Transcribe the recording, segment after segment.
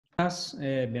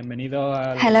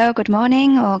Hello, good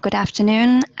morning or good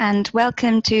afternoon, and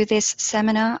welcome to this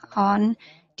seminar on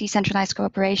decentralized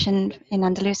cooperation in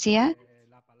Andalusia.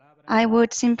 I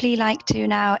would simply like to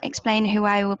now explain who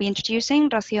I will be introducing,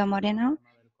 Rocío Moreno,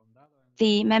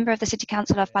 the member of the City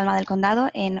Council of Palma del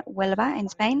Condado in Huelva, in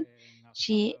Spain.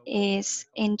 She is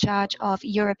in charge of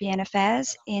European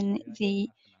affairs in the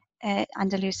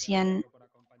Andalusian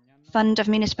Fund of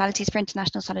Municipalities for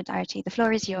International Solidarity. The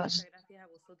floor is yours.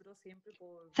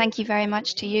 Thank you very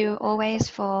much to you always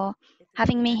for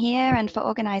having me here and for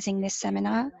organizing this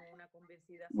seminar,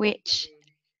 which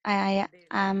I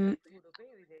am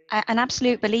an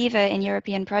absolute believer in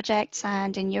European projects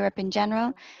and in Europe in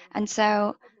general. And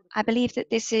so I believe that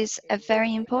this is a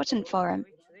very important forum.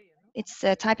 It's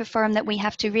a type of forum that we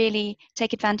have to really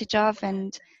take advantage of,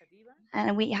 and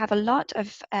we have a lot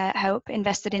of hope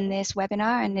invested in this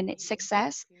webinar and in its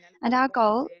success. And our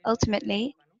goal,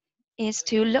 ultimately, is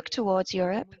to look towards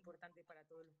Europe,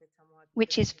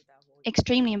 which is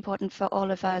extremely important for all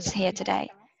of us here today.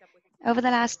 Over the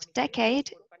last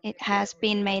decade, it has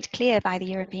been made clear by the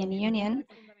European Union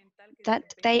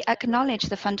that they acknowledge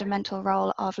the fundamental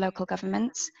role of local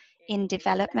governments in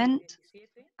development.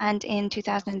 And in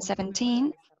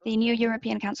 2017, the new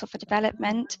European Council for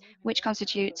Development, which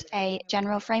constitutes a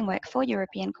general framework for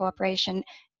European cooperation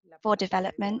for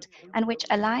development and which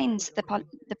aligns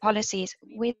the policies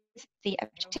with the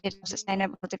objectives of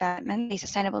sustainable development, the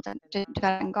sustainable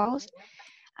development goals.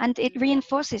 And it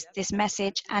reinforces this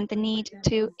message and the need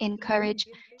to encourage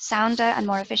sounder and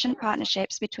more efficient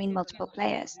partnerships between multiple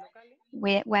players,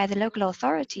 where the local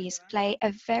authorities play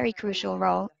a very crucial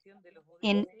role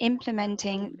in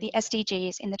implementing the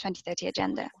SDGs in the 2030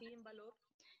 Agenda.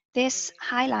 This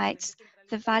highlights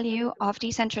the value of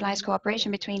decentralized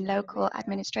cooperation between local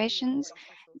administrations,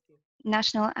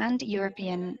 national and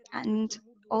European, and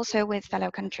also with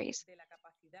fellow countries.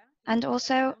 And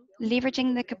also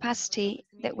leveraging the capacity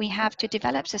that we have to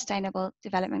develop sustainable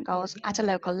development goals at a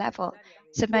local level,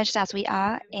 submerged as we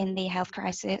are in the health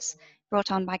crisis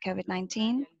brought on by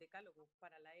COVID-19,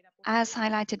 as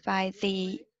highlighted by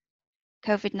the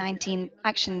COVID-19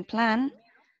 action plan.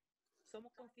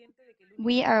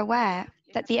 We are aware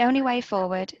that the only way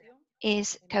forward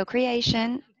is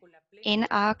co-creation in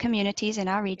our communities, in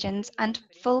our regions, and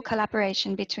full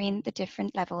collaboration between the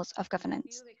different levels of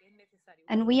governance.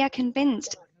 And we are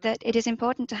convinced that it is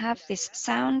important to have this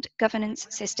sound governance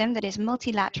system that is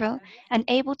multilateral and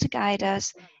able to guide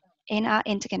us in our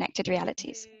interconnected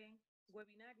realities.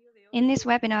 In this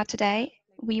webinar today,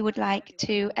 we would like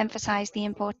to emphasize the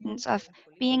importance of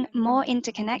being more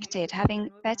interconnected, having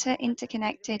better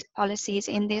interconnected policies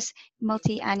in this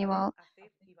multi-annual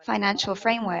financial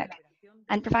framework,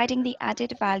 and providing the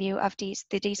added value of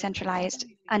the decentralized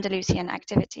Andalusian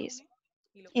activities.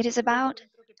 It is about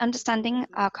understanding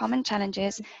our common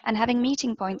challenges and having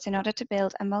meeting points in order to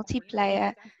build a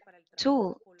multiplayer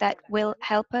tool that will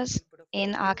help us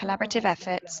in our collaborative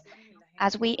efforts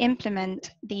as we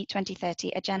implement the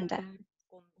 2030 Agenda.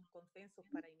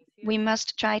 We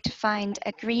must try to find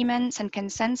agreements and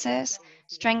consensus,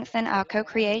 strengthen our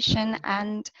co-creation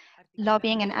and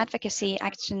lobbying and advocacy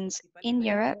actions in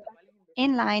Europe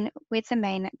in line with the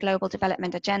main global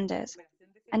development agendas.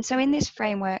 And so in this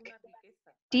framework,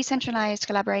 decentralized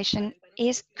collaboration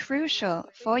is crucial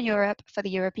for Europe, for the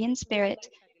European spirit,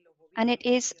 and it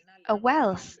is a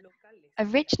wealth, a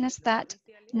richness that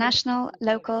national,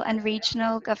 local, and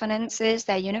regional governances,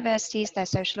 their universities, their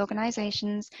social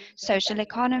organizations, social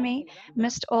economy,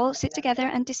 must all sit together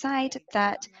and decide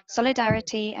that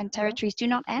solidarity and territories do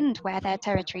not end where their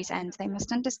territories end. They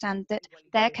must understand that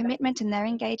their commitment and their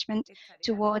engagement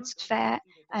towards fair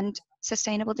and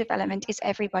sustainable development is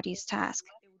everybody's task.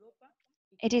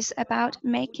 It is about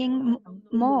making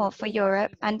more for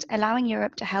Europe and allowing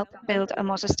Europe to help build a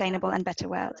more sustainable and better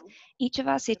world. Each of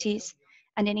our cities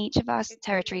and in each of our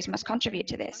territories must contribute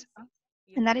to this.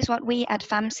 And that is what we at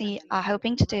FAMSI are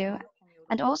hoping to do,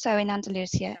 and also in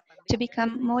Andalusia, to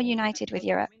become more united with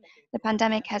Europe. The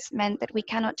pandemic has meant that we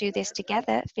cannot do this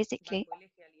together physically,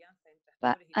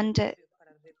 but under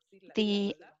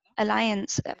the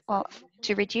alliance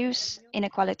to reduce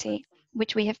inequality,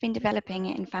 which we have been developing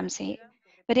in FAMSI.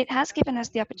 But it has given us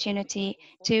the opportunity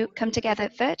to come together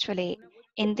virtually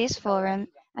in this forum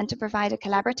and to provide a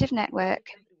collaborative network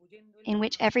in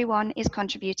which everyone is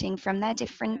contributing from their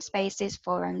different spaces,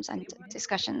 forums, and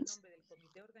discussions.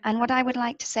 And what I would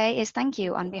like to say is thank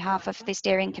you on behalf of the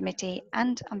steering committee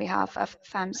and on behalf of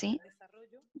FAMSI,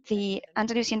 the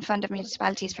Andalusian Fund of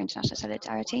Municipalities for International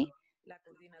Solidarity,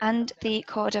 and the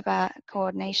Cordoba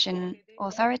coordination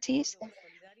authorities,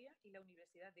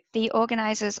 the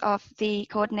organizers of the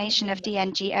coordination of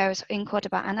DNGOs in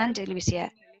Córdoba and Andalucía.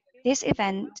 This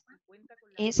event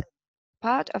is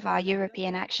part of our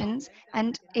European actions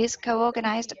and is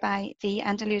co-organized by the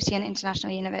Andalusian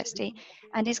International University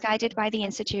and is guided by the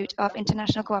Institute of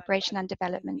International Cooperation and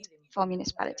Development for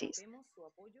Municipalities,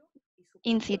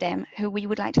 INCIDEM, who we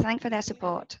would like to thank for their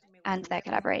support and their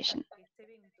collaboration.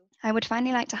 I would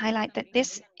finally like to highlight that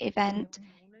this event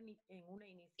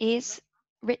is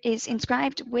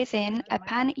inscribed within a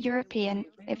pan-European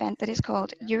event that is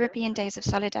called European Days of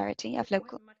Solidarity, of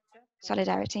Local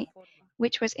Solidarity,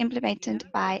 which was implemented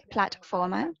by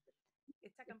PLATFORMA,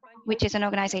 which is an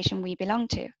organization we belong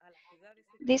to.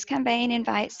 This campaign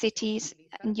invites cities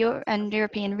and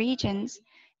European regions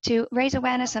to raise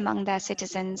awareness among their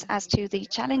citizens as to the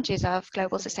challenges of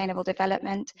global sustainable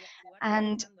development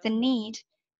and the need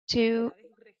to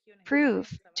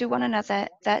prove to one another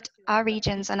that our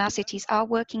regions and our cities are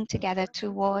working together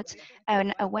towards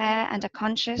an aware and a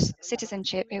conscious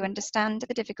citizenship who understand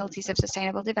the difficulties of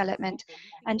sustainable development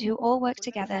and who all work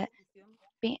together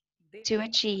to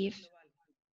achieve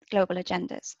global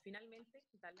agendas.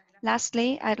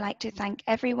 Lastly, I'd like to thank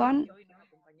everyone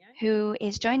who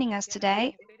is joining us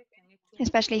today,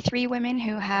 especially 3 women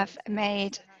who have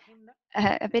made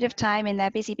a bit of time in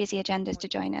their busy agendas to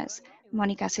join us.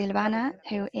 Monica Silvana,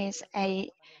 who is a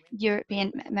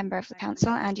European member of the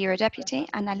Council and Eurodeputy,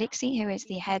 and Lixi, who is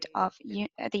the head of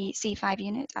the C5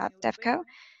 unit of DEVCO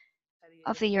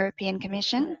of the European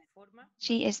Commission.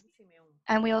 She is,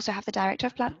 and we also have the director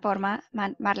of PLATFORMA,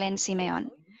 Marlène Siméon.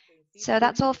 So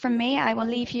that's all from me. I will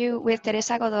leave you with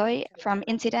Teresa Godoy from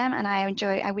INCIDEM, and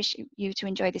I wish you to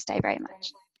enjoy this day very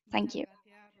much. Thank you.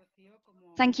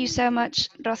 Thank you so much,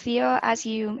 Rocío. As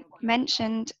you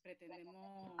mentioned,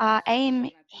 our aim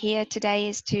here today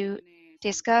is to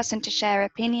discuss and to share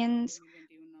opinions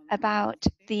about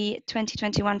the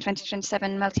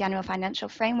 2021-2027 Multiannual Financial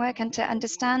Framework and to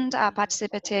understand our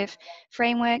participative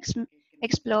frameworks,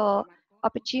 explore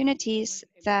opportunities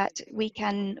that we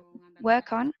can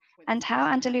work on, and how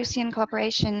Andalusian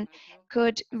cooperation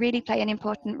could really play an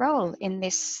important role in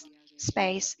this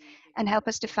space and help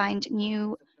us to find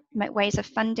new ways of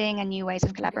funding and new ways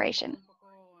of collaboration.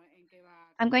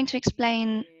 I'm going to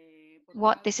explain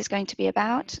what this is going to be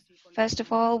about. First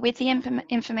of all, with the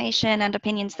information and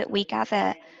opinions that we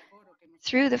gather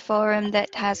through the forum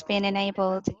that has been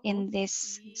enabled in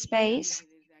this space,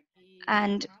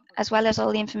 and as well as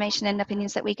all the information and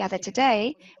opinions that we gather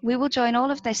today, we will join all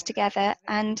of this together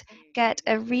and get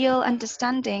a real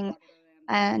understanding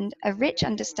and a rich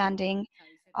understanding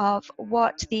of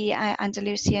what the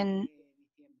Andalusian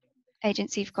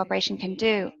Agency for Cooperation can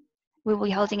do. We will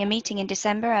be holding a meeting in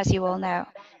December, as you all know.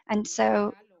 And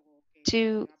so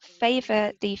to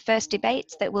favor the first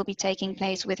debates that will be taking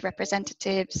place with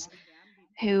representatives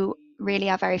who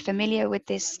really are very familiar with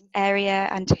this area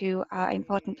and who are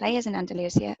important players in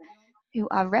Andalusia, who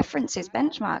are references,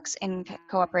 benchmarks in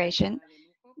cooperation,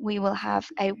 we will have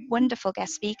a wonderful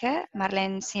guest speaker,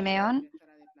 Marlène Siméon,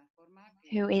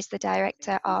 who is the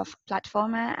director of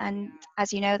PLATFORMA, and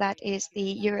as you know, that is the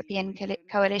European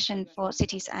Coalition for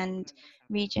Cities and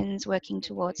Regions working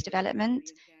towards development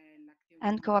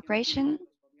and cooperation.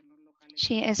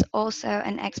 She is also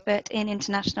an expert in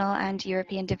international and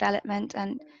European development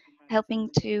and helping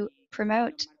to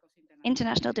promote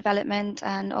international development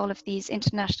and all of these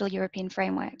international European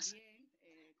frameworks.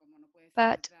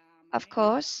 But of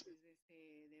course,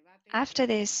 after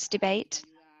this debate,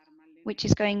 which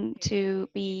is going to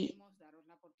be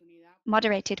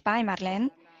moderated by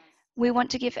Marlène, we want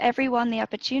to give everyone the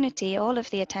opportunity, all of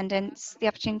the attendants, the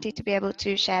opportunity to be able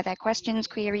to share their questions,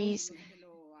 queries,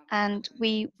 and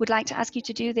we would like to ask you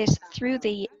to do this through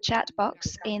the chat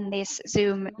box in this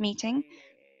Zoom meeting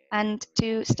and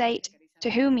to state to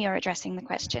whom you're addressing the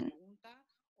question.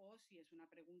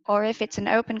 Or if it's an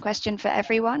open question for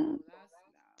everyone,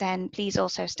 then please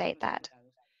also state that.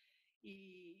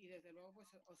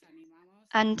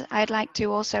 And I'd like to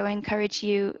also encourage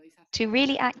you to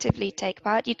really actively take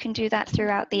part. You can do that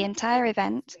throughout the entire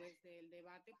event,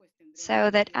 so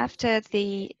that after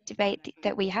the debate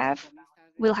that we have,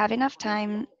 we'll have enough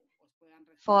time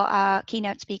for our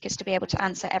keynote speakers to be able to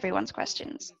answer everyone's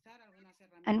questions.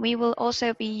 And we will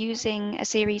also be using a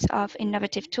series of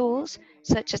innovative tools,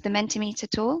 such as the Mentimeter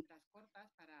tool,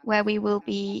 where we will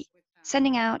be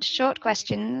sending out short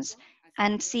questions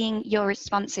and seeing your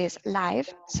responses live.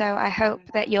 So I hope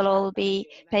that you'll all be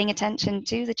paying attention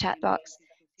to the chat box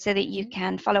so that you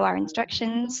can follow our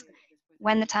instructions.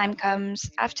 When the time comes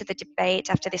after the debate,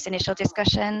 after this initial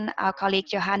discussion, our colleague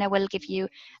Johanna will give you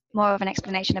more of an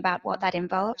explanation about what that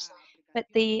involves. But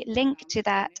the link to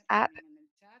that app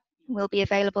will be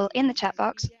available in the chat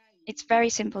box. It's very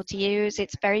simple to use,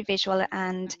 it's very visual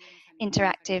and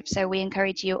interactive, so we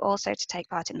encourage you also to take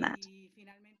part in that.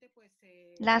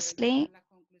 Lastly,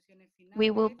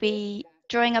 we will be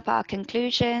drawing up our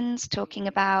conclusions, talking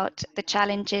about the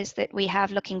challenges that we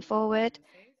have looking forward.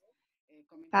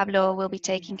 Pablo will be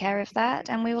taking care of that,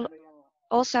 and we will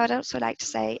I'd also like to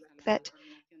say that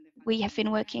we have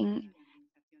been working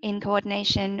in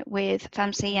coordination with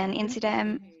FAMSI and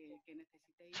INCIDEM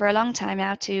for a long time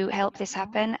now to help this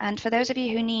happen. And for those of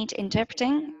you who need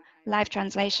interpreting, live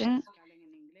translation,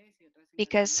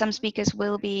 because some speakers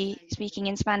will be speaking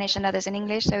in Spanish and others in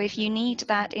English, so if you need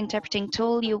that interpreting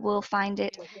tool, you will find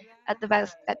it at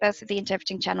both of the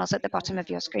interpreting channels at the bottom of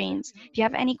your screens. If you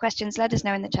have any questions, let us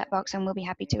know in the chat box and we'll be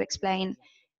happy to explain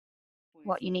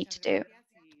what you need to do.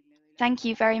 Thank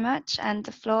you very much, and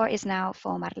the floor is now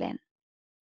for Marlène.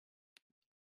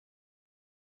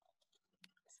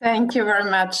 Thank you very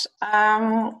much.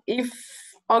 If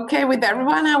okay with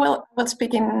everyone, I will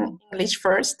speak in English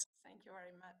first. Thank you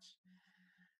very much.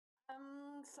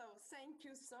 So thank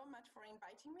you so much for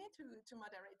inviting me to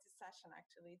moderate this session.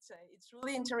 Actually, it's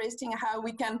really interesting how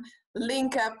we can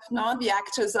link up the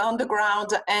actors on the ground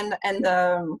and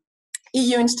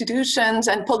EU institutions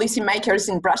and policymakers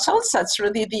in Brussels. That's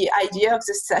really the idea of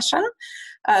this session.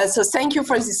 So thank you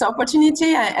for this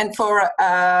opportunity and for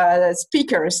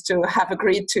speakers to have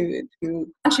agreed to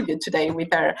contribute today with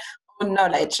their own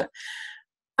knowledge.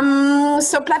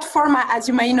 So PLATFORMA, as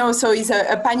you may know, is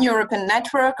a pan-European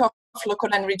network of local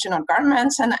and regional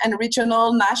governments and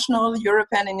regional, national,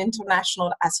 European and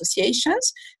international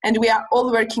associations. And we are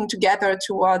all working together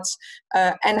towards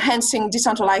enhancing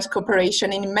decentralized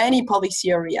cooperation in many policy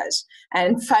areas.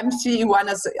 And FAMSI, one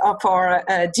of our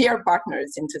dear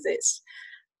partners into this.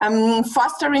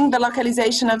 Fostering the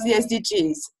localization of the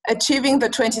SDGs, achieving the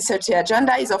 2030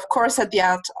 agenda is of course at the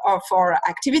heart of our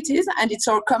activities, and it's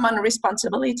our common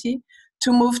responsibility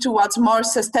to move towards more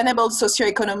sustainable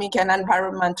socioeconomic and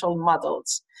environmental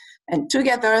models, and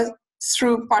together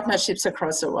through partnerships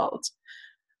across the world.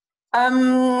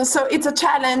 So it's a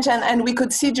challenge, and we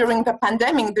could see during the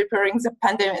pandemic, during the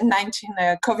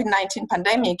COVID-19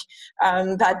 pandemic,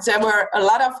 that there were a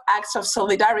lot of acts of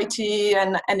solidarity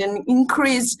and an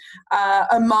increased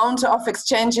amount of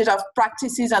exchanges of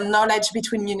practices and knowledge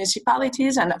between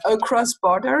municipalities and across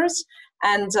borders.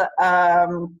 And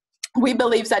we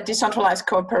believe that decentralized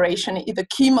cooperation is the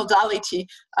key modality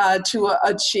to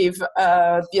achieve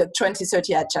the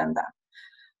 2030 agenda.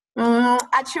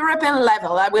 At European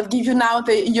level, I will give you now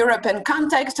the European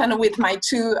context, and with my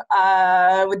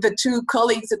with the two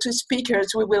colleagues, the two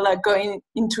speakers, we will go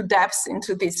into depth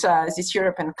into this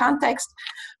European context.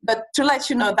 But to let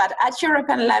you know that at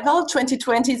European level,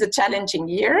 2020 is a challenging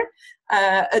year.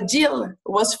 A deal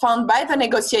was found by the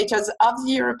negotiators of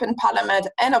the European Parliament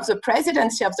and of the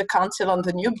Presidency of the Council on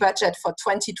the new budget for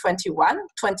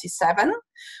 2021-27.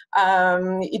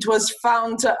 It was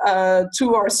found 2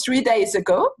 or 3 days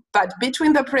ago, but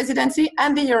between the Presidency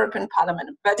and the European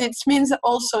Parliament. But it means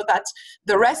also that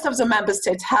the rest of the member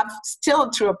states have still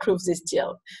to approve this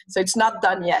deal. So it's not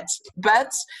done yet,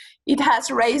 but it has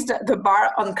raised the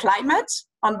bar on climate,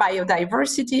 on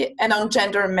biodiversity, and on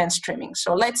gender mainstreaming.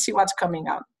 So let's see what's coming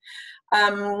on.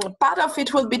 Part of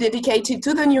it will be dedicated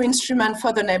to the new instrument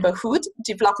for the neighborhood,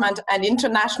 development and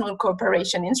international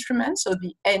cooperation instrument, so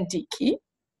the NDK.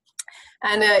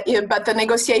 And, but the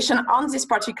negotiation on this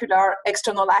particular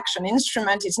external action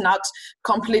instrument is not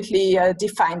completely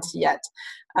defined yet,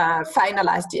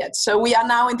 finalized yet. So we are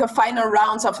now in the final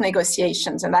rounds of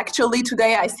negotiations. And actually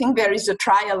today, I think there is a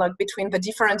trialogue between the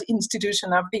different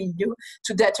institutions of the EU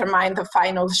to determine the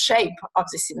final shape of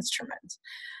this instrument.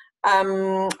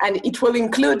 And it will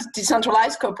include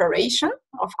decentralized cooperation,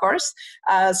 of course.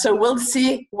 So we'll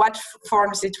see what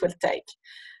forms it will take.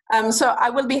 So I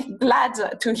will be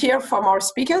glad to hear from our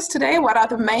speakers today. What are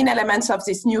the main elements of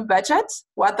this new budget?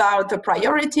 What are the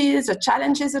priorities, the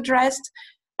challenges addressed?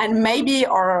 And maybe,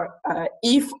 or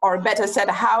if, or better said,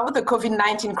 how the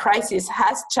COVID-19 crisis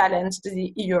has challenged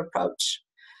the EU approach.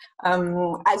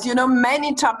 As you know,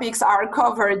 many topics are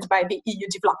covered by the EU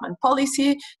development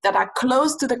policy that are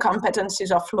close to the competencies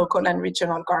of local and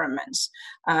regional governments.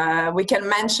 We can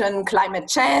mention climate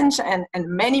change, and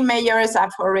many mayors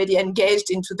have already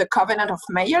engaged into the Covenant of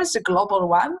Mayors, the global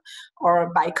one, or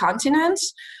by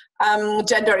continents.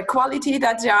 Gender equality,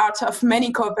 that's the art of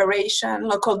many cooperation,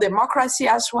 local democracy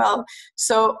as well.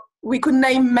 So we could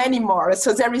name many more.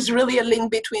 So there is really a link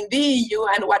between the EU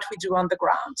and what we do on the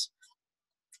ground.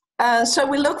 So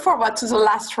we look forward to the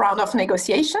last round of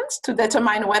negotiations to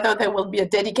determine whether there will be a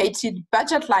dedicated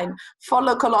budget line for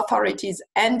local authorities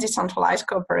and decentralized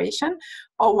cooperation,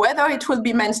 or whether it will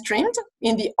be mainstreamed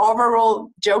in the overall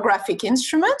geographic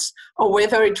instruments, or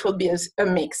whether it will be a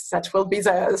mix. That will be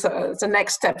the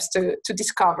next steps to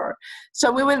discover.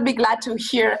 So we will be glad to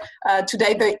hear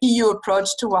today the EU approach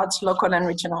towards local and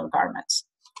regional governments.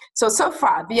 So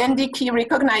far, the NDC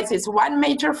recognizes one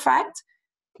major fact,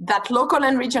 that local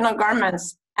and regional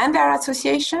governments and their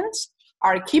associations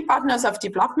are key partners of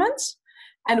development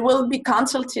and will be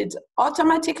consulted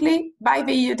automatically by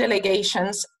the EU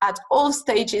delegations at all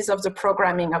stages of the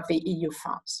programming of the EU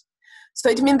funds. So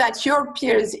it means that your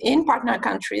peers in partner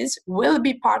countries will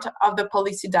be part of the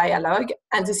policy dialogue,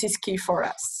 and this is key for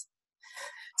us.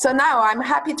 So now I'm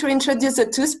happy to introduce the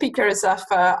two speakers of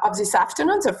this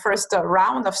afternoon, the first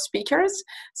round of speakers.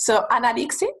 So Anna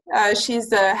Lixi, she's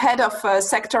the head of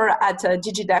sector at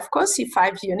DigiDevCo,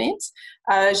 C5 unit.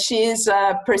 She is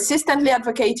persistently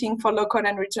advocating for local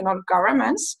and regional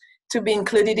governments to be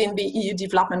included in the EU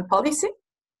development policy.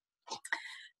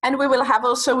 And we will have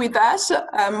also with us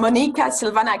Monica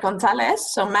Silvana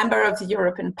Gonzalez, so member of the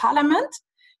European Parliament,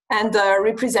 and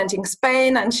representing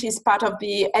Spain, and she's part of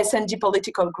the SND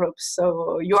political group.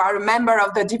 So you are a member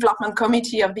of the Development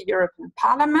Committee of the European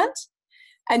Parliament,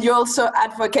 and you also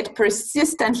advocate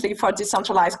persistently for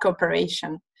decentralized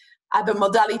cooperation as the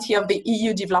modality of the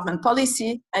EU development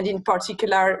policy, and in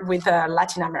particular with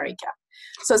Latin America.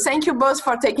 So thank you both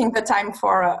for taking the time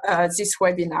for this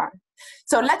webinar.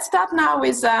 So let's start now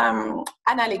with Anna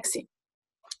Lixi.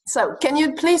 So can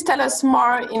you please tell us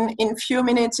more in few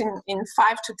minutes, in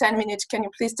 5 to 10 minutes, can you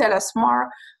please tell us more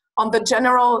on the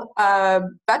general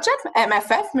budget,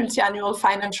 MFF, Multiannual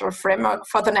Financial Framework,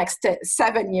 for the next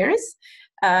 7 years,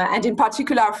 and in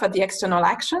particular for the external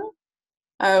action?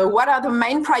 What are the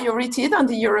main priorities on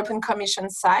the European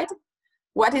Commission side?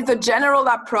 What is the general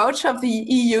approach of the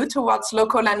EU towards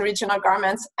local and regional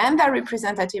governments and their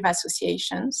representative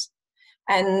associations?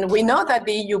 And we know that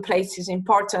the EU places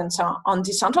importance on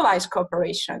decentralized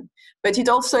cooperation, but it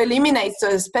also eliminates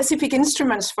the specific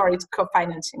instruments for its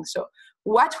co-financing. So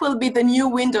what will be the new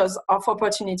windows of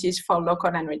opportunities for local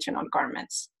and regional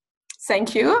governments?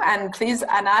 Thank you, and please,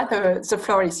 Anna, the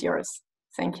floor is yours.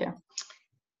 Thank you.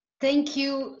 Thank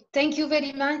you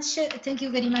very much. Thank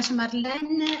you very much,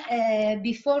 Marlène.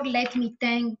 Before, let me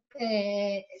thank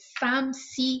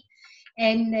FAMC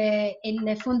en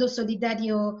el Fondo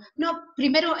Solidario. No,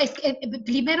 primero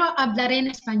hablaré en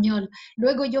español,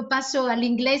 luego yo paso al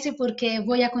inglés porque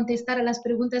voy a contestar a las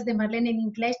preguntas de Marlène en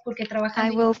inglés porque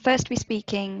trabajando. I will first be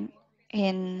speaking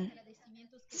in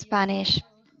Spanish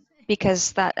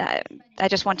because I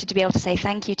just wanted to be able to say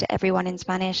thank you to everyone in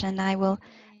Spanish, and I will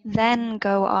then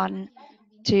go on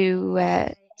to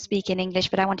speak in English,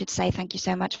 but I wanted to say thank you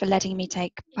so much for letting me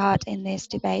take part in this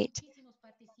debate.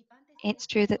 It's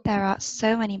true that there are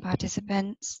so many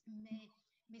participants,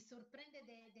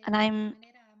 and I'm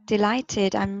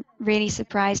delighted, I'm really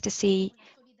surprised to see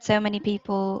so many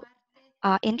people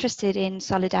are interested in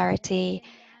solidarity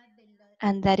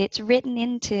and that it's written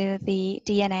into the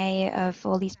DNA of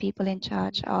all these people in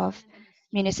charge of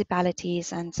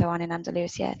municipalities and so on in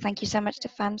Andalusia. Thank you so much to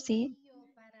FAMC.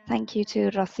 Thank you to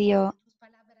Rocío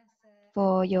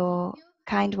for your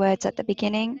kind words at the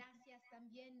beginning.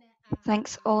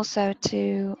 Thanks also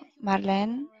to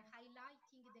Marlène.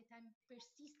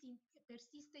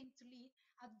 Persistently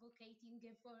advocating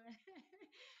for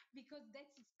because that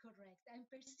is correct. I'm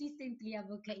persistently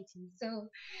advocating. So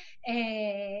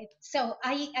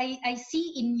I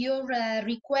see in your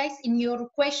requests, in your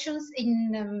questions,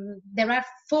 there are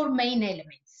 4 main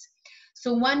elements.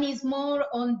 So one is more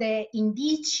on the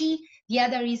indici, the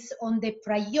other is on the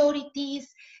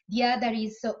priorities, the other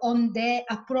is on the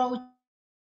approach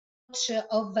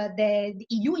of the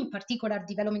EU, in particular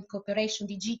development cooperation,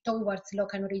 DG, towards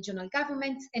local and regional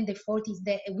governments, and the 4th is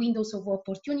the windows of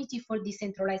opportunity for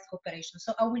decentralized cooperation.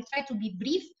 So I will try to be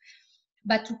brief,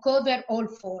 but to cover all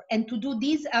 4. And to do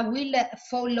this, I will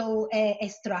follow a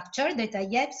structure that I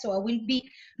have. So I will be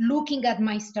looking at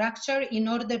my structure in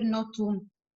order not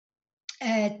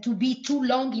to be too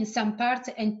long in some parts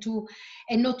and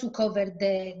not to cover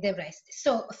the rest.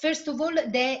 So first of all,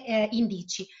 the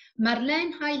indici.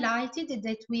 Marlène highlighted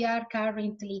that we are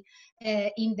currently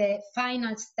in the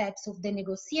final steps of the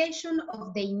negotiation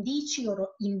of the indici or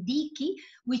indici,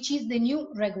 which is the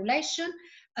new regulation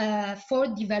for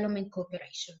development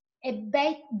cooperation. A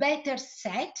better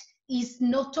set is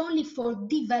not only for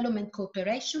development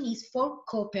cooperation, is for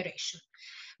cooperation,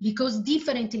 because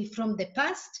differently from the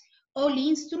past, all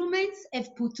instruments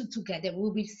have put together. We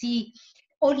will see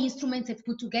all instruments have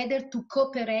put together to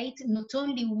cooperate not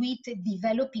only with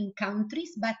developing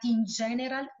countries, but in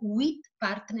general with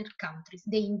partner countries.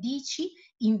 The indice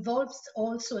involves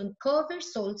also and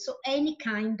covers also any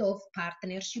kind of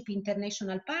partnership,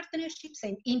 international partnerships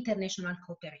and international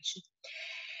cooperation.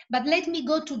 But let me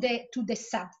go to the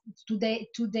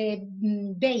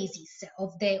basis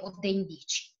of the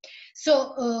indice.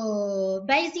 So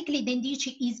basically, the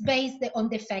indice is based on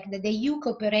the fact that the EU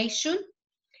cooperation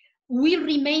will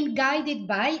remain guided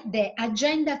by the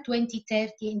Agenda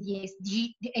 2030 and the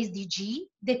SDG,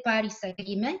 the Paris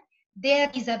Agreement, the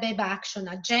Addis Ababa Action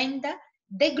Agenda,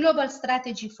 the Global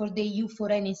Strategy for the EU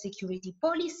Foreign and Security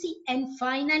Policy, and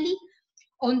finally,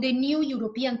 on the new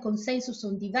European Consensus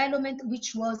on Development,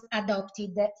 which was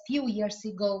adopted a few years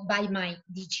ago by my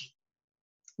DG.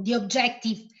 The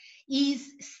objective is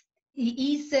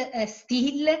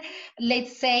still,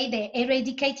 let's say, the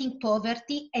eradicating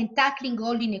poverty and tackling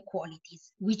all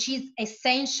inequalities, which is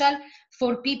essential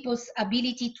for people's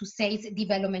ability to seize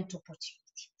development opportunities.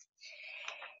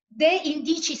 The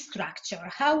indice structure,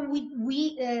 how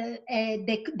the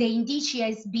indice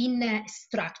has been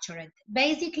structured.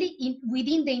 Basically,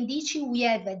 within the indice, we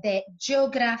have the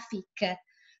geographic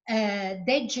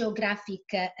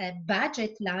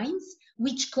budget lines,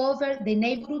 which cover the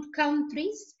neighborhood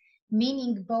countries,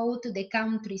 meaning both the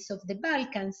countries of the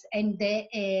Balkans and the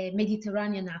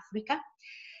Mediterranean Africa,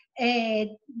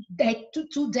 that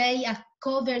today are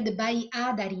covered by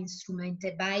other instruments,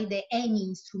 by the ENI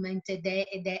instrument,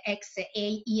 the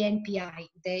ex-ENPI,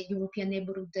 the European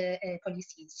Neighborhood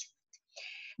Policy Instrument.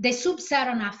 The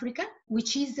Sub-Saharan Africa,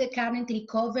 which is currently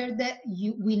covered,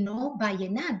 we know, by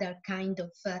another kind of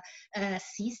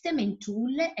system and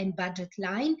tool and budget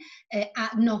line.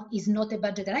 No, it's not a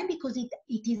budget line because it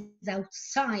is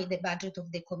outside the budget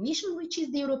of the Commission, which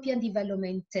is the European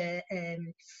Development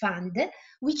Fund,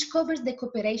 which covers the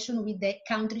cooperation with the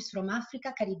countries from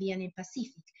Africa, Caribbean, and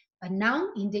Pacific. But now,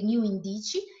 in the new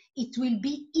indice, it will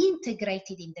be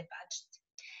integrated in the budget.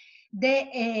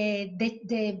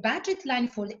 The budget line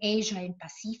for Asia and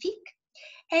Pacific,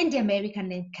 and the American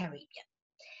and Caribbean.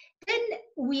 Then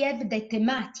we have the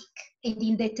thematic, and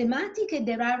in the thematic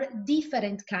there are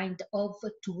different kinds of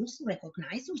tools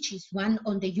recognized, which is one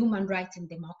on the human rights and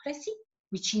democracy,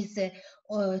 which is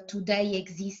today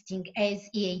existing as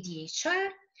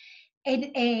EADHR,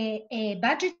 and a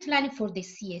budget line for the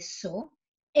CSO,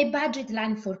 a budget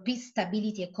line for peace,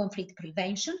 stability, and conflict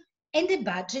prevention, and a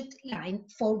budget line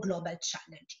for global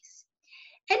challenges.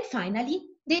 And finally,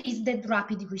 there is the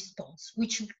rapid response,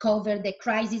 which would cover the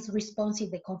crisis response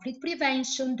in the conflict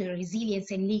prevention, the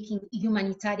resilience and linking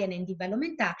humanitarian and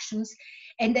development actions,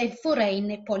 and the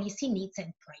foreign policy needs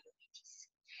and priorities.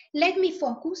 Let me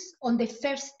focus on the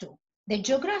first two, the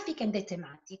geographic and the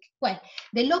thematic. Well,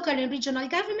 the local and regional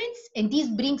governments, and this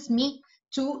brings me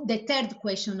to the third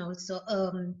question also,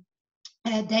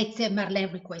 that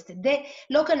Marlène requested. The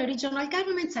local and regional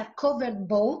governments are covered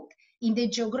both in the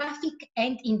geographic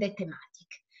and in the thematic.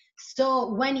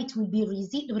 So when it will be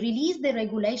released, the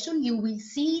regulation, you will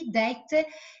see that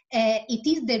it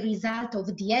is the result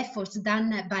of the efforts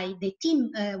done by the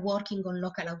team working on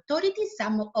local authorities.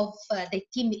 Some of the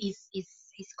team is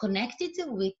connected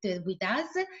with us.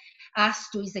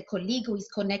 Astu is a colleague who is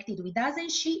connected with us,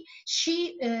 and she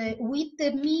with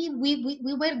me,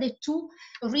 we were the two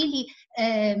really,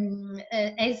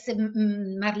 as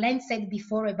Marlène said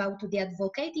before about the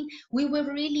advocating, we were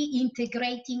really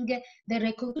integrating the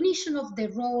recognition of the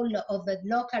role of the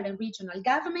local and regional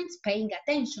governments, paying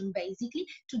attention basically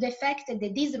to the fact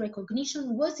that this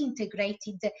recognition was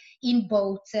integrated in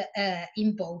both,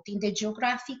 in the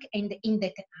geographic and in the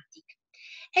thematic.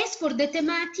 As for the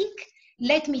thematic,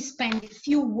 let me spend a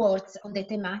few words on the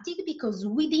thematic, because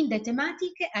within the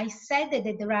thematic, I said that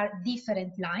there are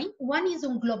different lines. One is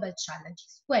on global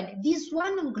challenges. Well, this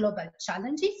one on global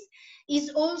challenges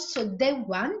is also the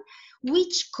one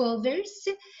which covers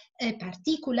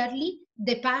particularly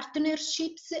the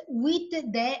partnerships with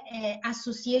the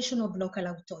Association of Local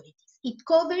Authorities. It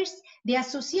covers the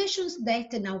associations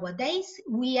that nowadays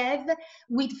we have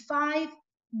with 5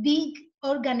 big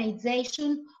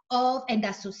organizations and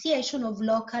association of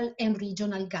local and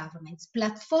regional governments.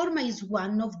 PLATFORMA is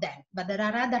one of them, but there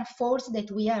are other 4 that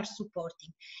we are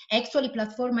supporting. Actually,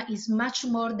 PLATFORMA is much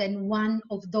more than one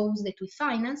of those that we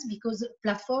finance, because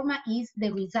PLATFORMA is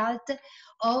the result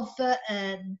of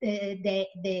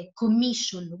the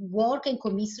Commission work and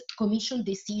Commission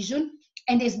decision,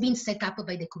 and has been set up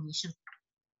by the Commission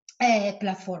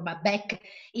PLATFORMA back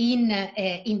in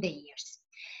the years.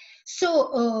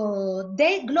 So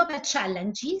the global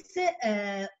challenges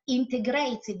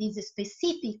integrates this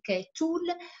specific tool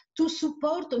to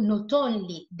support not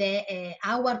only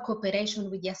our cooperation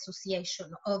with the Association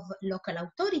of Local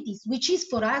Authorities, which is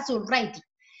for us already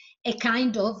a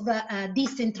kind of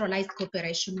decentralized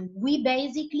cooperation. We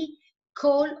basically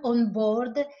call on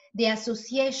board the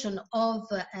Association of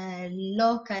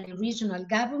Local and Regional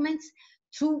Governments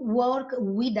to work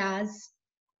with us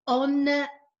on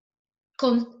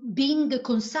being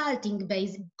consulted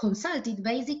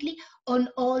basically on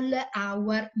all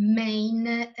our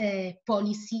main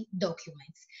policy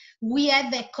documents. We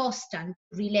have a constant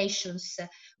relations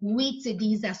with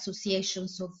these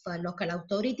associations of local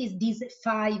authorities, these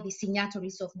 5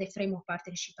 signatories of the Framework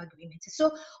Partnership Agreements.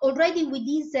 So already with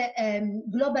these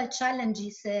global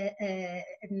challenges,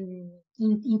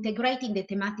 integrating the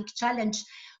thematic challenge,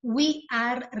 we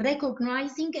are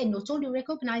recognizing, and not only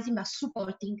recognizing, but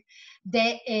supporting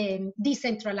the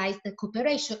decentralized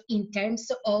cooperation in terms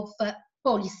of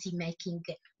policy making,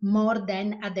 more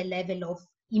than at the level of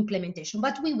implementation.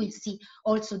 But we will see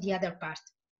also the other part.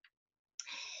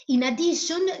 In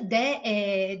addition, the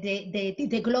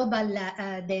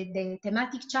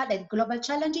thematic challenge, global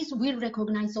challenges will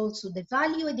recognize also the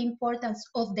value and importance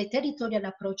of the territorial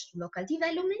approach to local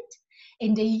development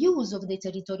and the use of the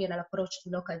territorial approach to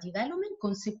local development,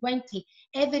 consequently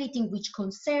everything which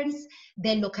concerns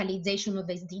the localization of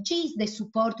SDGs, the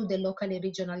support to the local and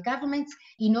regional governments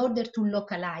in order to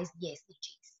localize the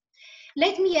SDGs.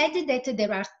 Let me add that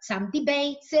there are some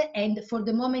debates, and for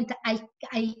the moment I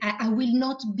will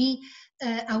not be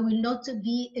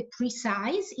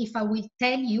precise if I will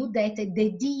tell you that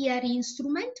the DER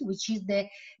instrument, which is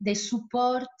the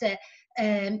support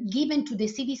given to the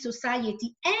civil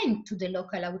society and to the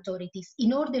local authorities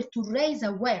in order to raise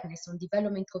awareness on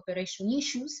development cooperation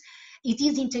issues, it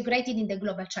is integrated in the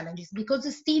global challenges,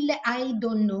 because still I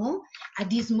don't know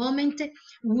at this moment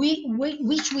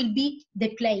which will be the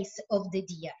place of the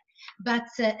DER. But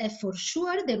for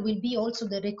sure there will be also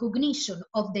the recognition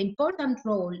of the important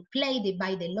role played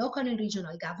by the local and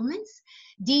regional governments.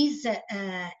 This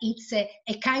it's a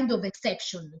kind of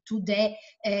exception to the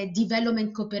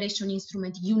development cooperation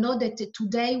instrument. You know that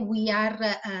today we are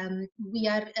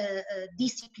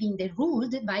disciplined and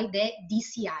ruled by the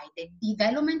DCI, the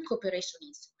Development Cooperation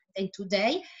Instrument, and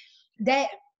today the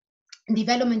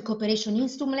Development Cooperation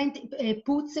Instrument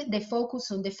puts the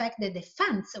focus on the fact that the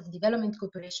funds of development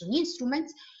cooperation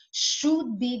instruments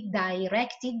should be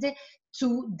directed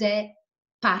to the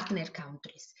partner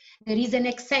countries. There is an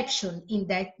exception in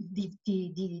that the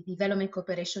development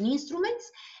cooperation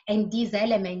instruments, and this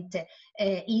element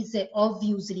is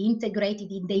obviously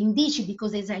integrated in the INDICI,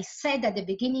 because as I said at the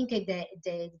beginning, the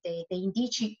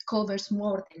INDICI covers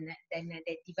more than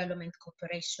the development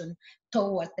cooperation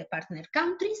towards the partner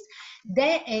countries.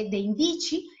 The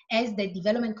INDICI, as the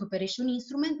development cooperation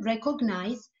instrument,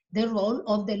 recognize the role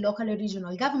of the local and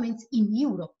regional governments in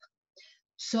Europe.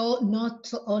 So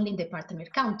not only in the partner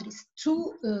countries,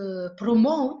 to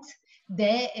promote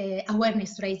the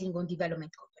awareness raising on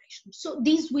development cooperation. So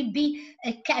this will be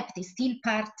kept, still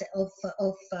part of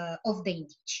the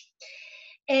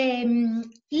INDICI.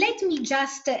 Let me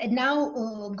just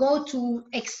now go to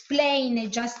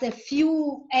explain just a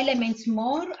few elements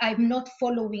more. I'm not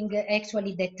following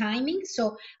actually the timing,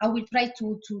 so I will try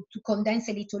to condense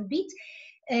a little bit.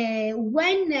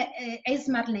 When, as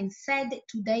Marlène said,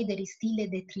 today there is still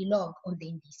the trilogue on the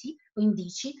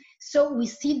INDICI, so we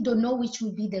still don't know which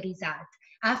will be the result.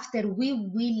 After we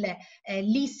will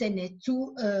listen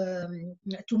to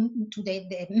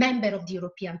the member of the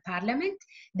European Parliament.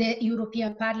 The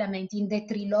European Parliament in the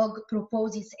trilogue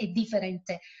proposes a different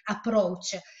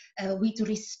approach with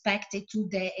respect to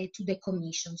the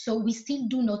Commission. So we still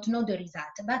do not know the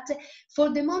result. But for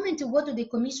the moment, what the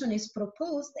Commission has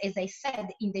proposed, as I said,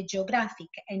 in the geographic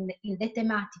and in the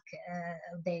thematic,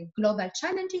 the global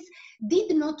challenges,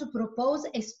 did not propose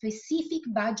a specific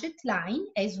budget line,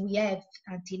 as we have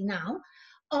until now,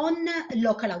 on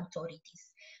local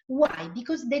authorities. Why?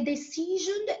 Because the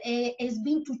decision has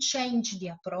been to change the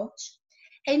approach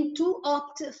and to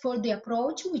opt for the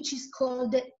approach which is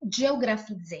called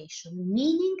geographization,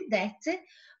 meaning that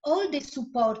all the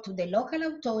support to the local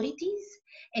authorities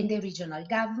and the regional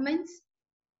governments,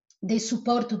 the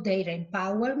support to their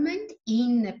empowerment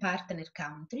in partner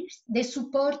countries, the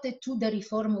support to the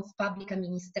reform of public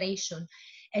administration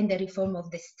and the reform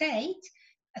of the state,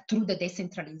 through the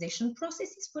decentralization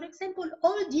processes, for example,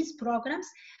 all these programs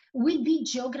will be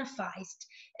geographized,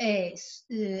 as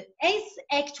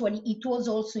actually it was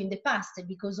also in the past,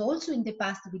 because also in the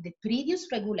past with the previous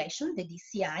regulation, the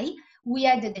DCI, We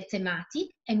had the thematic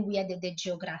and we had the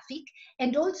geographic,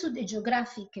 and also the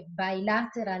geographic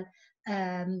bilateral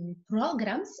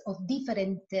programs of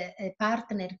different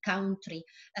partner country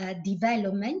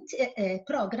development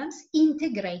programs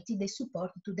integrated the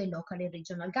support to the local and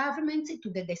regional governments, to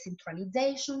the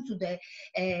decentralization, to the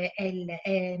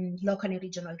local and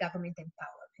regional government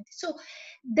empowerment. So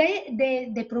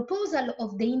the proposal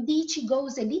of the Indici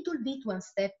goes a little bit one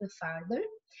step further,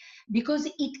 because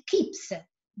it keeps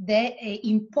the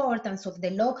importance of the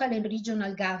local and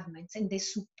regional governments and the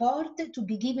support to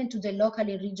be given to the local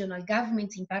and regional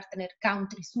governments in partner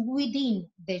countries within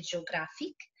the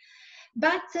geographic,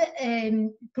 but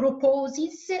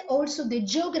proposes also the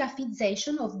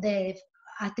geographization of the,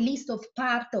 at least of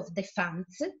part of the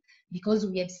funds, because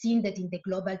we have seen that in the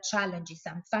global challenges,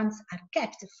 some funds are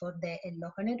kept for the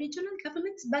local and regional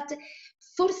governments, but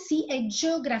foresee a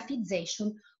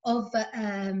geographization of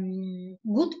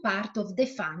good part of the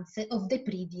funds of the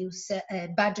previous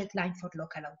budget line for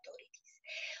local authorities.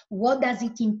 What does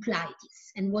it imply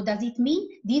this? And what does it mean?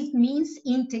 This means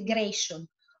integration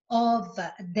of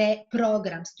the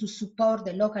programs to support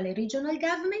the local and regional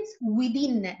governments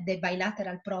within the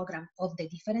bilateral program of the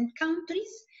different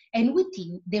countries and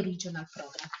within the regional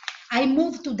program. I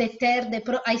move to the third.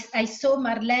 I saw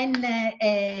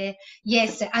Marlène.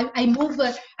 Yes, I move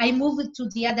to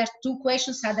the other two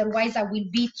questions. Otherwise, I will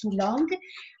be too long.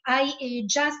 I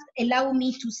just allow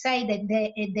me to say that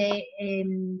the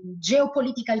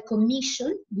Geopolitical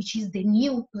Commission, which is the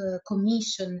new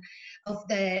commission of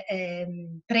the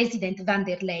President van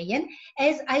der Leyen,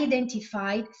 has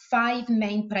identified 5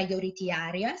 main priority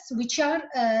areas, which are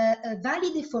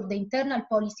valid for the internal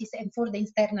policies and for the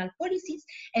external policies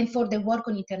and for the work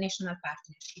on international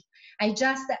partnership. I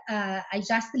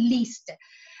just list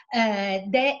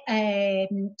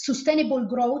the sustainable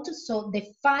growth. So the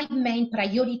 5 main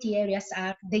priority areas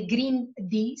are the Green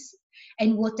Deals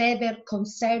and whatever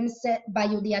concerns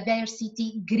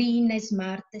biodiversity, green and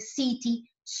smart city,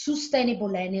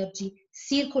 sustainable energy,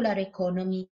 circular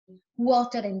economy,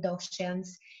 water and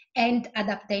oceans, and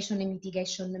adaptation and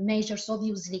mitigation measures,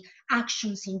 obviously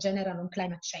actions in general on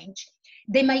climate change.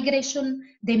 The migration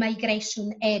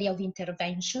area of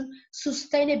intervention,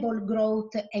 sustainable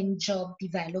growth and job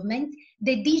development,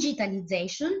 the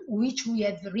digitalization, which we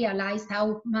have realized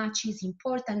how much is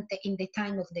important in the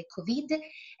time of the COVID,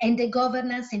 and the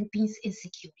governance and peace and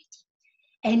security.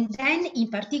 And then, in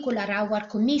particular, our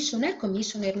Commissioner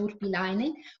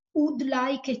Urpilainen, would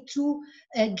like to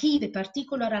give a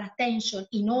particular attention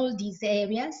in all these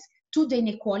areas to the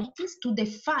inequalities, to the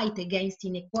fight against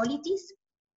inequalities,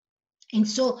 and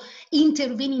so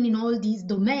intervening in all these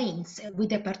domains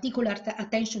with a particular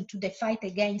attention to the fight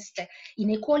against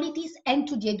inequalities and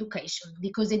to the education,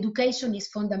 because education is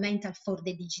fundamental for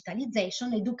the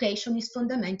digitalization, education is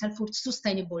fundamental for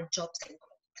sustainable jobs and growth.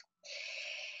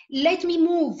 Let me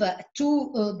move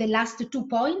to the last 2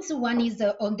 points. One is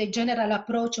on the general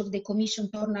approach of the Commission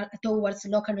towards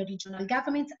local and regional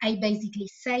governments. I basically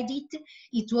said it.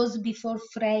 It was before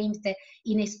framed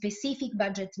in a specific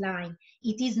budget line.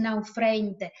 It is now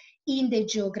framed in the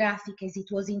geographic as it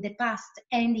was in the past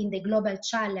and in the global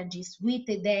challenges with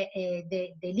the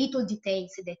little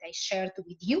details that I shared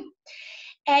with you.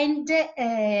 And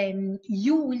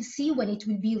you will see when it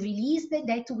will be released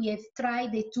that we have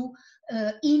tried to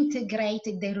integrate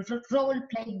the role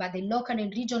played by the local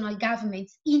and regional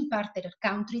governments in partner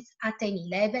countries at any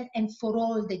level and for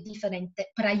all the different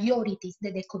priorities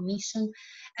that the Commission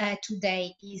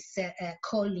today is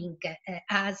calling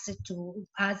us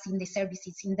in the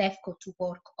services in DEVCO to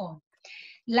work on.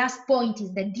 Last point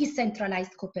is the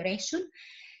decentralized cooperation.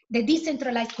 The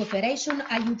decentralized cooperation,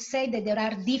 I would say that there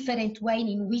are different ways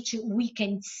in which we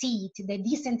can see it. The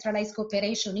decentralized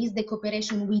cooperation is the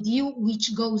cooperation with you,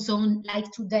 which goes on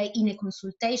like today in a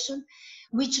consultation,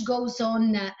 which goes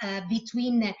on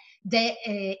between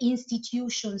the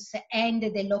institutions and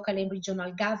the local and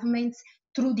regional governments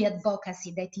through the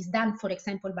advocacy that is done, for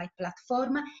example, by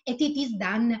PLATFORMA, and it is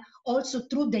done also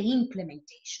through the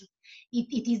implementation.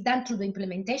 It is done through the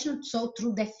implementation, so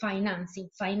through the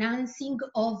financing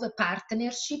of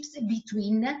partnerships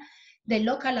between the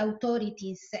local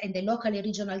authorities and the local and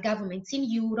regional governments in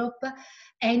Europe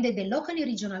and the local and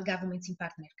regional governments in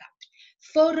partner countries.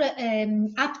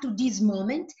 For up to this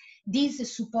moment,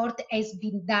 this support has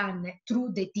been done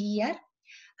through the DEAR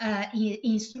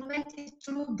instrument,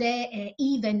 through the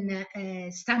even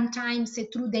sometimes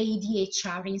through the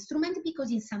EDHR instrument,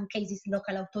 because in some cases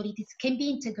local authorities can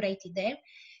be integrated there.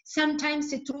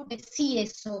 sometimes through the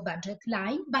CSO budget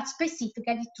line, but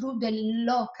specifically through the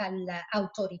local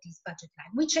authorities budget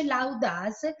line, which allowed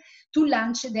us to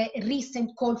launch the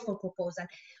recent call for proposal,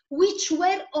 which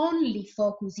were only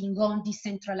focusing on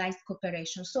decentralized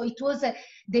cooperation. So it was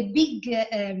the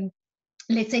big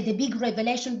let's say the big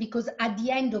revelation, because at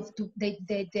the end of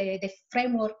the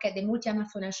framework, the multi-annual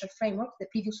financial framework, the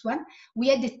previous one, we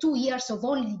had the 2 years of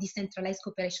only decentralized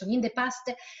cooperation. In the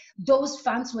past, those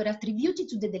funds were attributed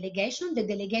to the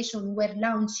delegation were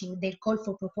launching their call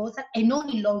for proposal, and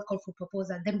only long call for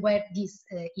proposal, there were these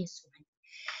instruments.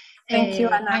 Thank you,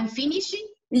 Anna. I'm finishing.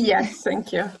 Yes,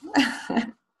 thank you.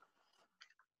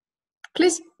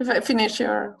 Please finish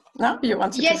your. No, you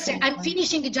want to? Yes, I'm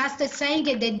finishing just saying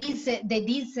that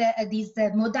these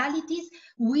modalities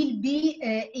will be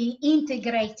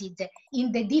integrated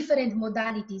in the different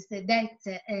modalities that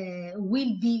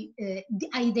will be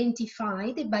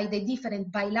identified by the different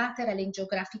bilateral and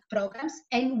geographic programs,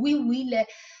 and we will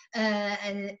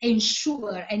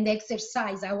ensure and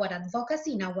exercise our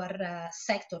advocacy in our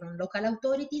sector on local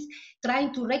authorities,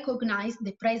 trying to recognize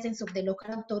the presence of the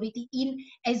local authority in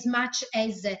as much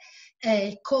as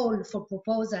a call for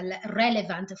proposal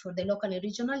relevant for the local and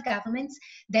regional governments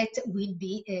that will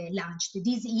be launched.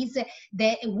 This is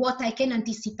what I can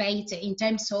anticipate in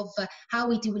terms of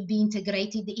how it will be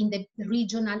integrated in the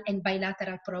regional and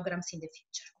bilateral programs in the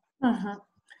future. Mm-hmm.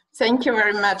 Thank you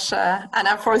very much,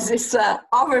 Anna, for this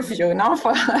overview, no,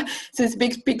 for this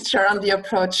big picture on the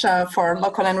approach for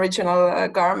local and regional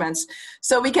governments.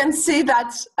 So we can see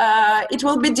that it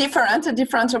will be different, a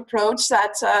different approach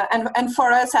that, and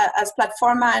for us as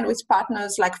PLATFORMA and with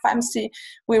partners like FAMC,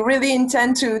 we really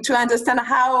intend to understand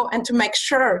how and to make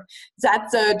sure that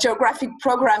the geographic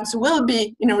programs will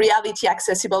be in reality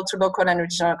accessible to local and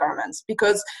regional governments.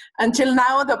 Because until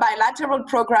now, the bilateral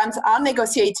programs are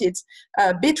negotiated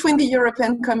between the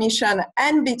European Commission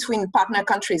and between partner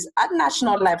countries at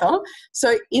national level.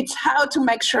 So it's how to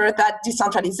make sure that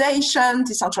decentralization,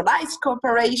 decentralized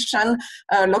cooperation,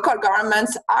 local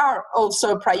governments are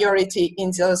also a priority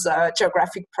in those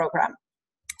geographic programs.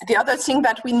 The other thing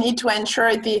that we need to ensure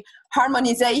is the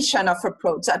harmonization of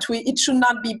approach, that it should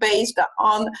not be based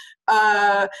on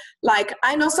like,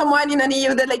 I know someone in an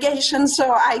EU delegation,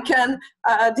 so I can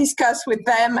discuss with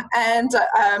them and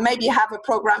maybe have a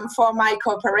program for my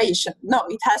cooperation. No,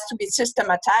 it has to be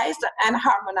systematized and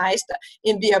harmonized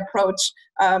in the approach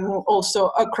also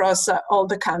across all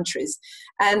the countries.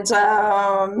 And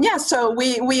yeah, so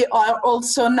we are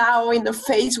also now in the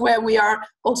phase where we are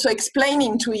also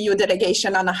explaining to EU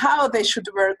delegation on how they should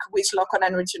work with local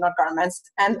and regional governments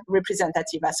and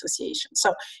representative associations.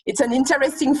 So it's an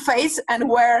interesting phase, and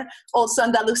where also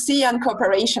Andalusian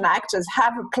cooperation actors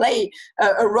have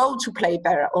a role to play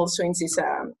there also in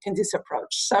this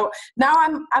approach. So now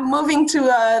I'm moving to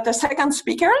the second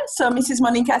speaker, so Mrs.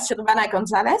 Monica Silvana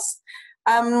Gonzalez.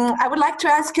 I would like to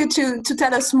ask you to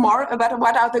tell us more about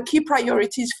what are the key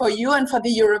priorities for you and for the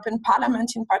European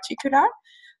Parliament in particular.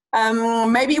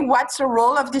 Maybe what's the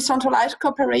role of decentralized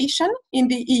cooperation in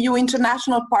the EU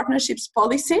international partnerships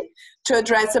policy to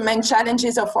address the main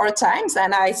challenges of our times?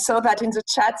 And I saw that in the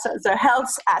chat, the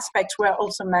health aspects were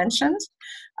also mentioned.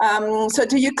 So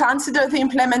do you consider the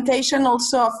implementation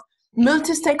also of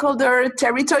multi-stakeholder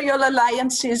territorial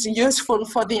alliances useful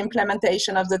for the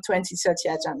implementation of the 2030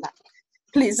 agenda?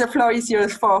 Please, the floor is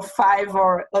yours for 5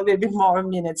 or a little bit more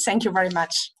minutes. Thank you very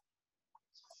much.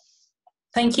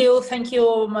 Thank you,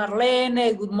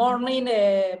 Marlène. Good morning.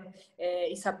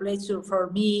 It's a pleasure for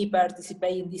me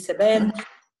participating in this event. Thank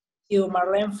you,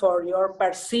 Marlène, for your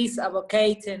persist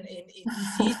advocating in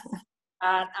this.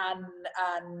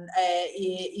 And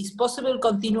is possible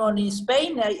continue on in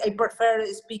Spain? I prefer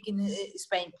speaking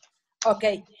Spain.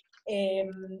 Okay.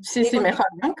 Sí, mejor,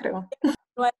 ¿no? Creo.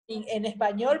 En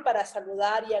español para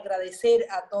saludar y agradecer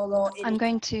a todo. I'm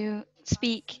going to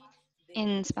speak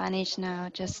in Spanish now,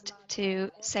 just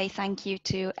to say thank you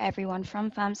to everyone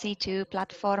from FAMC to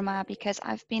PLATFORMA, because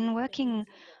I've been working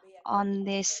on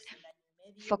this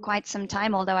for quite some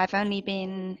time, although I've only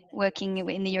been working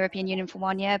in the European Union for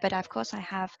 1 year, but of course I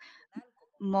have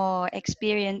more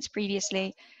experience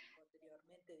previously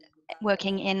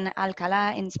working in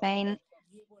Alcalá in Spain,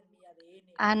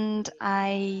 and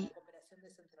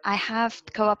I have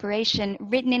cooperation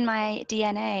written in my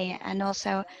DNA, and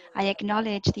also I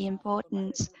acknowledge the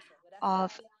importance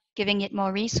of giving it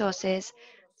more resources.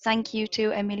 Thank you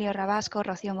to Emilio Rabasco,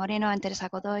 Rocío Moreno, and Teresa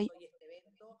Godoy,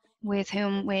 with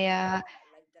whom we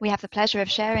have the pleasure of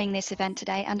sharing this event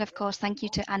today. And of course, thank you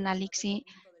to Anna Lixi.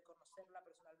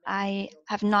 I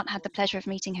have not had the pleasure of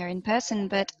meeting her in person,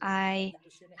 but I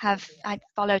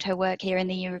followed her work here in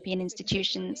the European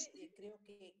institutions.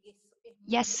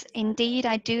 Yes, indeed,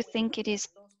 I do think it is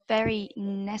very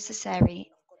necessary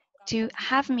to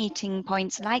have meeting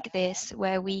points like this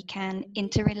where we can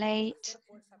interrelate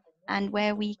and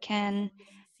where we can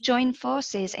join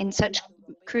forces in such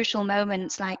crucial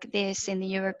moments like this in the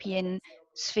European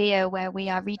sphere, where we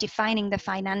are redefining the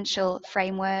financial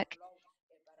framework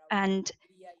and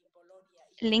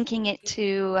linking it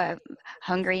to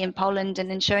Hungary and Poland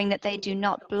and ensuring that they do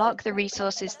not block the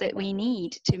resources that we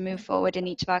need to move forward in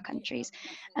each of our countries.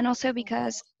 And also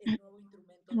because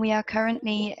we are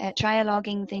currently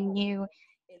trialoguing the new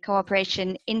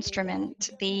cooperation instrument,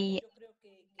 the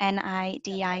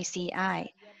NIDICI.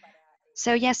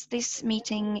 So yes, this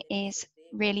meeting is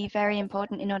really very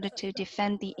important in order to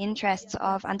defend the interests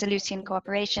of Andalusian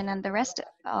cooperation and the rest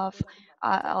of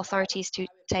authorities to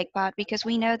take part, because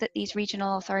we know that these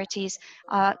regional authorities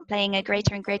are playing a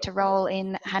greater and greater role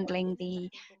in handling the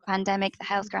pandemic, the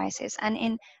health crisis, and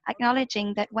in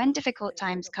acknowledging that when difficult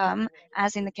times come,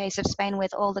 as in the case of Spain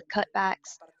with all the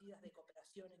cutbacks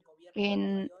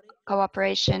in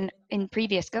cooperation in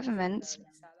previous governments,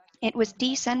 it was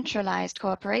decentralized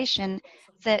cooperation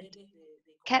that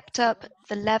kept up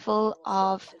the level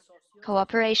of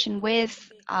cooperation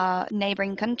with our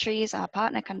neighboring countries, our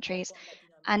partner countries,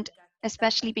 and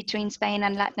especially between Spain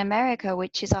and Latin America,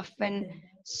 which is often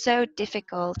so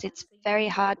difficult. It's very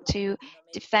hard to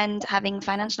defend having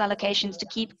financial allocations to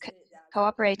keep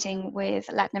cooperating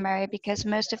with Latin America, because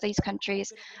most of these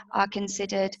countries are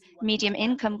considered medium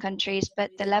income countries,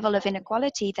 but the level of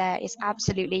inequality there is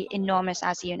absolutely enormous,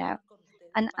 as you know.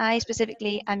 And I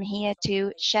specifically am here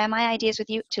to share my ideas with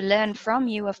you, to learn from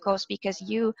you, of course, because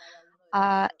you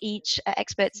are each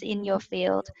experts in your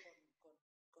field.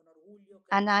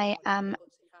 And I am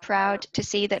proud to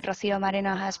see that Rocío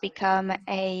Moreno has become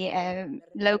a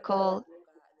local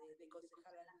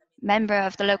member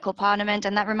of the local parliament,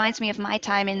 and that reminds me of my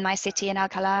time in my city in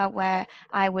Alcalá, where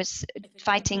I was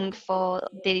fighting for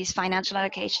these financial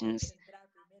allocations.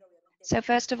 So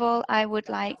first of all, I would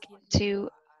like to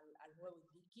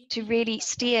really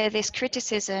steer this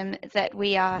criticism that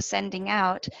we are sending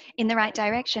out in the right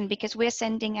direction, because we're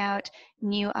sending out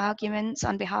new arguments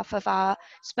on behalf of our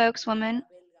spokeswoman,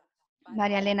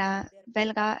 Marlène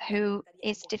Belga, who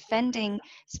is defending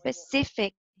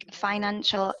specific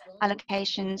financial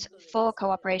allocations for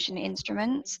cooperation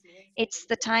instruments. It's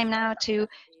the time now to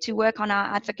work on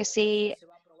our advocacy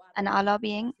and our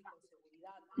lobbying.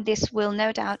 This will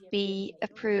no doubt be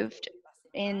approved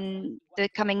in the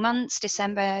coming months,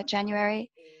 December, January,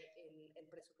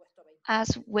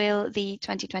 as will the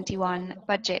 2021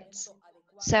 budgets.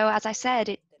 So as I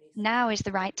said, now is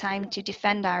the right time to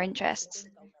defend our interests.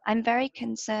 I'm very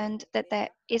concerned that there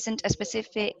isn't a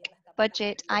specific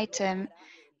budget item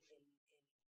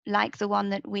like the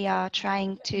one that we are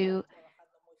trying to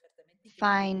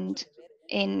find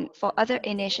for other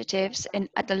initiatives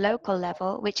at the local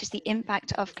level, which is the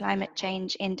impact of climate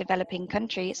change in developing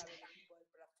countries.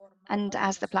 And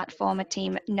as the PLATFORMA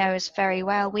team knows very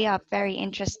well, we are very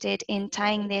interested in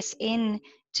tying this in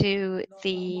to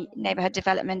the Neighbourhood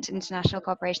Development International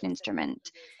Cooperation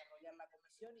Instrument.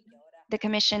 The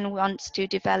Commission wants to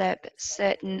develop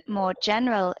certain more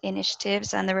general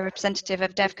initiatives, and the representative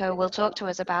of DEVCO will talk to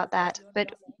us about that.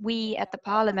 But we at the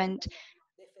Parliament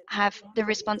have the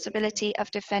responsibility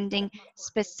of defending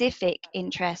specific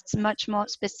interests, much more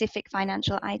specific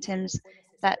financial items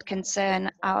that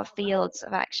concern our fields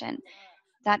of action.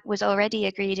 That was already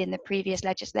agreed in the previous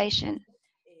legislation,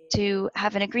 to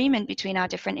have an agreement between our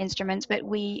different instruments, but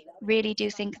we really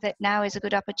do think that now is a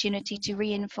good opportunity to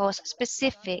reinforce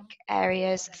specific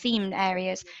areas, themed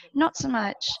areas, not so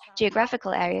much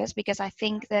geographical areas, because I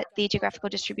think that the geographical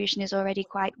distribution is already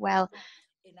quite well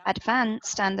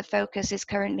advanced and the focus is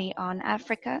currently on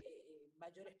Africa.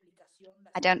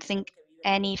 I don't think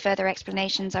any further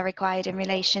explanations are required in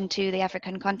relation to the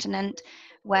African continent,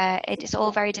 where it is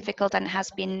all very difficult and has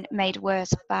been made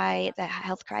worse by the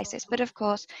health crisis. But of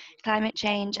course, climate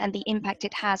change and the impact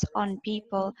it has on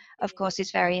people, of course,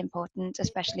 is very important,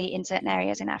 especially in certain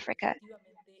areas in Africa.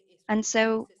 And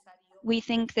so we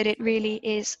think that it really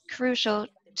is crucial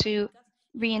to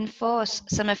reinforce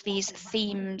some of these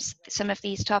themes, some of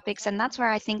these topics, and that's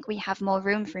where I think we have more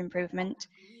room for improvement.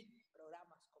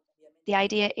 The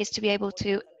idea is to be able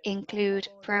to include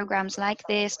programs like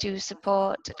this to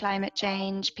support climate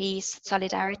change, peace,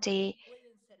 solidarity,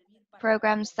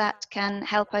 programs that can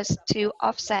help us to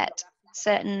offset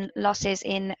certain losses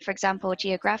in, for example,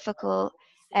 geographical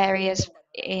areas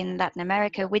in Latin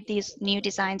America with these new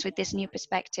designs, with this new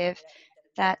perspective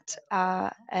that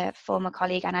our former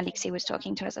colleague Anna Lixi was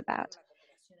talking to us about.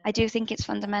 I do think it's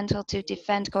fundamental to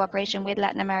defend cooperation with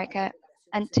Latin America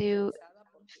and to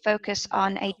focus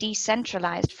on a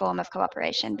decentralized form of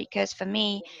cooperation, because for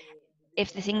me,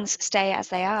 if the things stay as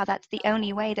they are, that's the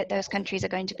only way that those countries are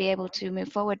going to be able to move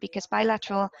forward, because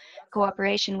bilateral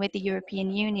cooperation with the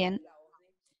European Union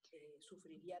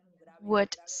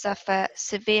would suffer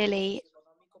severely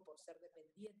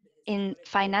in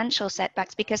financial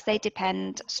setbacks because they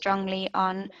depend strongly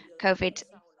on COVID,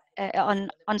 on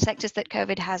sectors that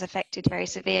COVID has affected very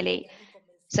severely,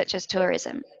 such as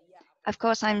tourism. Of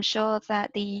course, I'm sure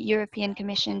that the European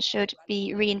Commission should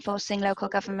be reinforcing local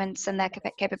governments and their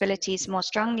capabilities more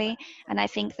strongly, and I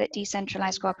think that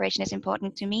decentralized cooperation is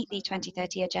important to meet the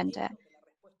 2030 agenda.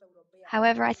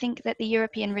 However, I think that the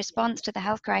European response to the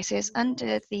health crisis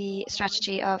under the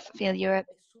strategy of Feel Europe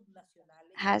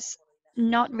has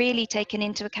not really taken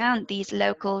into account these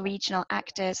local regional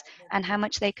actors and how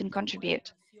much they can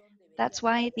contribute. That's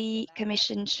why the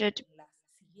Commission should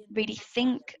really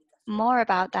think more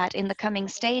about that in the coming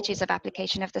stages of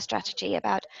application of the strategy,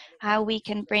 about how we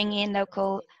can bring in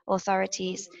local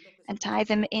authorities and tie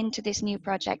them into this new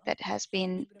project that has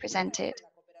been presented.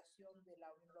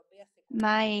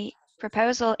 My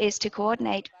proposal is to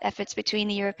coordinate efforts between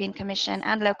the European Commission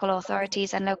and local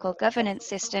authorities and local governance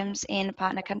systems in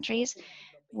partner countries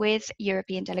with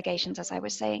European delegations, as I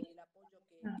was saying.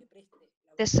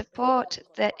 The support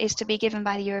that is to be given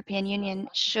by the European Union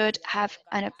should have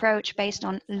an approach based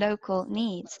on local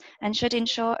needs and should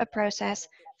ensure a process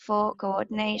for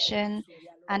coordination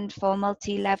and for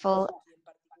multi-level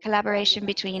collaboration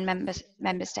between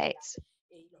member states,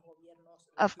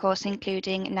 of course,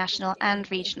 including national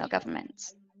and regional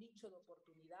governments.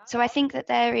 So I think that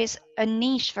there is a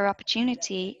niche for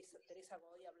opportunity.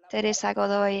 Teresa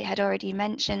Godoy had already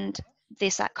mentioned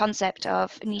this concept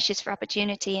of niches for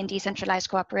opportunity and decentralized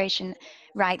cooperation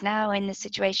right now in the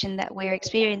situation that we're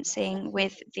experiencing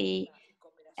with the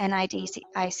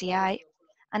NIDICI.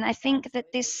 And I think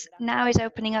that this now is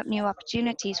opening up new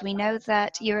opportunities. We know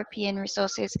that European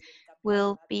resources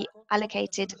will be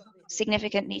allocated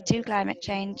significantly to climate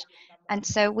change. And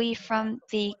so we from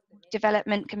the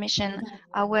Development Commission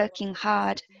are working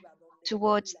hard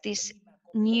towards this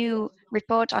new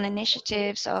report on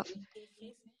initiatives of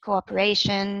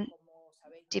cooperation,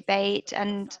 debate,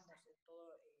 and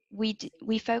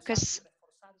we focus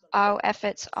our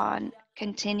efforts on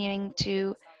continuing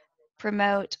to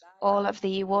promote all of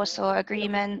the Warsaw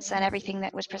agreements and everything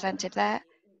that was presented there.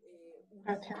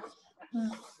 Okay.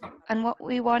 And what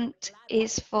we want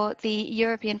is for the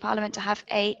European Parliament to have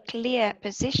a clear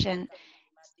position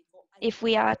if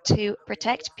we are to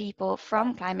protect people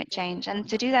from climate change. And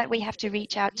to do that, we have to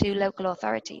reach out to local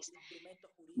authorities.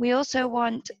 We also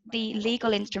want the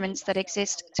legal instruments that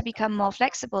exist to become more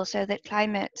flexible so that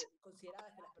climate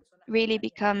really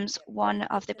becomes one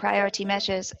of the priority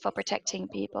measures for protecting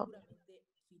people.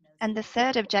 And the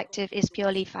third objective is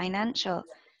purely financial.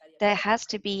 There has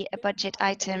to be a budget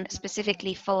item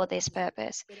specifically for this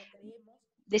purpose.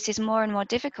 This is more and more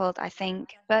difficult, I think,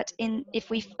 but if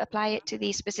we apply it to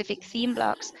these specific theme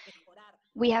blocks,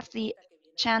 we have the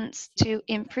chance to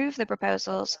improve the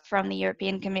proposals from the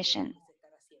European Commission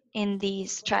in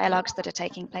these trialogues that are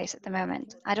taking place at the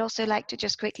moment. I'd also like to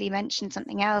just quickly mention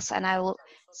something else, and I will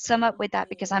sum up with that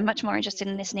because I'm much more interested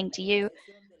in listening to you.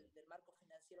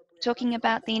 Talking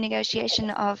about the negotiation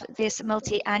of this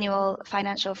multi-annual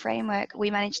financial framework, we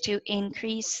managed to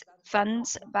increase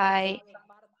funds by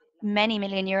many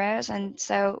million euros, and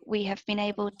so we have been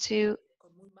able to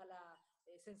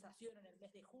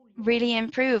really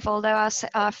improve, although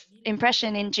our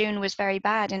impression in June was very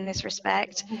bad in this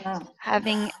respect.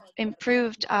 Having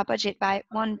improved our budget by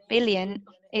 1 billion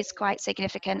is quite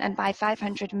significant, and by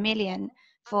 500 million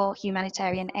for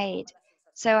humanitarian aid.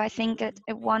 So I think that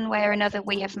one way or another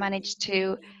we have managed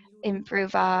to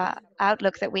improve our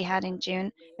outlook that we had in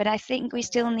June, but I think we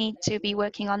still need to be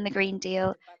working on the Green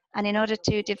Deal, and in order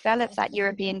to develop that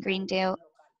European Green Deal,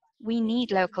 we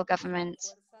need local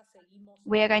governments.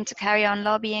 We are going to carry on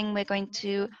lobbying, we're going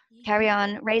to carry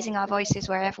on raising our voices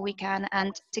wherever we can,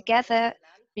 and together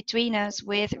between us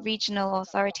with regional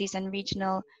authorities and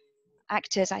regional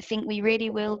actors, I think we really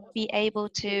will be able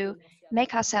to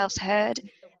make ourselves heard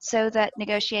so that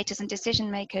negotiators and decision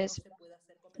makers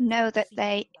know that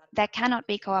there cannot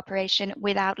be cooperation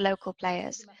without local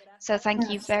players. So thank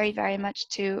you very, very much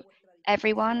to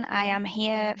everyone. I am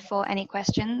here for any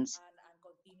questions.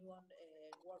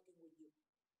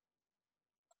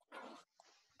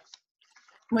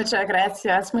 Muchas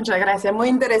gracias, muy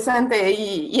interesante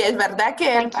y es verdad que...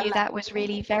 Thank you, that was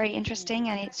really very interesting,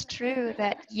 and it's true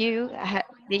that you,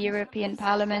 the European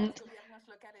Parliament,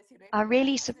 are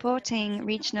really supporting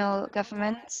regional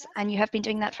governments, and you have been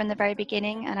doing that from the very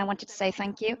beginning, and I wanted to say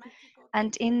thank you.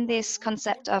 And in this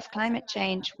concept of climate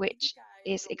change, which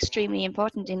is extremely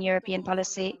important in European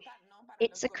policy,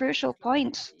 it's a crucial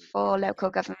point for local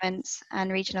governments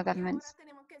and regional governments.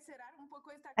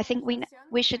 I think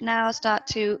we should now start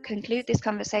to conclude this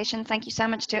conversation. Thank you so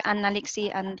much to Anna,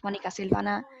 Lixi, and Monica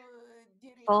Silvana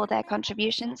for their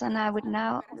contributions. And I would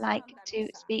now like to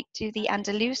speak to the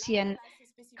Andalusian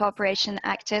cooperation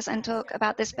actors and talk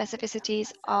about the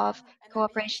specificities of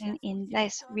cooperation in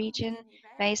this region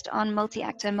based on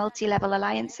multi-actor, multi-level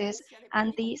alliances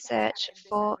and the search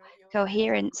for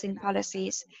coherence in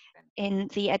policies in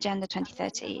the Agenda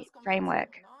 2030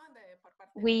 framework.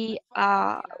 We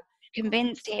are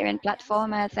convinced here in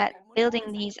PLATFORMA that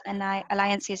building these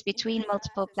alliances between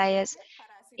multiple players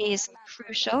is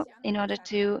crucial in order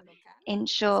to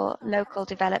ensure local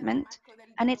development.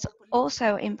 And it's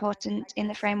also important in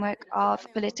the framework of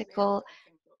political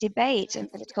debate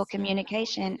and political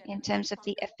communication in terms of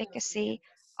the efficacy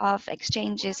of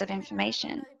exchanges of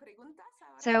information.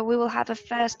 So we will have a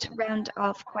first round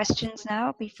of questions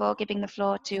now before giving the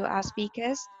floor to our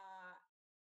speakers.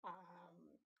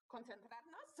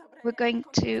 We're going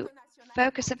to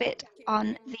focus a bit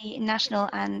on the national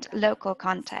and local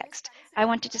context. I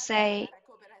wanted to say,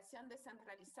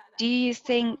 do you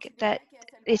think that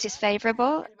it is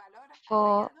favorable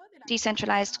for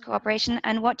decentralized cooperation,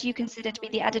 and what do you consider to be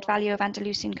the added value of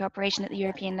Andalusian cooperation at the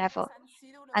European level?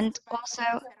 And also,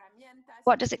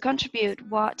 what does it contribute?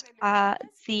 What are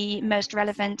the most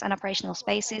relevant and operational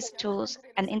spaces, tools,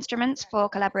 and instruments for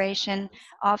collaboration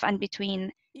of and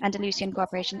between Andalusian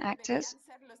cooperation actors?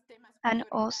 And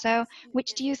also,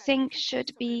 which do you think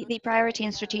should be the priority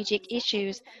and strategic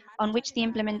issues on which the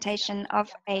implementation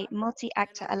of a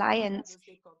multi-actor alliance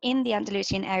in the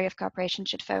Andalusian area of cooperation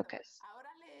should focus?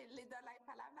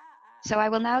 So I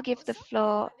will now give the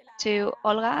floor to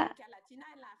Olga,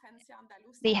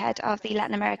 the head of the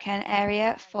Latin American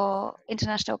area for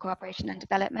international cooperation and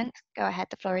development. Go ahead,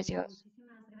 the floor is yours.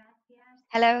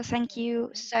 Hello, thank you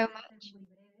so much.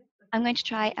 I'm going to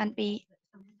try and be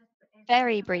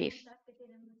very brief.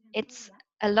 It's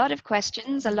a lot of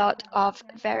questions, a lot of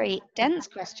very dense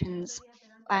questions.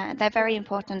 They're very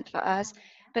important for us.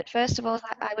 But first of all,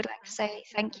 I would like to say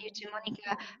thank you to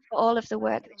Monica for all of the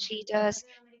work that she does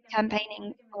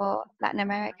campaigning for Latin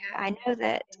America. I know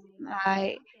that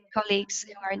my colleagues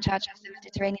who are in charge of the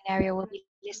Mediterranean area will be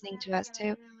listening to us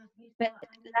too. But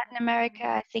Latin America,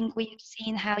 I think we have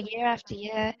seen how year after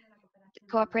year the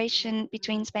cooperation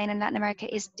between Spain and Latin America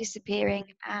is disappearing.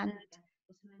 And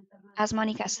as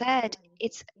Monica said,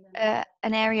 it's an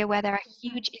area where there are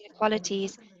huge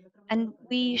inequalities, and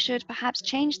we should perhaps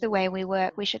change the way we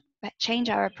work. We should change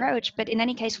our approach, but in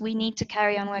any case, we need to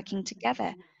carry on working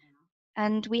together.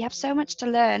 And we have so much to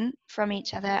learn from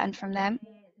each other and from them.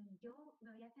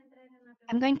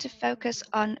 I'm going to focus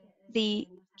on the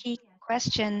key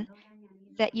question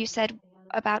that you said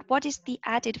about what is the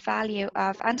added value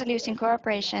of Andalusian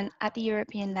cooperation at the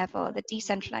European level, the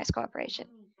decentralized cooperation.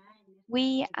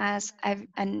 We, as a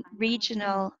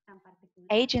regional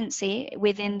agency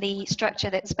within the structure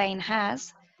that Spain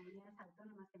has,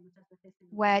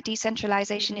 where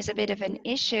decentralization is a bit of an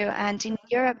issue, and in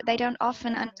Europe they don't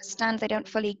often understand, they don't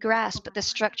fully grasp the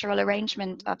structural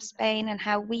arrangement of Spain and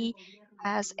how we,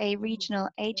 as a regional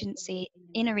agency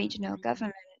in a regional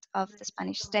government of the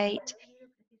Spanish state,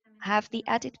 have the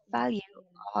added value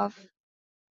of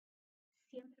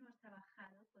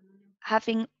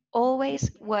having always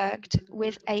worked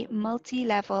with a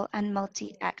multi-level and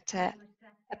multi-actor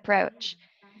approach.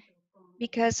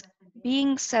 Because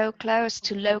being so close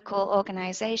to local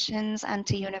organizations and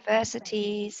to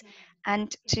universities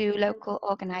and to local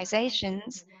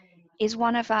organizations is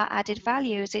one of our added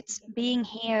values. It's being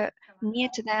here near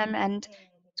to them and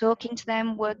talking to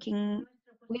them, working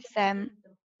with them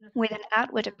with an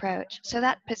outward approach. So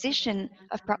that position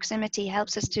of proximity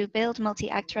helps us to build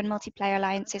multi-actor and multiplayer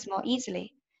alliances more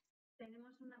easily.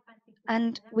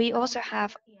 And we also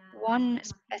have one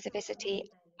specificity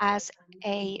as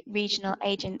a regional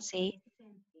agency,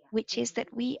 which is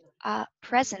that we are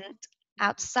present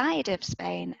outside of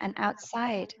Spain and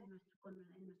outside.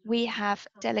 We have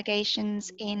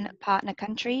delegations in partner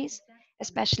countries,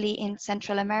 especially in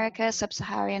Central America,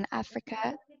 Sub-Saharan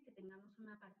Africa.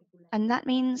 And that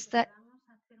means that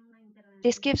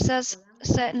this gives us a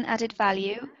certain added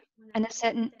value and a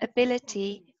certain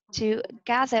ability to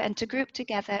gather and to group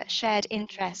together shared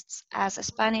interests as a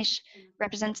Spanish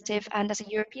representative and as a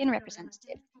European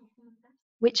representative,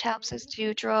 which helps us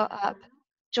to draw up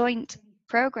joint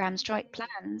programs, joint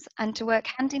plans, and to work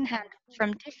hand in hand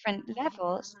from different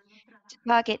levels to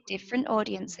target different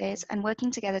audiences and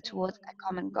working together towards a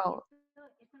common goal.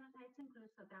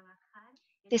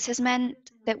 This has meant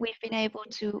that we've been able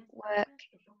to work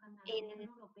in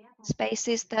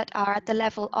spaces that are at the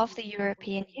level of the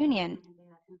European Union.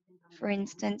 For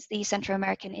instance, the Central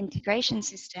American integration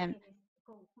system,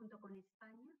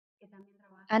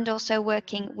 and also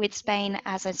working with Spain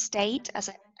as a state, as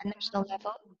a national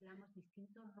level,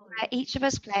 where each of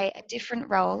us play a different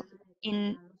role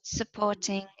in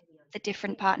supporting the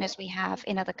different partners we have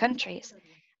in other countries.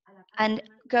 And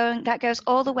that goes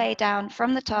all the way down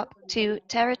from the top to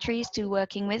territories, to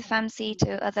working with FAMSI,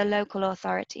 to other local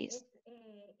authorities.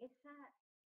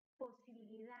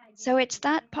 So it's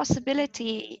that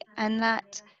possibility and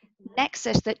that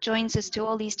nexus that joins us to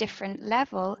all these different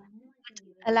levels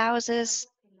that allows us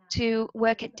to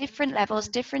work at different levels,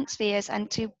 different spheres, and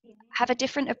to have a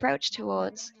different approach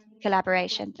towards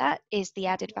collaboration. That is the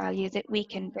added value that we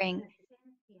can bring.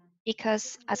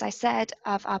 Because, as I said,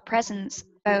 of our presence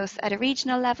both at a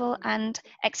regional level and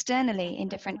externally in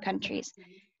different countries.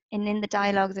 And in the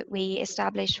dialogue that we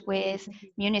establish with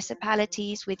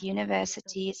municipalities, with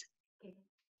universities,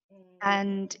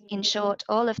 and in short,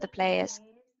 all of the players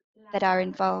that are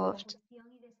involved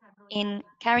in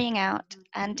carrying out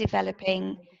and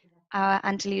developing our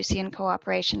Andalusian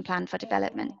cooperation plan for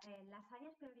development.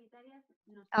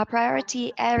 Our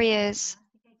priority areas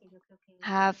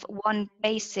have one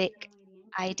basic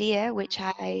idea, which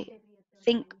I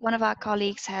think one of our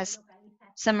colleagues has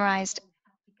summarized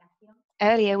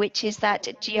earlier, which is that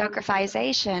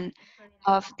geographization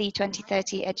of the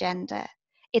 2030 agenda.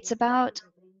 It's about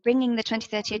bringing the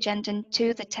 2030 agenda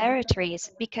to the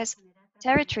territories, because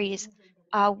territories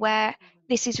are where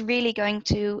this is really going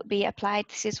to be applied.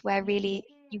 This is where really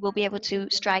you will be able to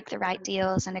strike the right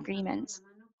deals and agreements.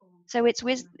 So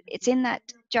it's in that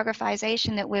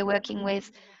geographization that we're working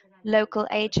with local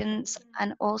agents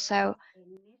and also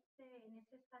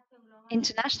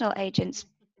international agents,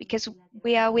 because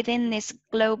we are within this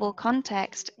global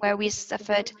context where we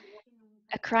suffered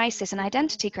a crisis, an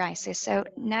identity crisis. So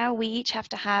now we each have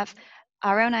to have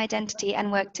our own identity and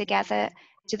work together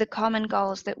to the common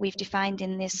goals that we've defined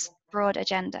in this broad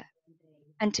agenda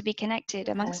and to be connected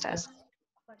amongst us.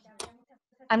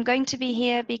 I'm going to be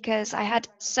here because I had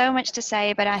so much to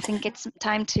say, but I think it's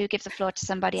time to give the floor to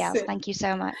somebody else. Thank you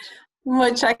so much.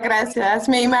 Muchas gracias.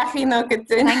 Me imagino que,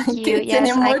 Thank you. que Yes,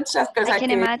 tiene muchas cosas I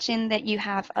can imagine that you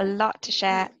have a lot to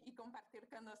share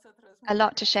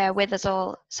with us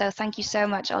all. So thank you so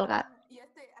much, Olga.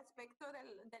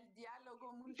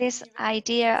 This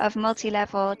idea of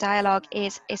multi-level dialogue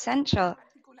is essential,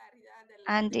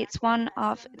 and it's one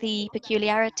of the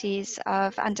peculiarities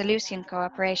of Andalusian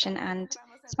cooperation and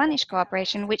Spanish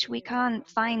cooperation, which we can't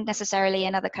find necessarily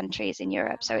in other countries in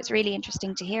Europe. So it's really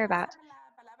interesting to hear about.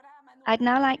 I'd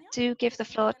now like to give the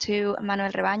floor to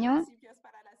Manuel Rebaño,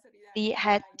 the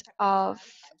head of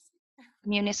the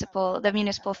municipal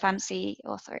FAMSI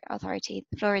authority.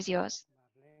 The floor is yours.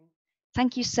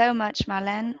 Thank you so much,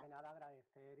 Marlène.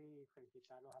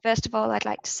 First of all, I'd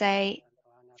like to say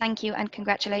thank you and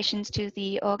congratulations to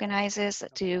the organizers,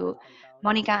 to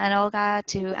Monica and Olga,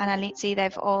 to Lixi.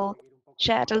 They've all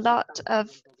shared a lot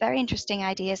of very interesting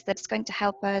ideas that's going to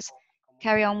help us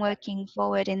carry on working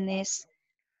forward in this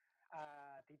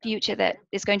future that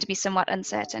is going to be somewhat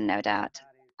uncertain, no doubt.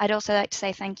 I'd also like to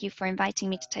say thank you for inviting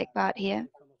me to take part here.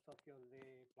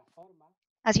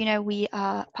 As you know, we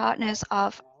are partners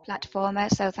of PLATFORMA,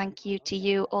 so thank you to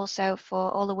you also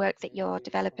for all the work that you're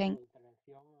developing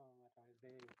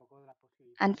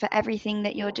and for everything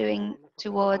that you're doing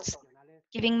towards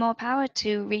giving more power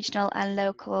to regional and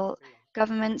local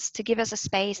governments to give us a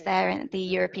space there at the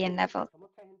European level.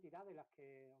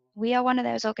 We are one of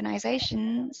those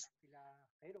organizations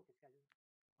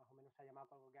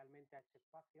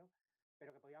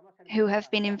who have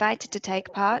been invited to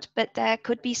take part, but there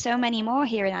could be so many more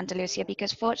here in Andalusia,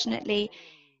 because fortunately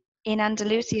in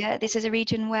Andalusia, this is a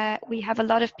region where we have a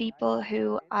lot of people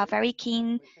who are very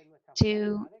keen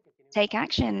to take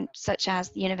action, such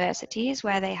as the universities,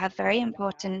 where they have very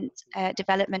important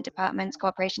development departments,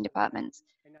 cooperation departments.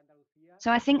 So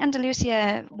I think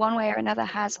Andalusia, one way or another,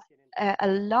 has a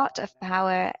lot of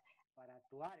power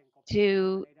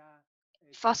to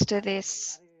foster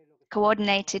this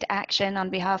coordinated action on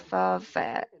behalf of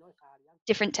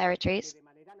different territories.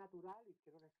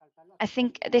 I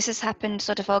think this has happened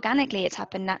sort of organically, it's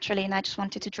happened naturally, and I just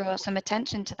wanted to draw some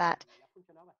attention to that.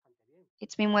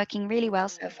 It's been working really well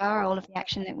so far, all of the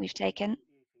action that we've taken.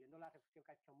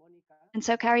 And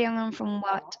so carrying on from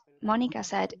what Monica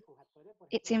said,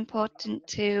 it's important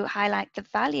to highlight the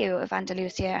value of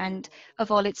Andalusia and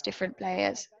of all its different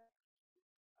players.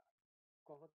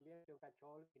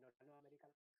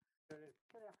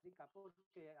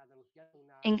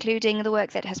 including the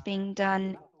work that has been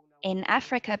done in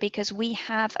Africa, because we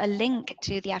have a link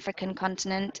to the African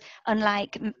continent,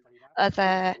 unlike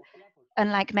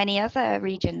many other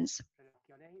regions,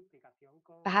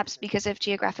 perhaps because of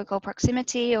geographical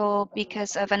proximity or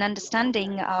because of an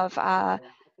understanding of our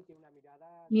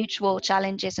mutual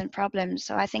challenges and problems.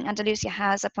 So I think Andalusia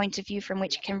has a point of view from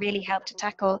which it can really help to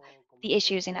tackle the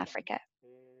issues in Africa.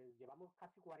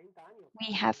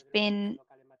 We have been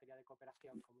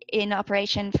in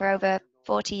operation for over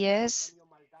 40 years,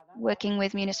 working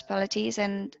with municipalities,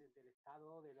 and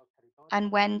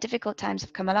when difficult times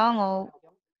have come along, or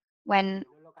when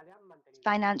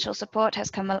financial support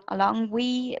has come along,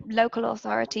 we, local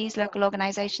authorities, local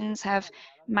organizations, have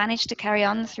managed to carry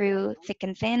on through thick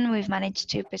and thin. We've managed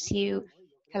to pursue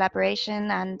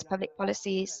collaboration and public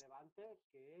policies.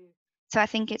 So I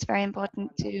think it's very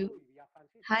important to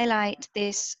highlight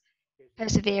this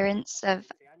perseverance of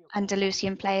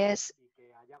Andalusian players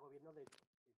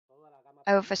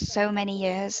over so many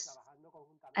years,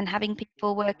 and having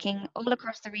people working all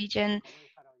across the region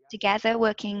together,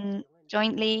 working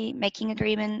jointly, making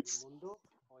agreements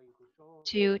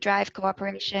to drive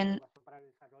cooperation,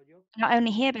 not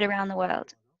only here but around the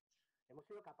world.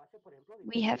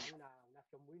 We have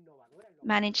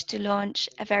managed to launch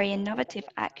a very innovative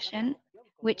action,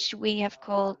 which we have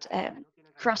called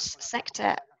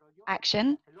cross-sector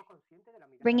action,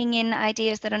 bringing in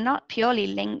ideas that are not purely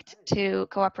linked to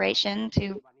cooperation,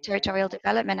 to territorial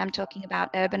development. I'm talking about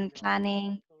urban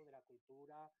planning,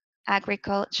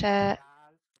 agriculture,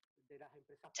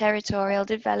 territorial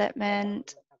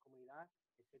development,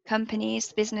 companies,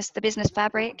 the business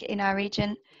fabric in our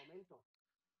region.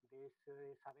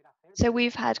 So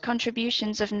we've had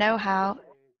contributions of know-how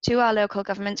to our local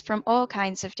governments from all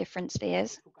kinds of different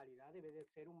spheres,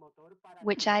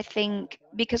 which I think,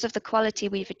 because of the quality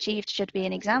we've achieved, should be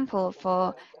an example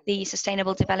for the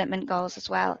Sustainable Development Goals as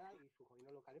well.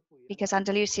 Because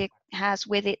Andalusia has,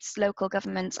 with its local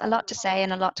governments, a lot to say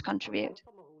and a lot to contribute.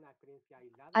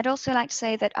 I'd also like to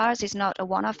say that ours is not a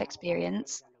one-off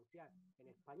experience.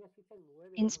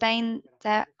 In Spain,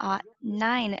 there are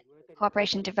 9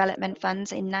 cooperation development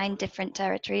funds in 9 different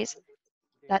territories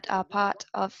that are part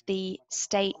of the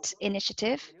state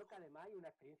initiative,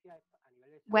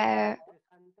 where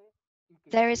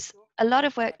there is a lot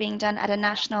of work being done at a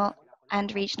national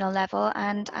and regional level,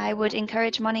 and I would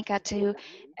encourage Monica to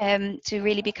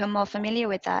really become more familiar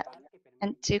with that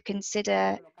and to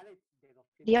consider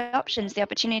the options, the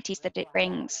opportunities that it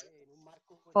brings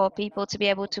for people to be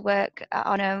able to work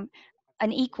on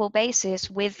an equal basis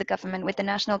with the government, with the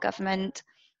national government,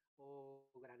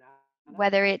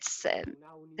 whether it's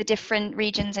the different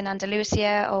regions in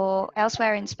Andalusia or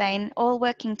elsewhere in Spain, all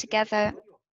working together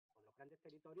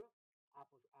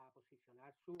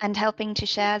and helping to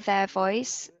share their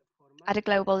voice at a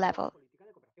global level.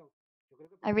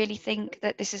 I really think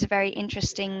that this is a very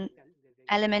interesting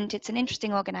element. It's an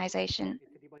interesting organization.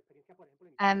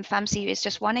 FAMSI is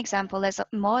just one example. There's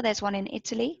more. There's one in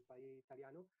Italy,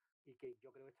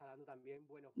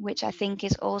 which I think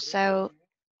is also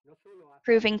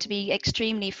proving to be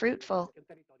extremely fruitful.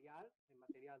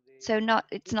 So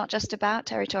it's not just about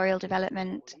territorial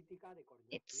development.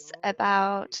 It's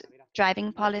about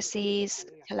driving policies,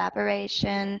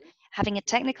 collaboration, having a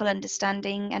technical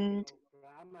understanding, and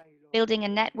building a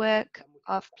network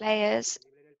of players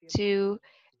to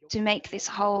make this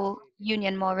whole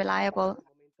union more reliable.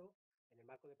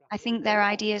 I think there are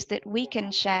ideas that we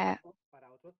can share,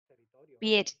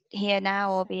 be it here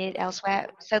now or be it elsewhere,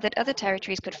 so that other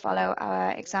territories could follow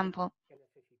our example.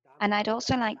 And I'd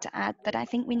also like to add that I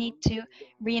think we need to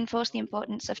reinforce the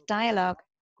importance of dialogue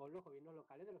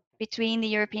between the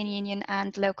European Union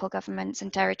and local governments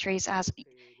and territories, as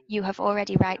you have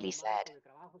already rightly said.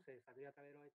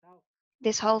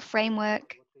 This whole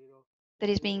framework that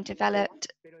is being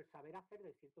developed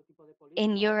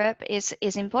in Europe is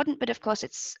important, but of course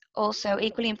it's also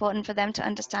equally important for them to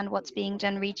understand what's being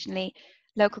done regionally.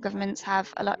 Local governments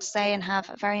have a lot to say and have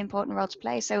a very important role to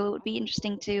play, so it would be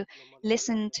interesting to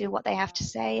listen to what they have to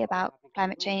say about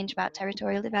climate change, about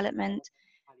territorial development,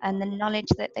 and the knowledge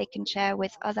that they can share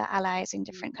with other allies in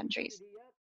different countries.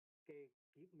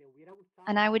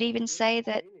 And I would even say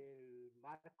that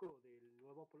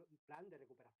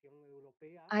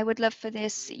I would love for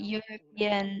this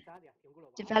European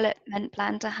development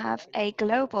plan to have a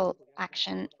global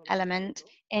action element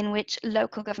in which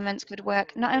local governments could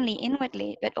work not only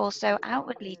inwardly but also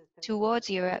outwardly towards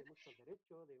Europe,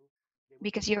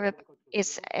 because Europe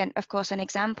is, of course, an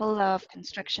example of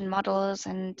construction models,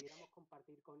 and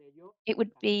it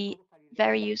would be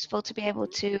very useful to be able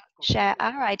to share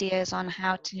our ideas on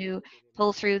how to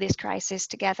pull through this crisis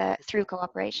together through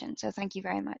cooperation. So thank you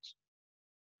very much.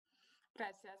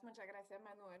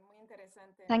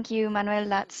 Thank you, Manuel.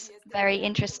 That's very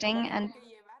interesting. And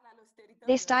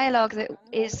this dialogue that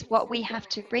is what we have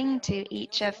to bring to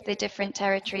each of the different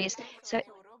territories, so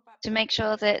to make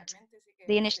sure that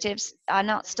the initiatives are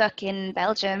not stuck in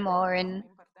Belgium or in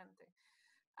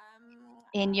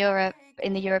Europe,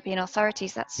 in the European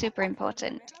authorities. That's super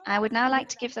important. I would now like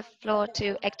to give the floor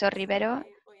to Héctor Rivero,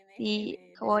 the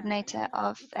coordinator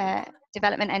of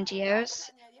development NGOs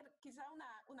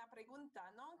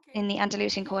in the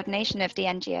Andalusian coordination of the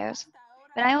NGOs.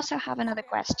 But I also have another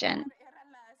question.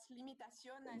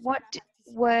 What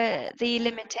were the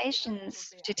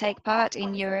limitations to take part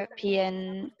in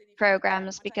European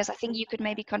programs? Because I think you could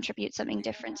maybe contribute something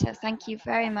different. So thank you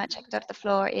very much, Héctor. The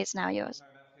floor is now yours.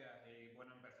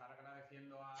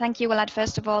 Thank you. Well, I'd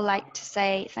first of all like to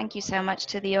say thank you so much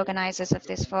to the organizers of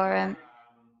this forum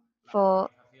for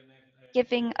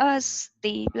giving us,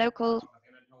 the local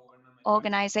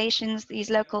organizations, these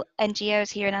local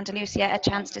NGOs here in Andalusia, a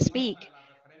chance to speak,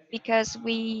 because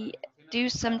we do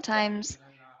sometimes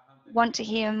want to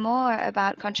hear more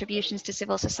about contributions to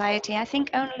civil society. I think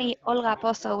only Olga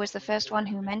Pozo was the first one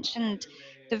who mentioned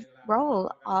the role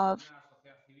of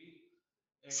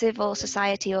civil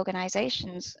society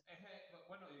organizations.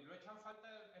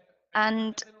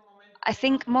 And I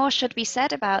think more should be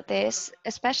said about this,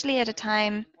 especially at a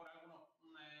time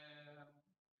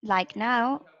like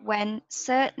now, when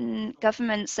certain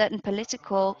governments, certain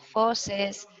political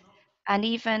forces, and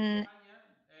even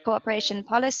cooperation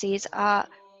policies are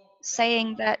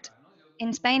saying that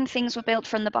in Spain things were built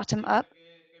from the bottom up.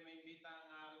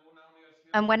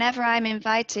 And whenever I'm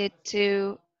invited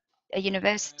to a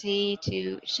university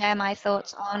to share my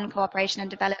thoughts on cooperation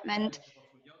and development,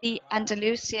 the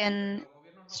Andalusian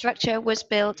structure was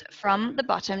built from the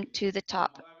bottom to the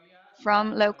top,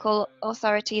 from local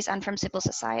authorities and from civil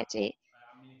society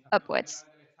upwards.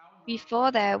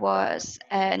 Before there was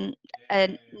a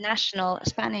national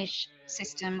Spanish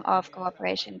system of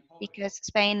cooperation, because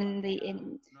Spain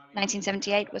in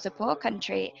 1978 was a poor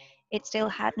country. It still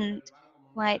hadn't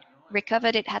quite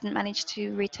recovered. It hadn't managed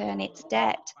to return its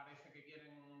debt.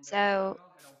 So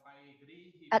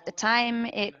at the time,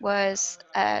 it was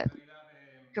a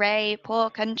grey, poor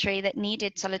country that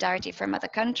needed solidarity from other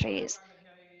countries.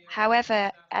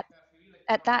 However,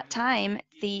 at that time,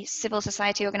 the civil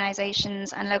society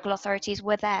organizations and local authorities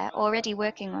were there already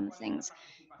working on things,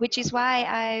 which is why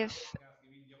I've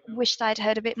wished I'd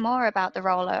heard a bit more about the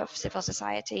role of civil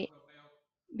society,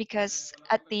 because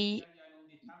at the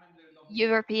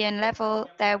European level,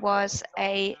 there was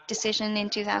a decision in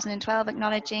 2012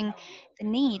 acknowledging the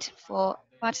need for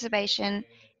participation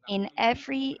in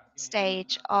every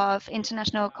stage of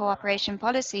international cooperation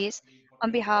policies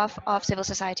on behalf of civil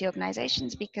society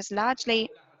organizations, because largely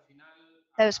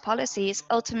those policies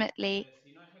ultimately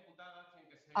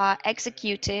are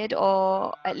executed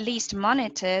or at least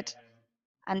monitored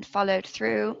and followed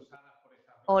through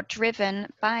or driven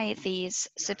by these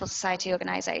civil society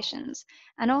organizations.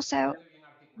 And also,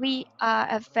 we are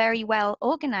a very well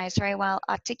organized, very well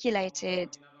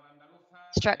articulated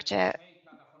structure.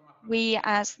 We,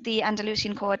 as the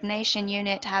Andalusian Coordination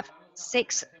Unit, have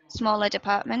 6 smaller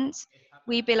departments.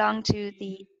 We belong to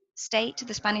the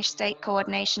Spanish State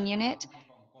Coordination Unit,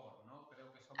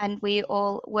 and we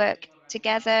all work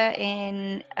together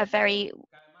in a very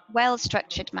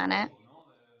well-structured manner.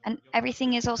 And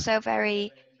everything is also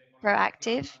very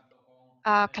proactive.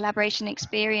 Our collaboration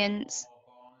experience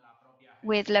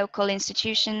with local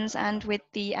institutions and with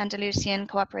the Andalusian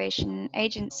Cooperation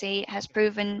Agency has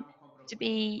proven to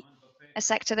be a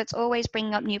sector that's always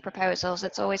bringing up new proposals,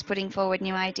 that's always putting forward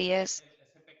new ideas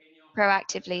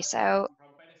proactively. So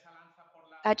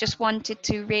I just wanted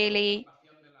to really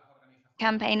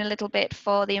campaign a little bit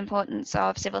for the importance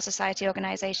of civil society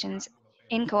organizations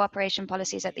in cooperation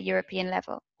policies at the European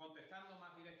level.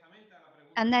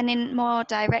 And then in more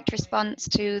direct response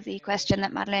to the question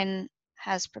that Marlène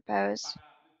has proposed,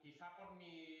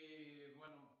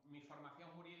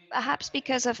 perhaps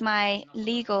because of my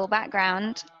legal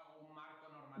background,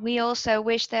 we also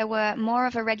wish there were more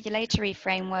of a regulatory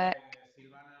framework.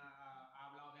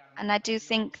 And I do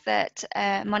think that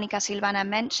Monica Silvana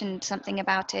mentioned something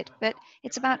about it, but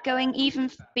it's about going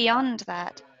even beyond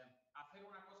that.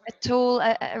 A tool,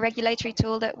 a regulatory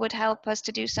tool that would help us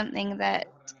to do something that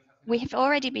we have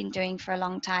already been doing for a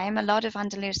long time. A lot of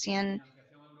Andalusian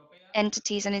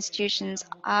entities and institutions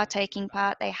are taking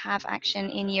part. They have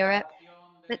action in Europe,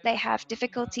 but they have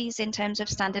difficulties in terms of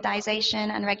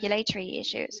standardization and regulatory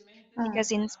issues.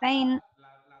 Because in Spain,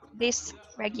 this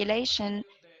regulation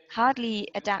hardly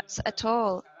adapts at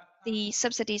all. The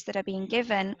subsidies that are being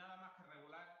given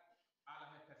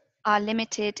are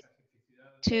limited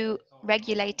to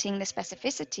regulating the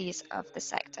specificities of the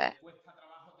sector,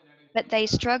 but they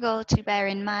struggle to bear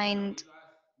in mind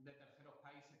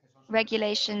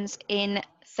regulations in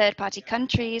third-party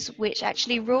countries which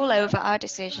actually rule over our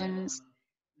decisions,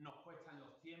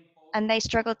 and they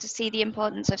struggle to see the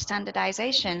importance of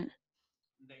standardization.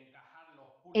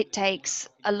 It takes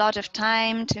a lot of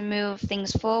time to move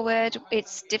things forward.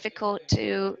 It's difficult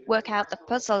to work out the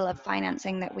puzzle of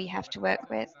financing that we have to work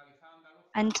with.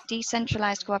 And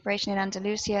decentralized cooperation in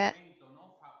Andalusia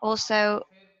also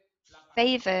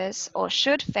favors or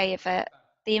should favor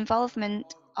the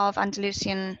involvement of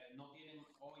Andalusian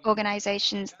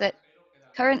organizations that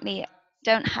currently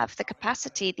don't have the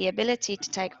capacity, the ability to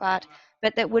take part,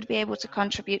 but that would be able to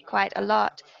contribute quite a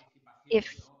lot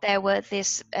if there were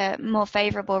this more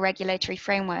favorable regulatory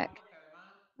framework.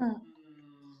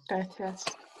 Gracias.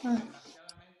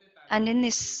 And in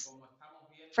this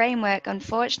framework,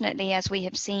 unfortunately, as we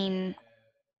have seen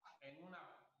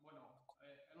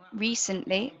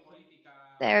recently,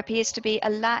 there appears to be a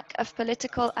lack of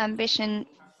political ambition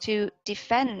to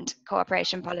defend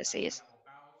cooperation policies.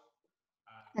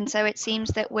 And so it seems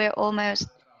that we're almost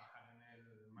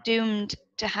doomed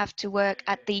to have to work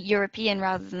at the European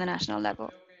rather than the national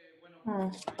level.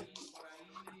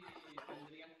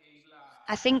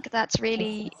 I think that's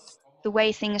really the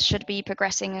way things should be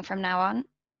progressing from now on.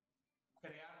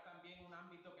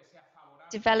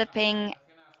 Developing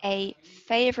a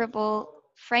favorable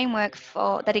framework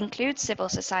that includes civil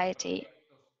society,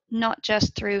 not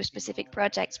just through specific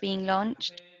projects being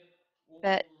launched,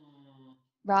 but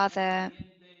rather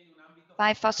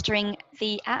by fostering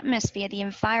the atmosphere, the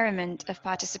environment of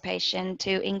participation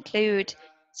to include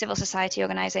civil society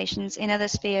organizations in other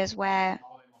spheres where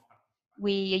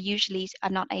we usually are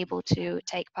not able to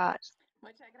take part.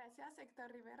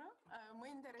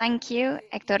 Thank you,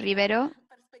 Héctor Rivero.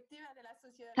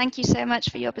 Thank you so much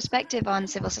for your perspective on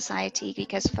civil society,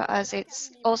 because for us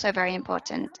it's also very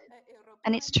important.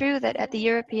 And it's true that at the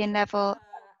European level,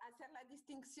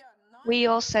 we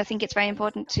also think it's very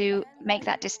important to make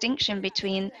that distinction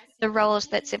between the roles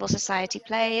that civil society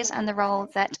plays and the role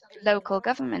that local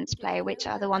governments play, which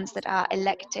are the ones that are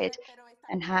elected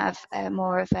and have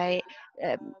more of a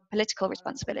political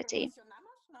responsibility.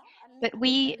 But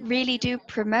we really do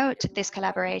promote this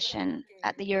collaboration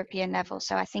at the European level.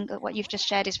 So I think that what you've just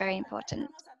shared is very important.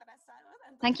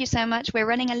 Thank you so much. We're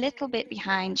running a little bit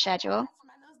behind schedule.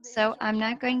 So I'm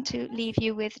now going to leave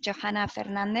you with Johanna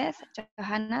Fernandez.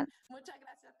 Johanna,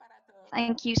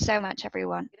 thank you so much,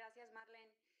 everyone.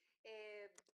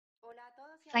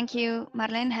 Thank you,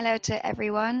 Marlène. Hello to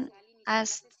everyone.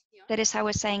 As Teresa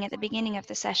was saying at the beginning of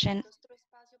the session,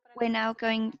 we're now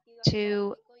going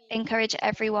to encourage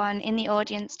everyone in the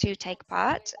audience to take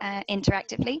part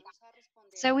interactively.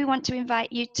 So we want to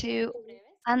invite you to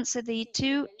answer the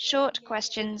 2 short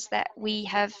questions that we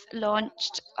have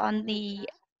launched on the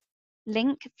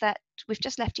link that we've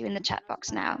just left you in the chat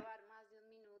box now.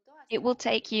 It will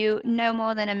take you no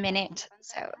more than a minute.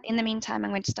 So in the meantime,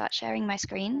 I'm going to start sharing my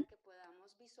screen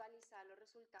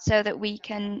so that we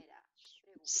can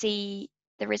see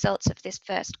the results of this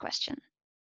first question.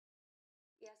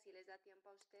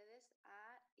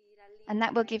 And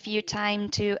that will give you time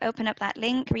to open up that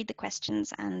link, read the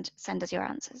questions, and send us your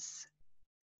answers.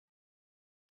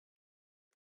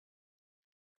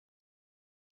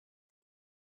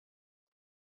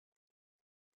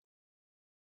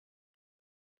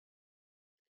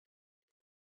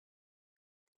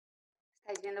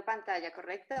 ¿Estáis viendo pantalla,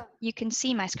 correcto? You can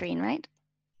see my screen, right?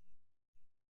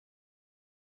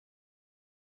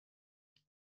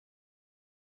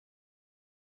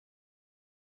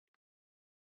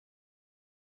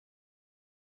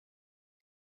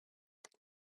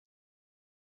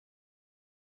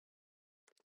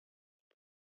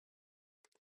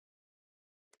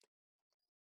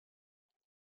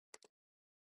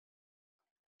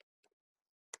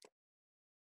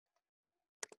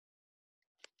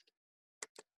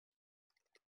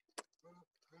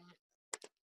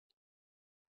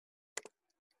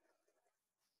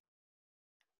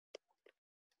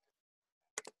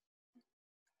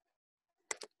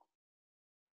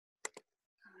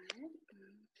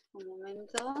 Un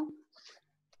momento.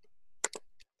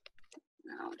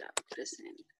 Ahora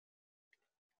presente.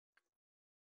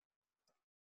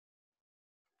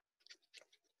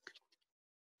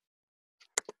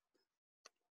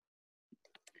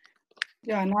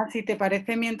 Johanna, si te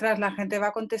parece, mientras la gente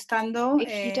va contestando.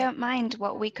 If you don't mind,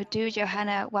 what we could do,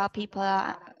 Johanna, while people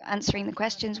are answering the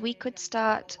questions, we could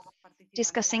start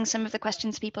discussing some of the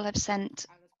questions people have sent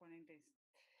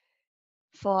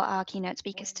for our keynote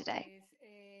speakers today.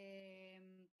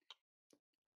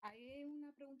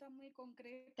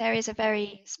 There is a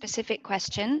very specific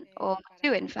question, or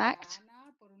two in fact,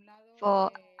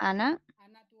 for Anna.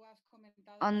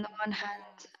 On the one hand,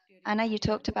 Anna, you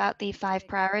talked about the 5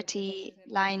 priority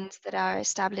lines that are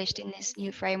established in this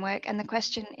new framework, and the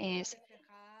question is,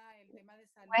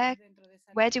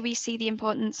 where do we see the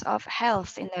importance of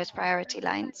health in those priority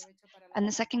lines? And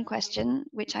the second question,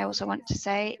 which I also want to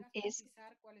say, is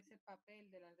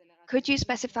could you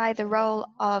specify the role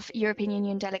of European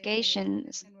Union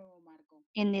delegations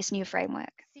in this new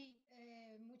framework?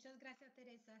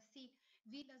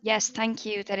 Yes, thank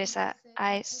you, Teresa.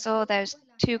 I saw those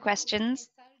 2 questions.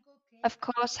 Of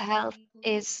course, health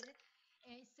is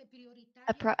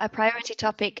a priority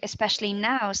topic, especially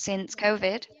now since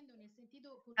COVID,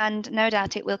 and no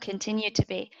doubt it will continue to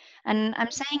be. And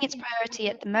I'm saying it's priority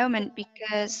at the moment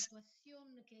because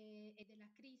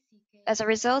as a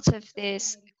result of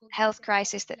this health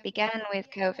crisis that began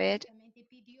with COVID,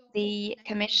 the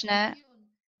Commissioner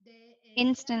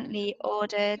instantly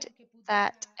ordered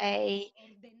that a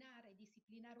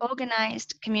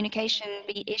organized communication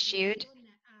be issued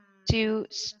to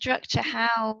structure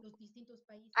how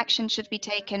action should be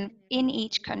taken in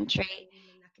each country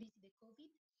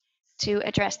to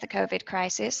address the COVID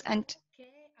crisis. And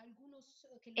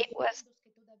it was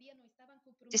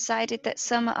decided that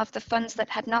some of the funds that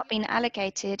had not been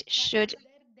allocated should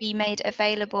be made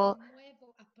available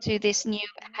to this new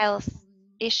health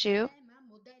issue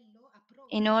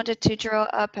in order to draw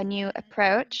up a new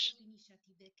approach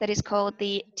that is called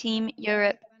the Team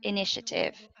Europe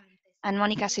Initiative. And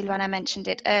Monica Silvana mentioned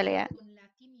it earlier.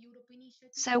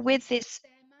 So with this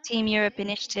Team Europe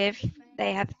Initiative,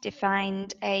 they have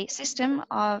defined a system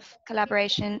of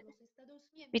collaboration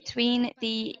between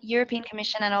the European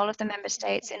Commission and all of the member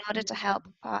states in order to help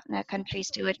partner countries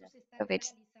to address the COVID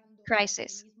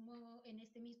crisis.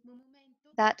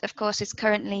 That, of course, is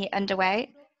currently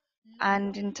underway.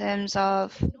 And in terms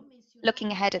of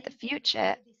looking ahead at the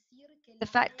future, the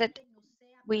fact that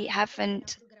we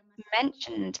haven't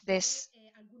mentioned this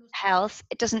health,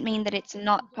 it doesn't mean that it's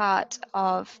not part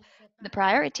of the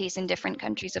priorities in different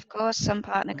countries. Of course, some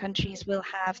partner countries will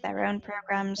have their own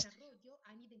programs,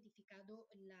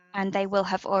 and they will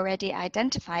have already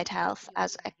identified health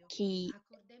as a key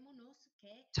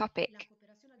topic.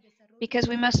 Because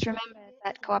we must remember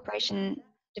that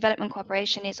development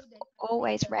cooperation is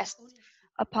always rests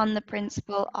upon the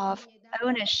principle of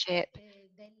ownership,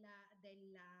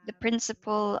 the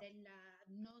principle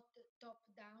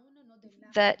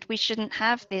that we shouldn't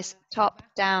have this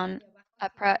top-down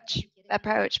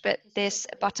approach, but this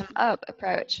bottom-up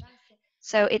approach.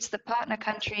 So it's the partner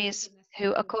countries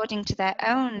who, according to their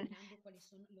own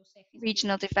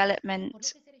regional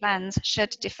development plans, should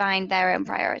define their own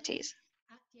priorities.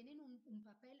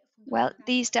 Well,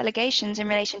 these delegations, in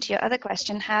relation to your other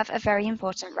question, have a very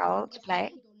important role to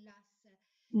play.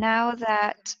 Now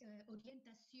that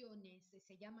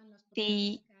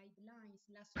the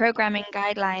programming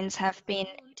guidelines have been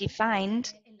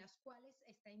defined,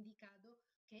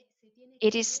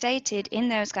 it is stated in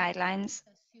those guidelines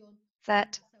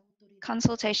that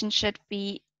consultation should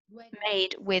be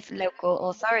made with local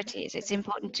authorities. It's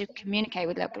important to communicate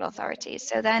with local authorities.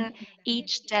 So then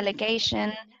each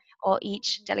delegation or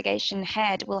each delegation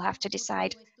head will have to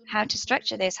decide how to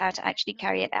structure this, how to actually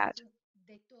carry it out.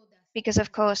 Because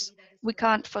of course, we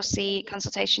can't foresee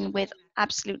consultation with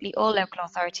absolutely all local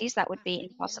authorities. That would be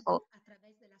impossible.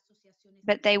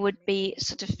 But they would be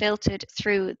sort of filtered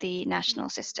through the national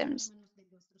systems.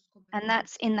 And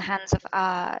that's in the hands of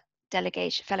our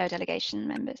fellow delegation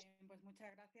members.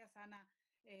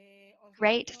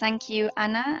 Great, thank you,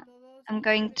 Anna. I'm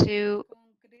going to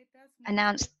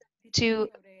announce 2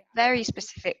 very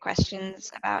specific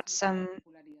questions about some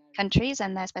countries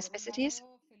and their specificities.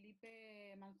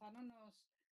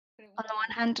 On the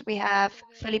one hand, we have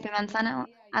Felipe Manzano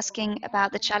asking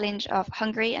about the challenge of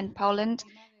Hungary and Poland.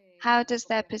 How does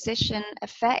their position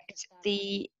affect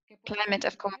the climate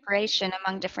of cooperation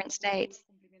among different states?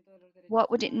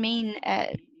 What would it mean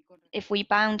if we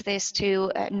bound this to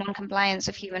non-compliance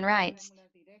of human rights?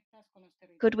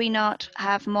 Could we not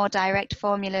have more direct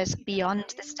formulas beyond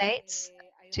the states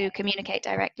to communicate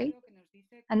directly?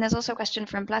 And there's also a question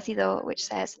from Placido, which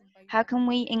says, how can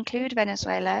we include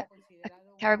Venezuela, a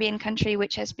Caribbean country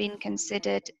which has been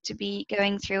considered to be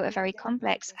going through a very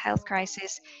complex health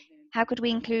crisis? How could we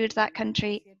include that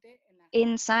country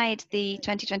inside the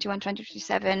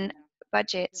 2021-2027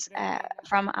 budgets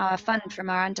from our fund, from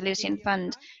our Andalusian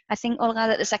fund? I think, Olga,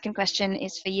 that the second question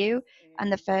is for you, and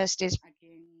the first is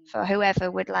for whoever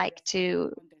would like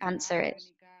to answer it.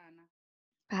 Mónica, Ana.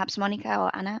 Perhaps Monica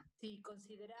or Anna? Si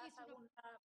consideras alguna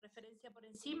referencia por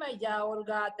encima y ya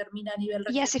Olga termina a nivel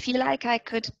Yes, if you like, I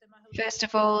could first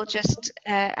of all just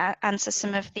answer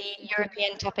some of the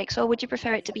European topics, or would you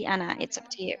prefer it to be Anna? It's up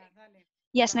to you.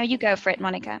 Yes, no, you go for it,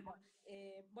 Monica.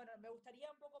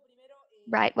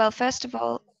 Right, well, first of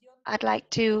all, I'd like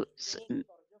to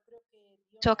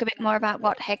talk a bit more about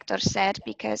what Hector said,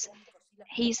 because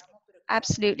he's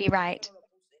absolutely right.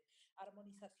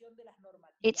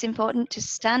 It's important to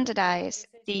standardize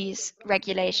these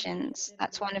regulations.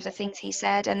 That's one of the things he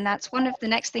said, and that's one of the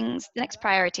next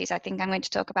priorities I think I'm going to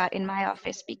talk about in my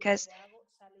office, because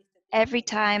every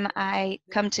time I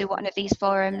come to one of these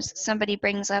forums, somebody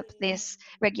brings up this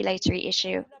regulatory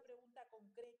issue.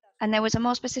 And there was a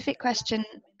more specific question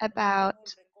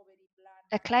about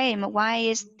a claim. Why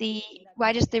does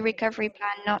the recovery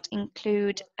plan not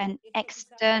include an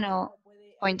external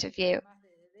point of view?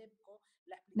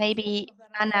 Maybe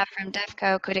Anna from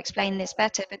DEVCO could explain this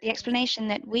better, but the explanation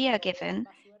that we are given,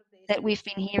 that we've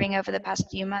been hearing over the past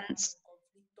few months,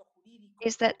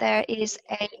 is that there is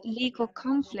a legal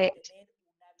conflict.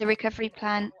 The recovery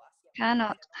plan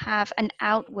cannot have an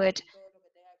outward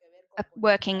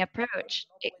working approach.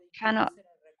 It cannot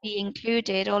be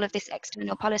included, all of this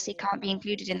external policy can't be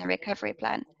included in the recovery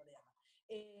plan.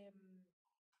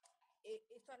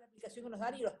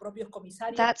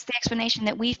 That's the explanation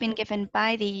that we've been given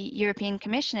by the European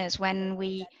commissioners when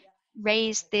we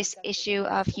raised this issue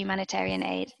of humanitarian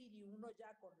aid.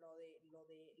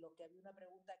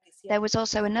 There was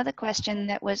also another question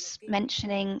that was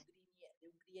mentioning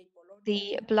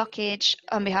the blockage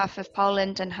on behalf of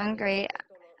Poland and Hungary,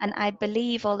 and I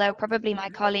believe, although probably my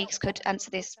colleagues could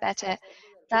answer this better,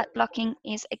 that blocking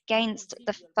is against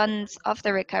the funds of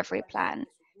the recovery plan.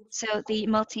 So the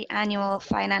multi-annual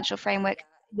financial framework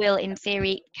will, in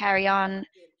theory, carry on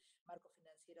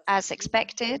as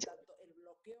expected.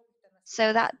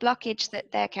 So that blockage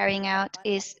that they're carrying out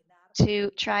is to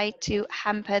try to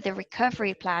hamper the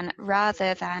recovery plan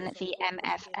rather than the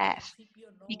MFF,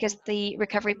 because the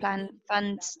recovery plan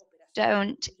funds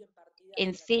don't,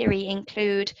 in theory,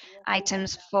 include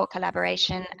items for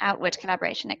collaboration, outward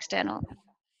collaboration, external.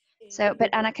 So,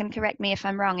 but Anna can correct me if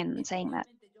I'm wrong in saying that.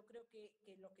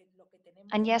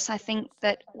 And yes, I think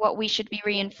that what we should be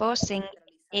reinforcing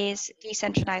is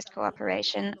decentralized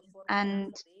cooperation,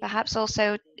 and perhaps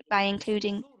also by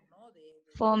including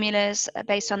formulas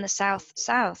based on the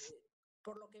South-South.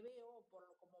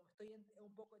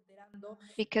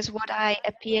 Because what I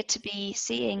appear to be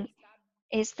seeing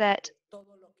is that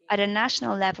at a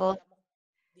national level,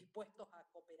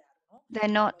 they're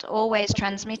not always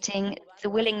transmitting the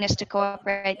willingness to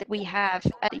cooperate that we have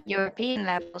at a European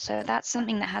level. So that's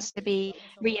something that has to be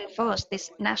reinforced, this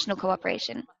national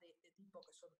cooperation.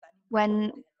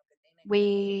 When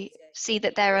we see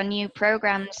that there are new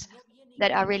programs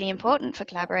that are really important for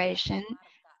collaboration,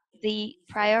 the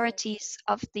priorities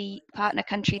of the partner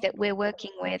country that we're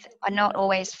working with are not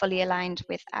always fully aligned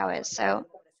with ours. So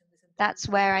that's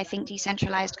where I think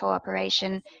decentralized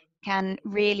cooperation can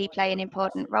really play an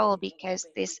important role, because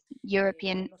this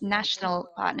European national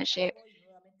partnership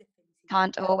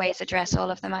can't always address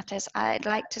all of the matters. I'd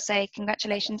like to say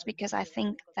congratulations, because I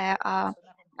think there are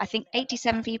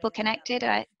 87 people connected,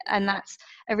 and that's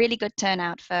a really good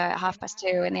turnout for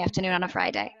 2:30 in the afternoon on a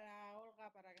Friday.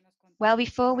 Well,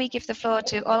 before we give the floor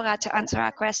to Olga to answer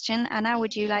our question, Anna,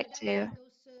 would you like to?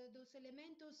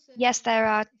 Yes, there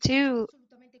are two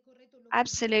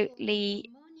absolutely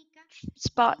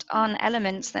spot-on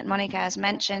elements that Monica has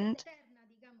mentioned.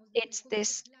 It's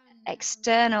this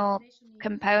external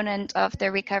component of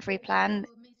the recovery plan,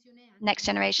 Next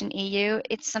Generation EU.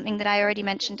 It's something that I already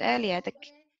mentioned earlier,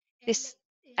 this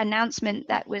announcement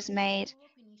that was made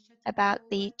about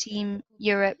the Team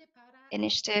Europe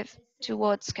initiative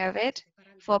towards COVID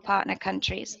for partner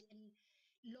countries.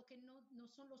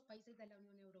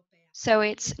 So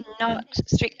it's not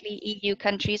strictly EU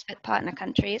countries, but partner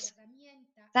countries.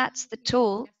 That's the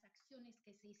tool.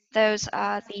 Those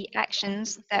are the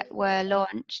actions that were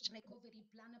launched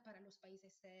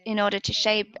in order to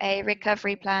shape a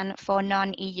recovery plan for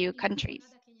non-EU countries.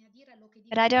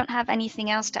 But I don't have anything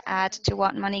else to add to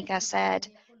what Monica said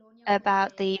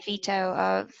about the veto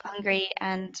of Hungary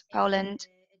and Poland,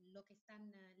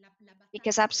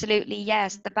 because absolutely,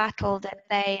 yes, the battle that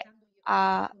they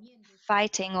are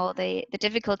fighting, or the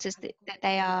difficulties that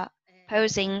they are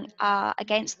posing, are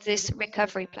against this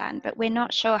recovery plan, but we're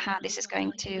not sure how this is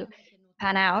going to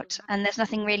pan out, and there's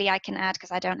nothing really I can add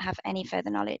because I don't have any further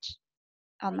knowledge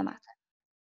on the matter.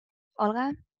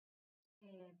 Olga?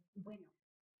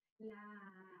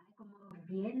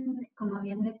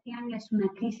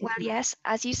 Well, yes,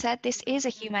 as you said, this is a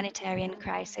humanitarian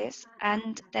crisis,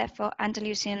 and therefore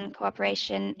Andalusian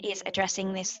cooperation is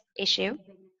addressing this issue.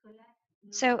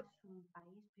 So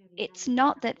it's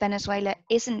not that Venezuela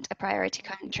isn't a priority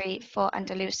country for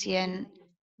Andalusian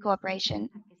cooperation.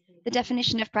 The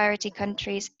definition of priority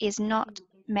countries is not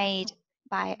made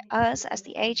by us as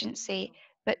the agency,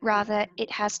 but rather it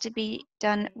has to be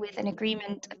done with an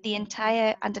agreement of the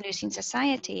entire Andalusian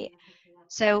society.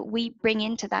 So we bring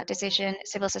into that decision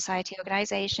civil society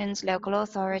organizations, local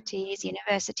authorities,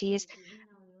 universities,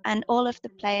 and all of the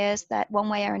players that one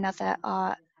way or another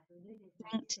are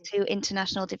linked to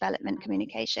international development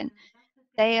communication.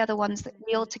 They are the ones that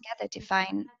we all together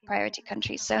define priority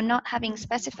countries. So not having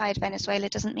specified Venezuela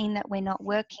doesn't mean that we're not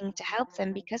working to help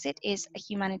them, because it is a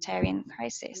humanitarian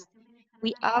crisis.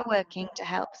 We are working to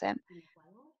help them.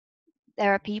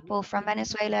 There are people from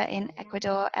Venezuela in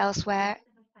Ecuador, elsewhere,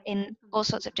 in all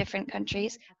sorts of different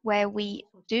countries where we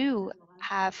do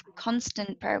have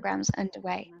constant programs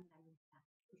underway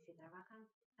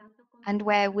and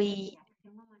where we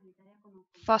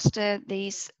foster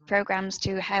these programs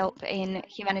to help in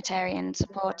humanitarian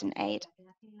support and aid.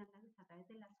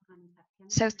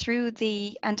 So through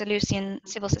the Andalusian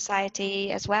civil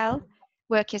society as well,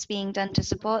 work is being done to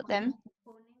support them.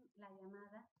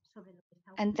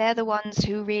 And they're the ones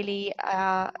who really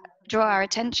draw our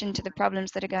attention to the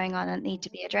problems that are going on and need to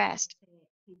be addressed.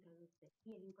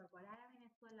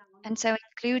 And so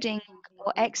including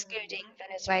or excluding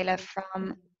Venezuela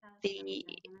from the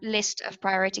list of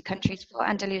priority countries for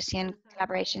Andalusian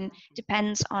collaboration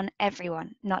depends on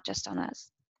everyone, not just on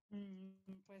us.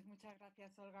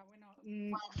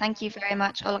 Well, thank you very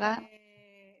much, Olga.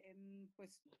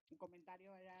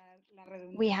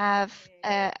 We have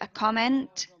a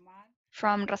comment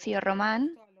from Rocío Román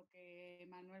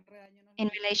in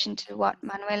relation to what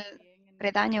Manuel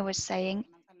Redaño was saying,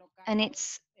 and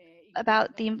it's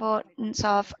about the importance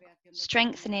of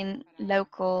strengthening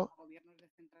local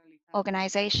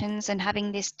organizations and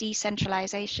having this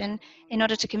decentralization in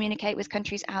order to communicate with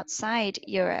countries outside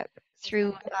Europe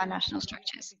through our national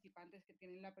structures.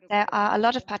 There are a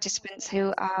lot of participants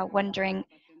who are wondering,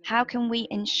 how can we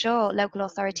ensure local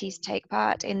authorities take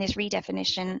part in this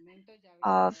redefinition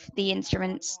of the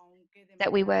instruments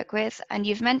that we work with? And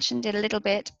you've mentioned it a little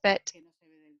bit, but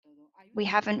we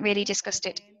haven't really discussed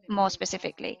it more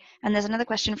specifically. And there's another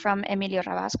question from Emilio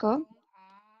Rabasco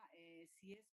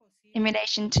in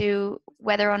relation to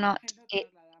whether or not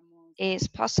it is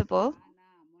possible.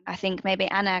 I think maybe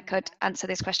Anna could answer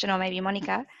this question, or maybe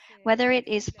Monica, whether it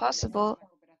is possible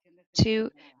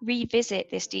to revisit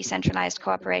this decentralized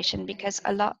cooperation, because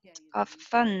a lot of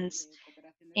funds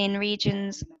in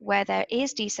regions where there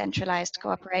is decentralized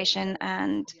cooperation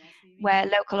and where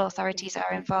local authorities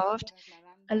are involved,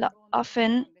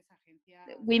 often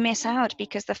we miss out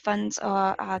because the funds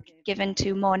are given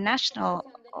to more national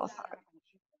authorities.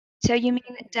 So you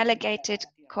mean delegated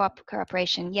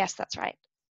cooperation? Yes, that's right.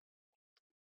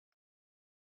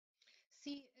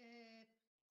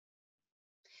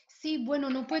 Sí, bueno,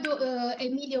 no puedo,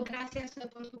 Emilio, gracias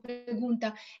por tu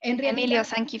pregunta. Emilio,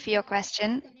 thank you for your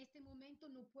question.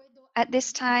 At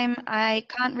this time, I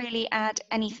can't really add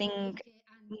anything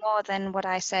more than what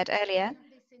I said earlier.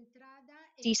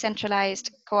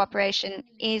 Decentralized cooperation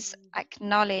is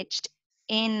acknowledged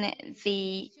in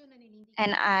the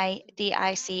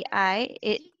NIDICI.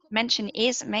 Mention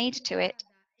is made to it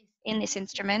in this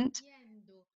instrument.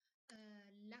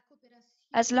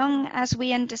 As long as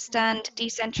we understand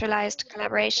decentralized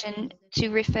collaboration to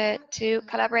refer to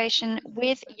collaboration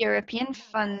with European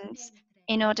funds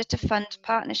in order to fund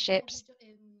partnerships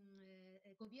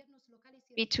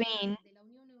between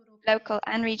local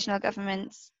and regional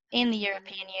governments in the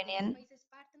European Union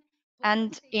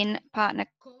and in partner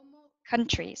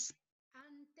countries.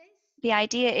 The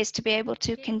idea is to be able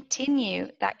to continue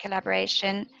that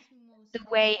collaboration the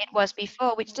way it was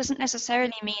before, which doesn't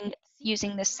necessarily mean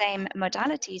using the same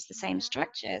modalities, the same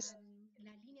structures,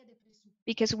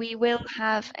 because we will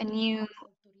have a new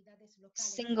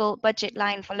single budget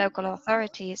line for local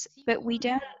authorities, but we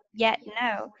don't yet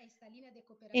know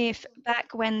if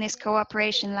back when this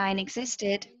cooperation line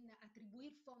existed,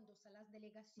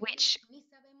 which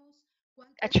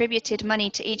attributed money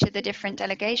to each of the different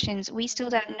delegations, we still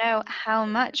don't know how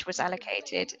much was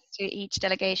allocated to each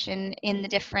delegation in the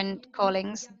different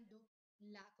callings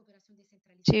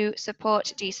to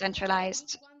support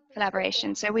decentralized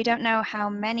collaboration. So we don't know how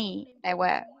many there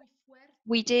were.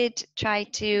 We did try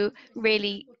to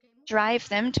really drive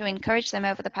them, to encourage them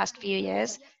over the past few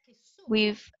years.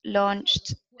 We've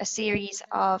launched a series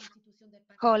of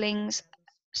callings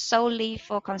solely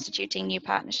for constituting new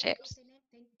partnerships.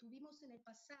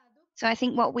 So I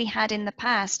think what we had in the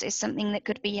past is something that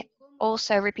could be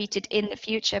also repeated in the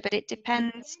future, but it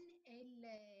depends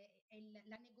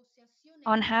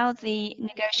on how the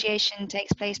negotiation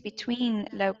takes place between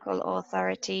local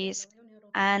authorities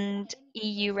and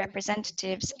EU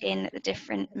representatives in the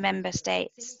different member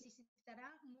states.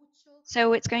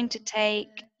 So it's going to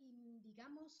take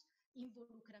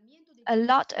a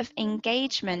lot of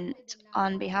engagement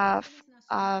on behalf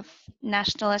of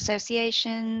national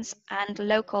associations and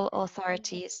local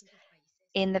authorities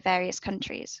in the various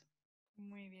countries.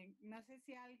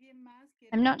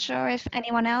 I'm not sure if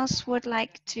anyone else would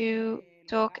like to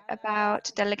talk about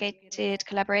delegated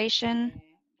collaboration.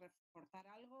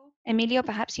 Emilio,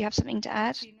 perhaps you have something to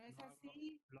add?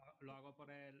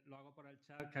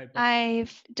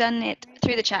 I've done it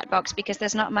through the chat box because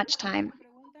there's not much time.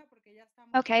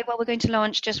 Okay, well, we're going to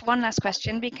launch just one last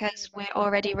question because we're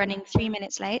already running 3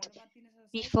 minutes late.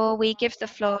 Before we give the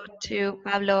floor to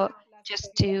Pablo,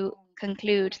 just to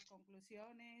conclude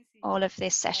all of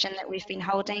this session that we've been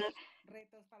holding,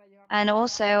 and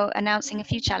also announcing a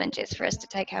few challenges for us to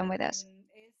take home with us.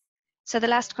 So the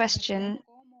last question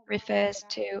refers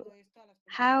to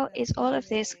how is all of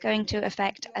this going to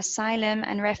affect asylum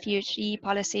and refugee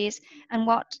policies, and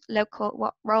what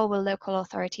role will local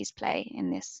authorities play in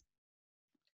this?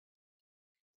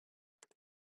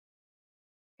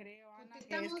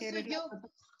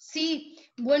 Sí,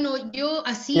 bueno, yo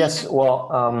así. Yes, well,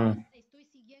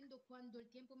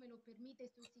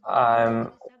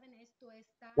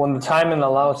 when the timing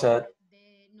allows it,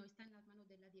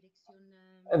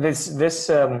 this does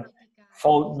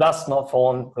not fall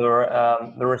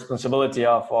under the responsibility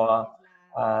of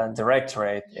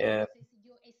directorate.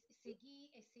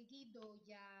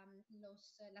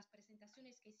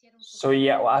 So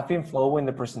yeah, well, I've been following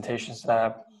the presentations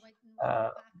that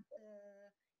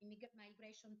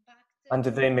under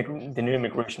the new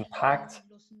Immigration Pact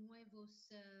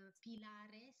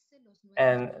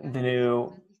and the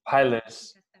new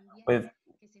pilots with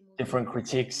different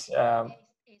critiques.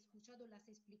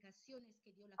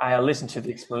 I listened to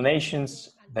the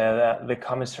explanations that the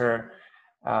Commissar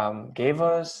gave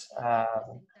us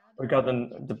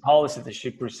regarding the policy that she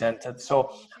presented.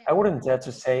 So I wouldn't dare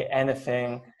to say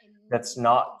anything that's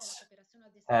not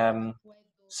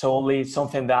solely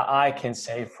something that I can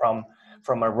say from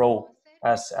my role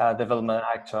as a development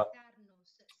actor.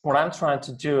 What I'm trying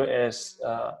to do is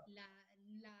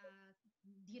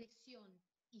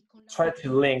try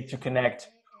to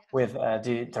connect with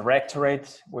the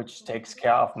directorate, which takes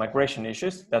care of migration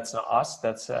issues. That's not us,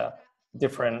 that's a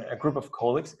different group of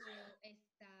colleagues.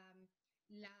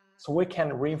 So we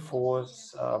can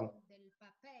reinforce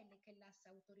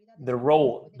the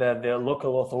role that the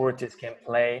local authorities can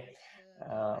play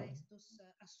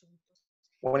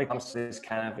when it comes to these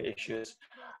kind of issues.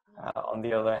 On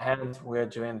the other hand, we're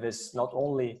doing this not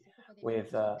only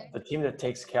with the team that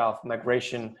takes care of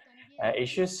migration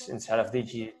issues inside of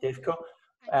DEVCO,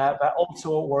 but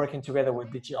also working together with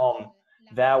DigiOM.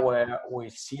 That where we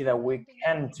see that we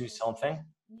can do something,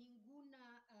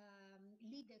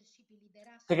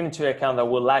 taking into account that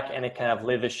we lack any kind of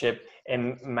leadership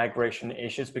in migration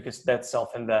issues, because that's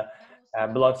something that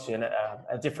belongs to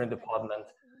a different department.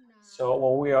 So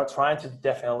what we are trying to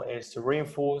definitely is to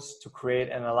reinforce, to create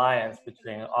an alliance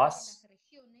between us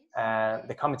and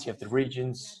the Committee of the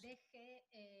Regions,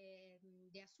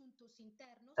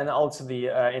 and also the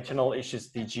Internal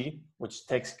Issues DG, which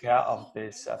takes care of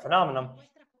this phenomenon,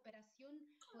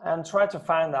 and try to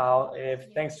find out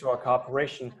if, thanks to our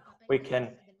cooperation, we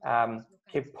can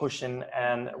keep pushing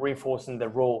and reinforcing the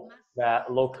role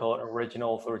that local and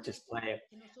regional authorities play.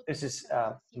 This is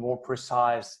a more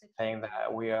precise thing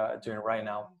that we are doing right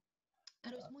now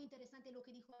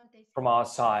from our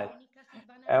side.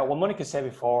 What Monica said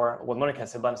before, what Monica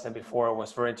Silvana said before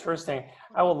was very interesting.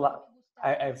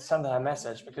 I sent her a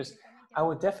message because I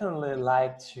would definitely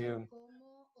like to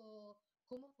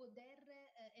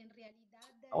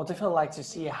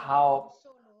see how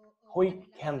we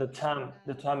can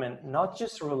determine not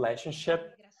just a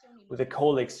relationship with the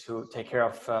colleagues who take care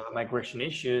of migration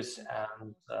issues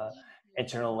and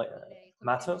internal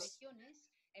matters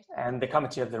and the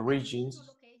Committee of the Regions,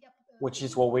 which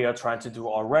is what we are trying to do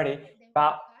already.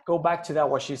 But go back to that,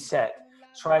 what she said,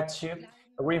 try to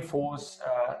reinforce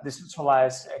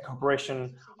decentralized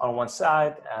cooperation on one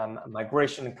side,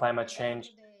 migration and climate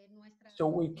change, so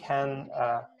we can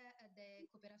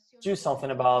do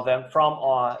something about them from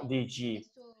our DG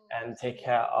and take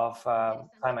care of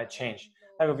climate change.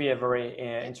 That would be a very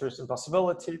interesting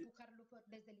possibility.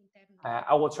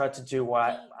 I will try to do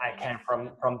what I can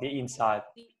from the inside.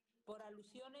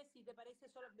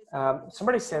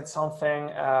 Somebody said something,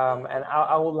 and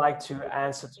I would like to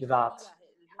answer to that.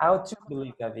 I do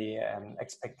believe that the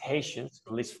expectations,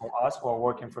 at least for us who are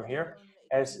working from here,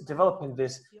 is developing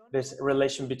this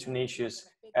relation between issues,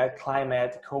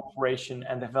 climate, cooperation,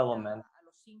 and development.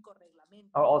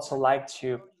 I would also like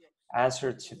to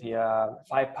answer to the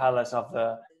 5 pillars of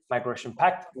the Migration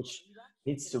Pact, which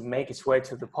needs to make its way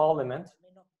to the Parliament.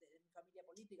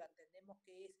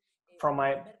 From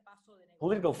my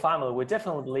political family, we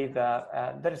definitely believe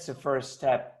that that is the first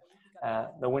step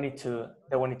that we need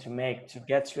to make to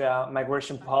get to a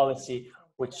migration policy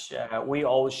which we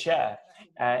all share,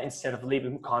 instead of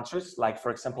leaving countries like,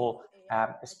 for example,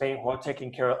 Spain, who are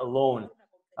taking care alone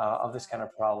of this kind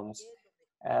of problems.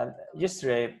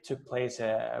 Yesterday took place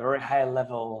a very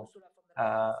high-level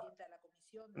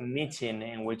meeting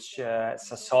in which a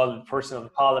solid person of the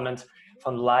Parliament,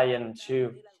 von der Leyen,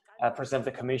 to President of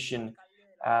the Commission,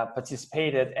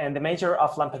 participated, and the mayor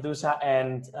of Lampedusa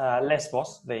and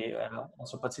Lesbos, they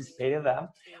also participated there.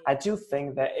 I do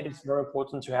think that it is very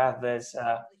important to have this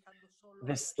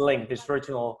this link, this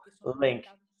virtual link.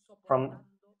 From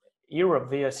Europe,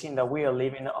 they are seeing that we are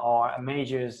leaving our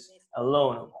majors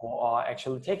alone, who are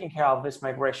actually taking care of this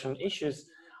migration issues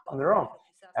on their own.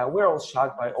 We're all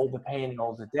shocked by all the pain and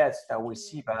all the deaths that we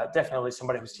see, but definitely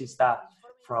somebody who sees that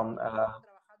from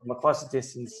a closer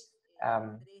distance,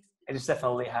 it is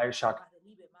definitely a higher shock.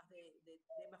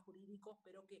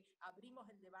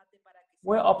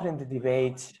 We're opening the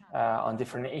debate on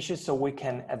different issues so we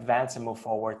can advance and move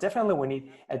forward. Definitely we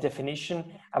need a definition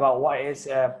about what is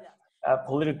a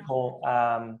political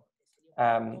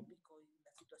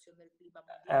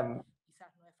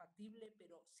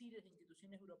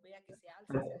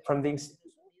from the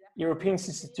European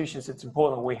institutions. It's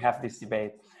important we have this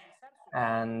debate,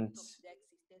 and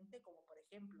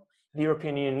the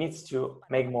European Union needs to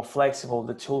make more flexible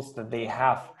the tools that they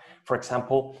have, for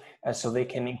example, so they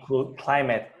can include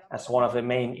climate as one of the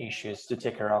main issues to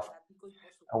take care of.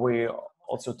 We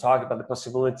also talked about the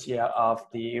possibility of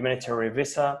the humanitarian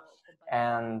visa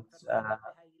and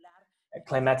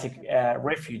climatic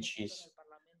refugees.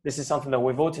 This is something that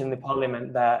we voted in the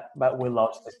parliament, but we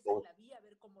lost this vote.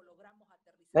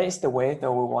 That is the way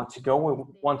that we want to go. We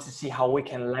want to see how we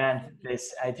can land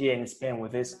this idea in Spain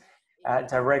with this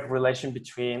direct relation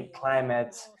between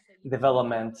climate,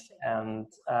 development, and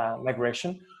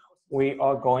migration. We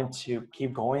are going to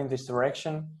keep going in this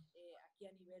direction.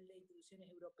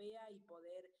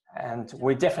 And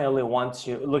we definitely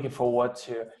looking forward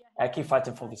to keep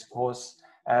fighting for this cause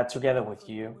together with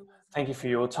you. Thank you for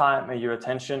your time and your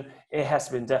attention. It has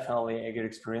been definitely a good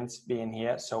experience being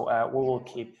here, so we will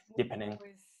keep deepening.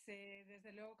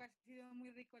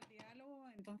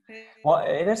 Well,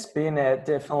 it has been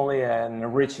definitely an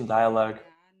enriching dialogue,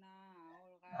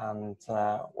 and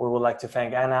we would like to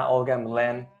thank Anna, Olga,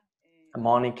 Marlène,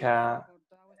 Monica,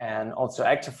 and also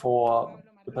Hector for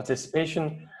the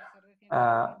participation.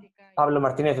 Pablo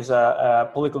Martinez is a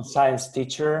political science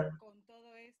teacher.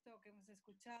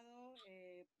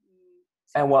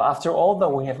 And well, after all that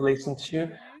we have listened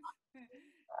to,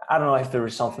 I don't know if there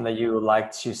is something that you would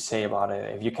like to say about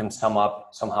it, if you can sum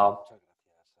up somehow.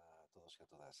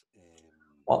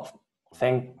 Well,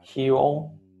 thank you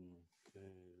all.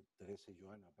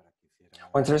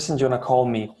 When Teresa and Jonah called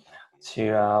me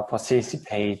to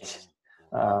participate,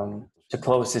 to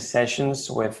close these sessions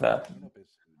with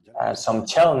some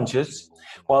challenges,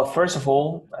 well, first of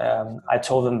all, I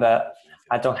told them that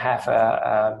I don't have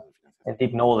a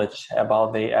deep knowledge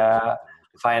about the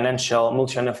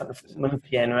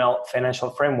multi-annual financial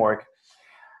framework.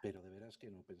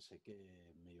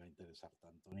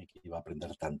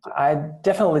 I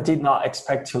definitely did not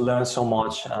expect to learn so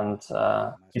much and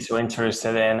be so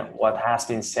interested in what has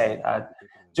been said. I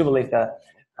do believe that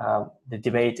the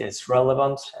debate is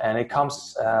relevant and it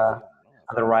comes at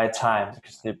the right time,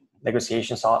 because the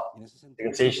negotiations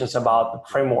about the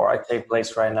framework take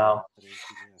place right now.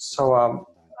 So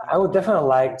I would definitely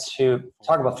like to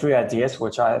talk about 3 ideas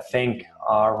which I think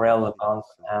are relevant,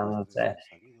 and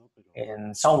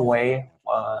in some way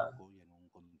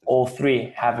all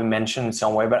 3 have been mentioned in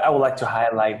some way, but I would like to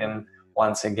highlight them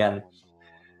once again.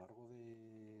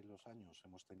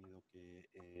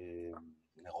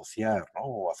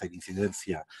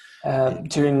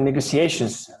 During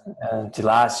negotiations the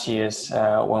last years,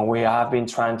 when we have been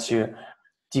trying to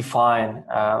define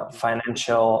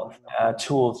financial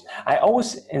tools, I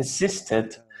always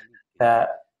insisted that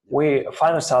we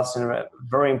find ourselves in a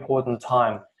very important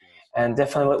time, and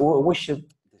definitely we should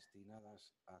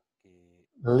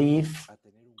leave.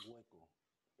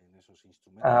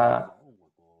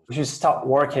 We should start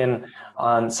working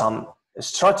on some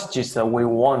strategies that we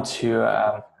want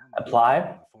to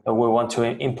apply, that we want to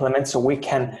implement, so we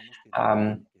can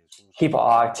keep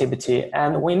our activity.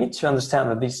 And we need to understand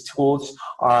that these tools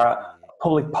are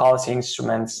public policy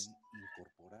instruments,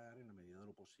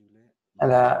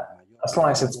 and as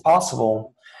long as it's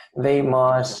possible, they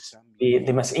must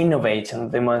innovate,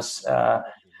 and they must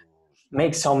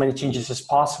make so many changes as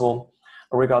possible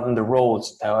regarding the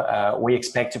roles that we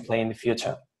expect to play in the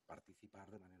future.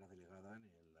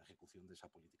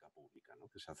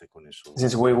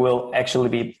 Since we will actually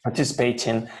be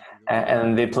participating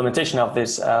in the implementation of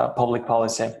this public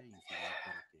policy.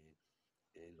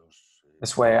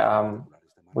 This way,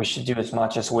 we should do as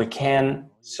much as we can,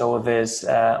 so this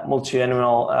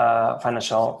multi-annual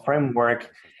financial framework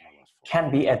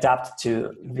can be adapted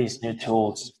to these new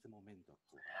tools.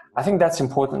 I think that's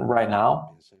important right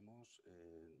now.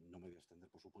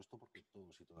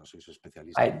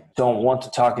 I don't want to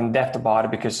talk in depth about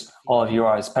it because all of you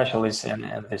are specialists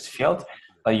in this field,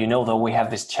 but you know that we have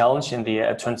this challenge in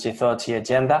the 2030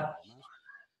 agenda.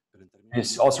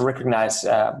 It's also recognized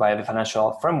by the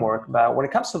financial framework, but when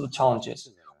it comes to the challenges,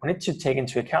 we need to take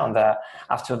into account that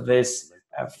after this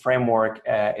framework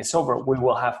is over, we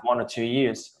will have 1 or 2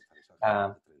 years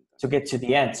to get to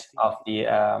the end of the,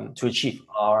 to achieve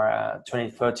our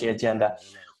 2030 agenda,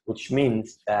 which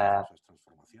means that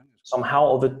somehow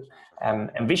all the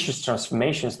ambitious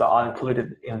transformations that are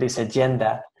included in this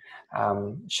agenda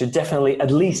should definitely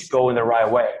at least go in the right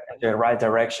way, in the right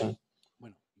direction.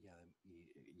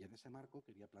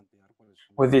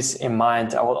 With this in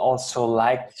mind, I would also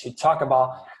like to talk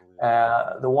about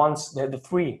the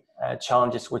 3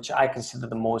 challenges which I consider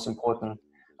the most important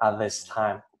at this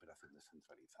time,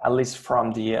 at least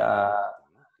from the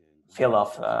field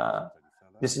of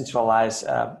decentralized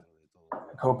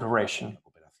cooperation.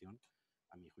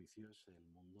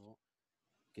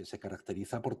 Que se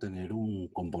caracteriza por tener un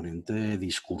componente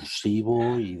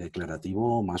discursivo y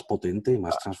declarativo más potente y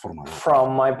más transformador.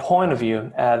 From my point of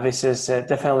view, this is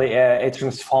definitely a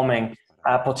transforming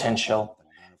potential.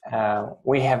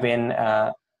 We have been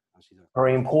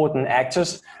very important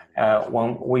actors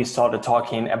when we started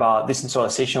talking about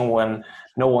decentralization, when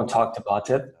no one talked about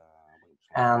it.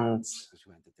 And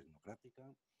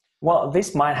well,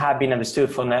 this might have been understood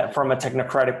from a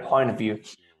technocratic point of view,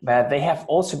 but they have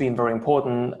also been very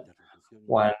important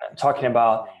when talking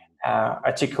about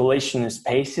articulation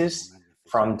spaces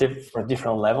from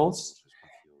different levels.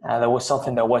 That was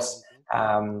something that was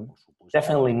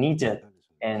definitely needed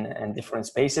in different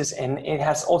spaces, and it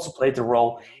has also played a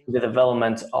role in the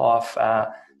development of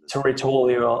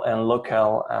territorial and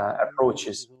local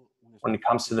approaches when it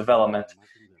comes to development.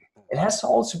 It has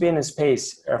also been a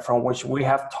space from which we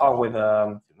have talked with,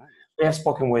 we have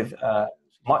spoken with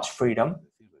much freedom.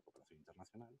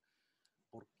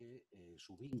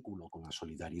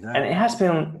 And it has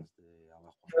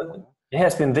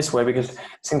been this way because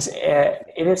since it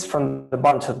is from the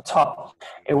bottom to the top,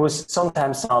 it was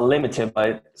sometimes limited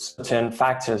by certain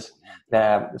factors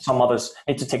that some others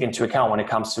need to take into account when it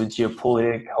comes to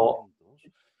geopolitical.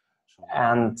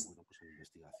 And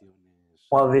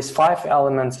well, these 5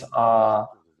 elements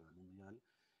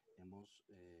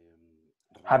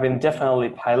have been definitely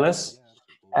pilots,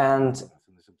 and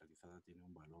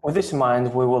with this in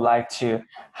mind, we would like to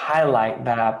highlight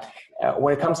that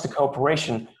when it comes to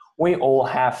cooperation, we all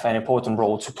have an important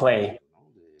role to play.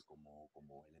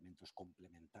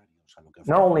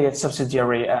 Not only a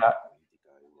subsidiary.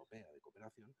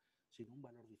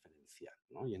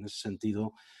 Y en ese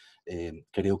sentido,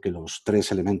 creo que los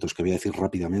 3 elementos que voy a decir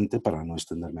rápidamente para no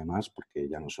extenderme más, porque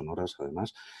ya no son horas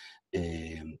además,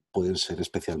 pueden ser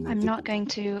especialmente. I'm not going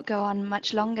to go on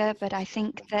much longer, but I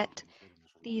think that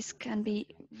these can be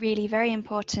really very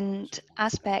important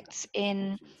aspects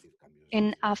in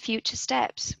our future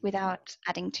steps without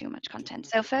adding too much content.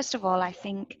 So first of all, I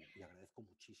think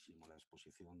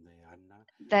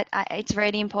that it's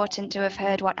really important to have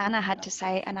heard what Anna had to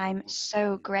say, and I'm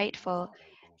so grateful.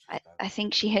 I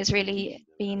think she has really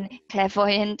been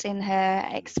clairvoyant in her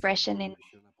expression, in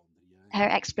her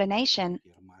explanation.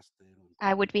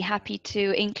 I would be happy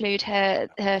to include her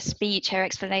speech, her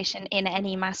explanation in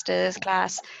any master's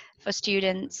class for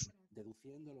students.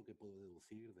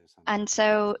 And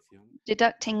so,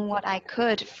 deducting what I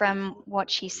could from what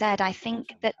she said, I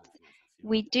think that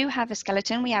we do have a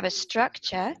skeleton, we have a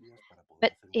structure,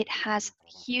 but it has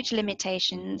huge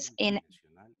limitations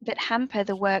that hamper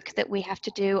the work that we have to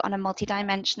do on a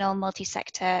multidimensional,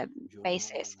 multi-sector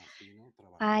basis.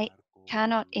 I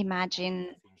cannot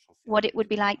imagine what it would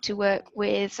be like to work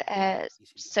with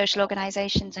social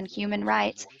organizations and human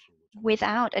rights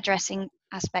without addressing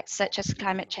aspects such as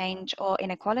climate change or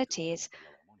inequalities.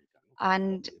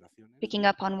 And picking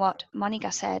up on what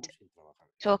Monica said,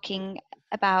 talking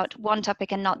about one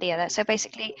topic and not the other. So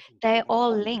basically, they're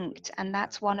all linked, and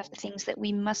that's one of the things that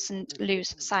we mustn't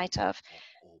lose sight of.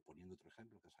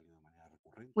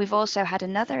 We've also had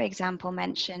another example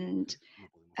mentioned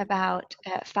about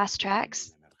fast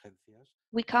tracks.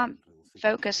 We can't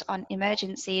focus on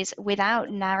emergencies without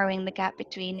narrowing the gap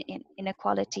between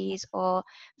inequalities or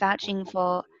vouching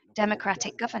for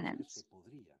democratic governance.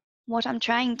 What I'm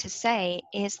trying to say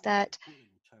is that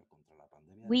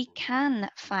we can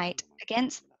fight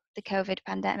against the COVID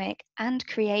pandemic and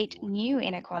create new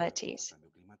inequalities,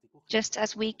 just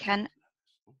as we can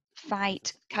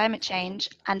fight climate change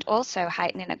and also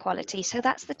heighten inequality. So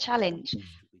that's the challenge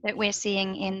that we're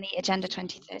seeing in the Agenda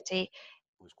 2030.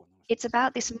 It's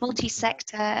about this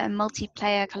multi-sector and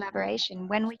multi-player collaboration.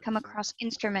 When we come across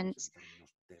instruments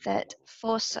that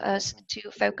force us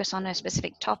to focus on a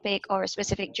specific topic or a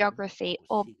specific geography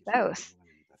or both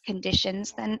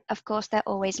conditions, then of course they're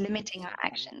always limiting our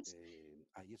actions.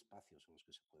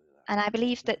 And I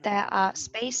believe that there are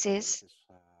spaces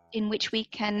in which we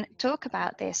can talk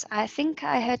about this. I think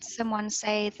I heard someone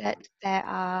say that there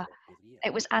are,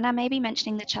 it was Anna maybe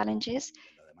mentioning the challenges,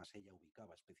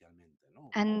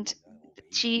 and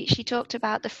she talked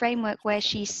about the framework where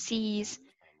she sees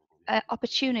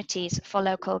opportunities for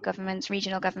local governments,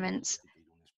 regional governments,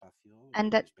 and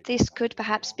that this could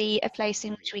perhaps be a place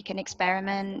in which we can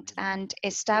experiment and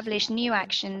establish new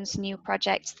actions, new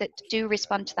projects that do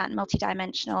respond to that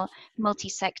multidimensional,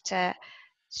 multi-sector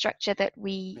structure that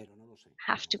we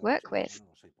have to work with.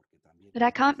 But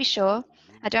I can't be sure.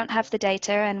 I don't have the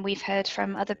data, and we've heard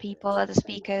from other people, other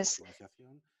speakers,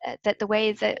 that the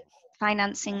way that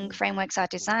financing frameworks are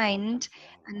designed,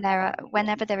 and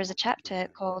whenever there is a chapter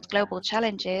called Global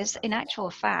Challenges, in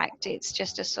actual fact, it's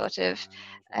just a sort of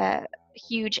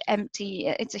huge empty,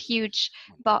 it's a huge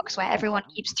box where everyone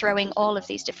keeps throwing all of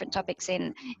these different topics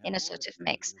in a sort of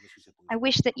mix. I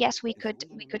wish that, yes, we could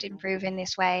improve in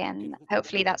this way, and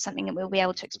hopefully that's something that we'll be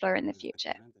able to explore in the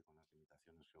future.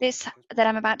 This that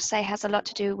I'm about to say has a lot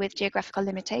to do with geographical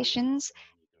limitations.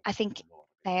 I think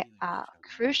they are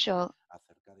crucial.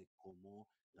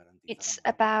 It's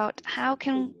about how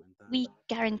can we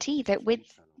guarantee that with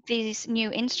these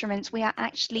new instruments, we are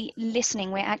actually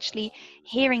listening, we're actually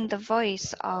hearing the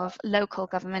voice of local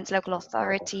governments, local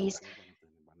authorities,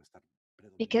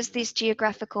 because this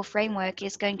geographical framework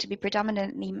is going to be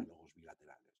predominantly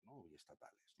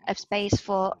a space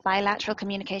for bilateral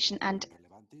communication and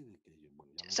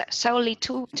solely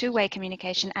two-way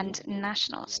communication and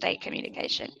national state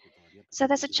communication. So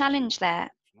there's a challenge there.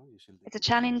 It's a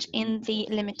challenge in the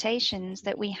limitations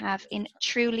that we have in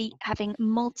truly having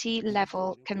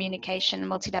multi-level communication,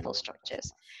 multi-level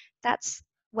structures. That's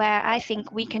where I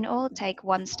think we can all take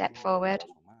one step forward,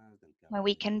 where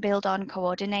we can build on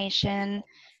coordination,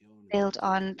 build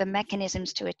on the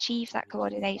mechanisms to achieve that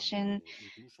coordination.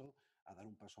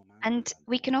 And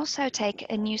we can also take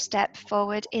a new step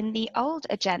forward in the old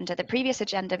agenda, the previous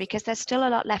agenda, because there's still a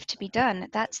lot left to be done.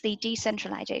 That's the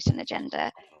decentralization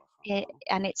agenda,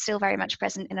 and it's still very much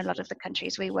present in a lot of the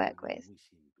countries we work with.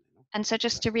 And so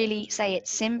just to really say it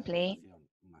simply,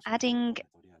 adding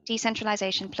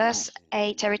decentralization plus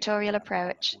a territorial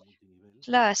approach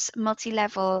plus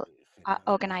multi-level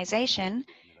organization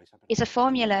is a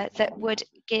formula that would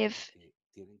give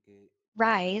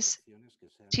rise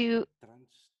to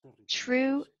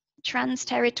true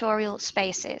trans-territorial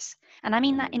spaces. And I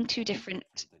mean that in two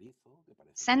different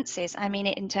senses. I mean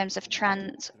it in terms of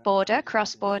trans-border,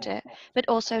 cross-border, but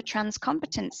also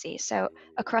trans-competency, so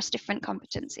across different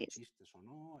competencies.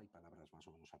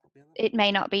 It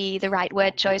may not be the right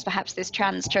word choice, perhaps this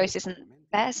trans choice isn't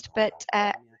best, but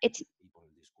it's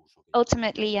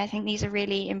ultimately, I think these are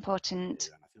really important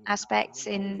aspects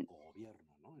in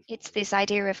it's this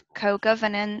idea of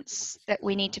co-governance that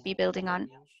we need to be building on.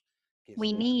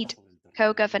 We need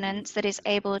co-governance that is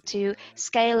able to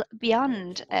scale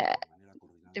beyond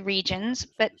the regions,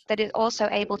 but that is also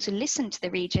able to listen to the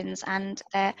regions and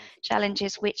their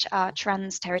challenges, which are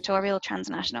trans-territorial,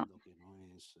 transnational,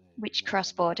 which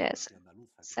cross borders.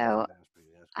 So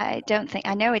I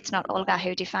know it's not Olga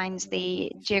who defines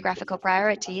the geographical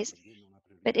priorities,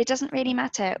 but it doesn't really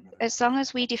matter. As long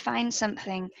as we define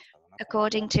something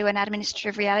according to an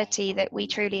administrative reality that we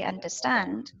truly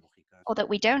understand, or that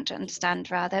we don't understand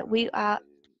rather, we are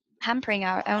hampering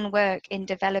our own work in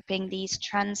developing these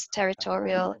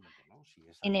trans-territorial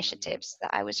initiatives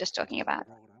that I was just talking about.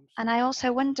 And I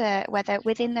also wonder whether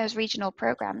within those regional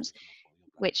programs,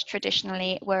 which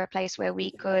traditionally were a place where we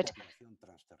could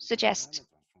suggest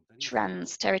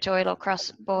trans-territorial or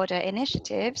cross-border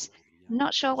initiatives, I'm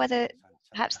not sure whether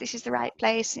perhaps this is the right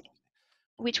place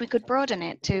which we could broaden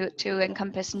it to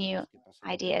encompass new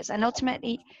ideas. And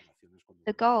ultimately,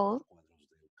 the goal,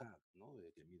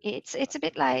 it's a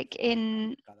bit like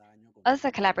in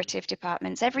other collaborative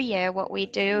departments. Every year, what we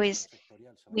do is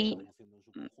we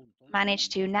manage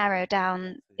to narrow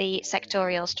down the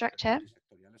sectorial structure.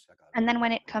 And then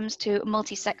when it comes to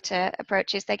multi-sector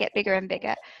approaches, they get bigger and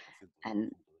bigger.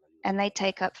 And they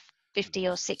take up 50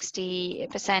 or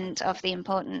 60% of the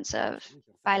importance of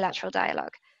bilateral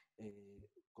dialogue.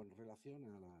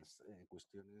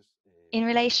 In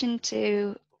relation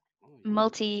to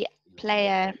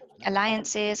multiplayer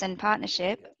alliances and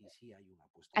partnership,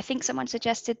 I think someone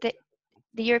suggested that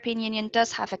the European Union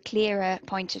does have a clearer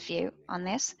point of view on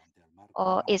this,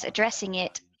 or is addressing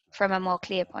it from a more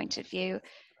clear point of view.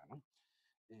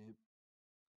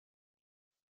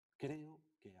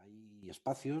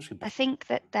 I think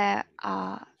that there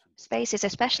are spaces,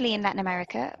 especially in Latin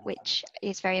America, which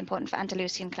is very important for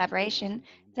Andalusian collaboration,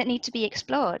 that need to be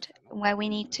explored, where we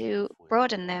need to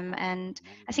broaden them. And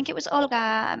I think it was Olga,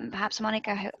 and perhaps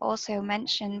Monica, who also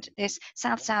mentioned this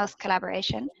South-South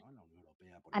collaboration.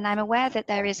 And I'm aware that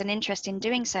there is an interest in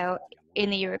doing so in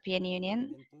the European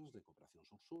Union.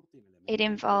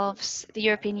 The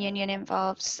European Union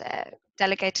involves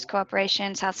delegated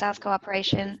cooperation, South-South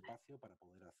cooperation.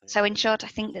 So in short, I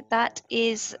think that that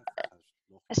is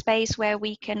a space where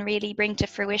we can really bring to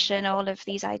fruition all of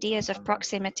these ideas of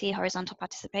proximity, horizontal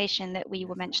participation that we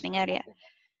were mentioning earlier.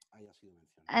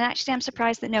 And actually, I'm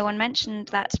surprised that no one mentioned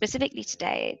that specifically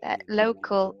today, that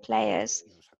local players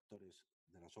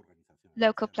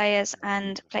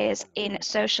and players in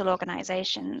social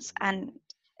organizations, and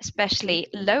especially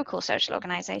local social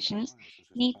organizations,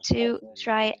 need to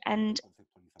try and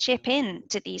chip in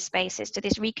to these spaces, to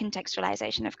this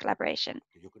recontextualization of collaboration.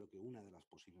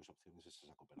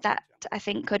 That, I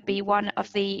think, could be one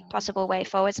of the possible way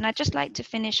forwards. And I'd just like to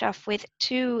finish off with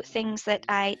two things that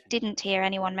I didn't hear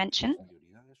anyone mention.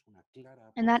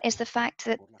 And that is the fact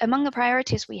that among the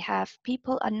priorities we have,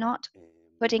 people are not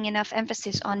putting enough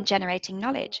emphasis on generating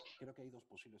knowledge.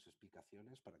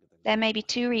 There may be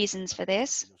two reasons for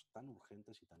this.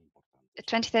 The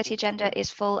 2030 agenda is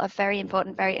full of very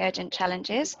important, very urgent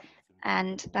challenges,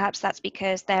 and perhaps that's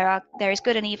because there is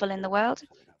good and evil in the world,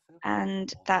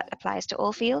 and that applies to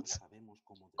all fields.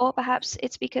 Or perhaps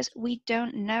it's because we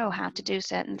don't know how to do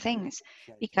certain things,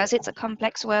 because it's a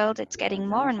complex world, it's getting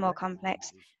more and more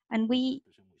complex, and we,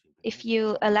 if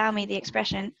you allow me the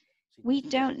expression, we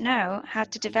don't know how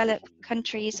to develop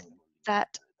countries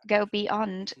that go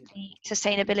beyond the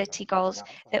sustainability goals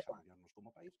that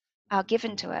are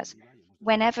given to us.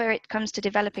 Whenever it comes to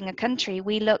developing a country,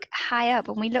 we look high up,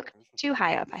 and we look too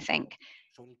high up, I think.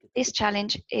 This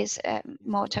challenge is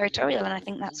more territorial, and I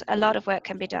think that's a lot of work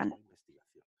can be done.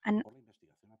 And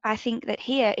I think that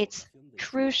here it's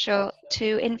crucial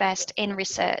to invest in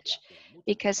research,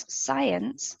 because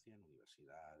science,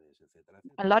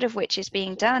 a lot of which is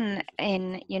being done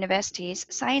in universities,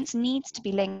 science needs to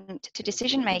be linked to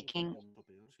decision making.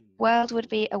 The world would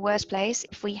be a worse place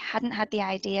if we hadn't had the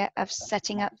idea of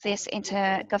setting up this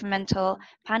intergovernmental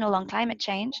panel on climate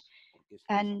change.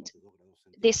 And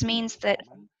this means that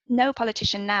no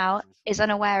politician now is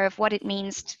unaware of what it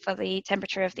means for the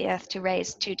temperature of the Earth to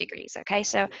raise 2 degrees, okay?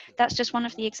 So that's just one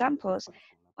of the examples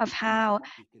of how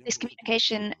this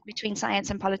communication between science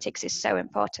and politics is so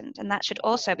important, and that should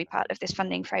also be part of this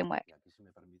funding framework.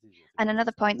 And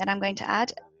another point that I'm going to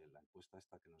add,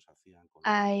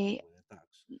 I'm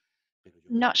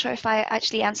not sure if I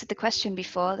actually answered the question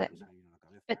before,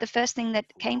 but the first thing that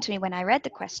came to me when I read the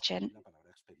question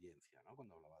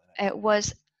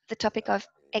was the topic of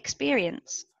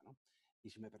experience.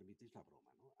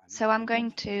 So I'm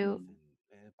going to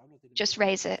just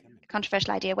raise a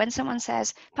controversial idea. When someone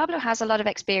says, Pablo has a lot of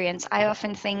experience, I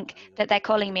often think that they're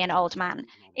calling me an old man.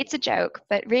 It's a joke,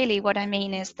 but really what I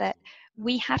mean is that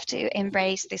we have to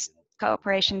embrace this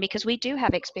cooperation because we do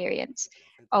have experience.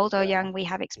 Old or young, we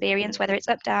have experience, whether it's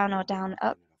up, down, or down,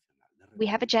 up. We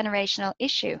have a generational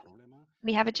issue.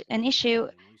 We have an issue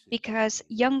because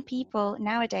young people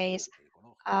nowadays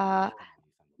are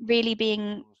really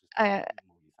being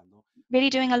really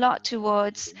doing a lot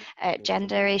towards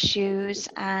gender issues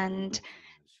and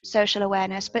social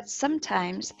awareness, but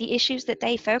sometimes the issues that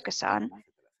they focus on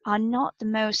are not the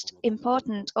most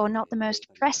important or not the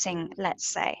most pressing, let's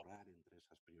say.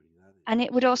 And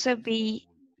it would also be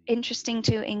interesting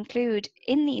to include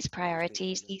in these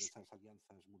priorities,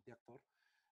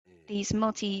 these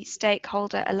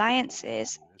multi-stakeholder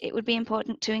alliances, it would be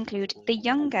important to include the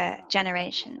younger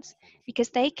generations, because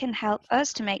they can help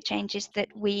us to make changes that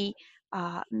we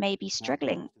are maybe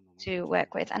struggling to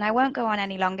work with. And I won't go on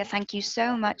any longer. Thank you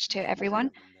so much to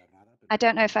everyone. I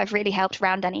don't know if I've really helped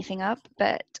round anything up,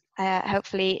 but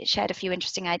hopefully shared a few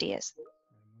interesting ideas.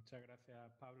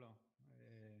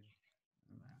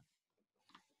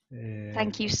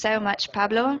 Thank you so much,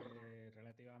 Pablo.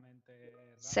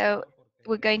 So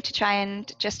we're going to try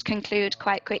and just conclude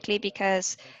quite quickly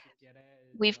because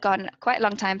we've gone quite a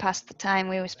long time past the time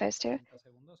we were supposed to.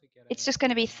 It's just going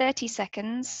to be 30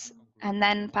 seconds, and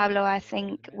then Pablo, I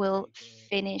think, will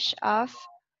finish off.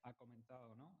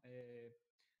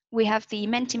 We have the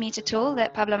Mentimeter tool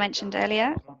that Pablo mentioned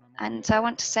earlier, and so I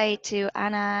want to say to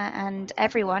Anna and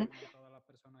everyone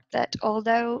that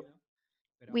although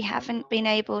we haven't been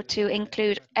able to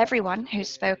include everyone who's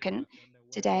spoken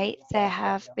today, there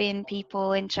have been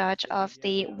people in charge of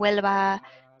the Huelva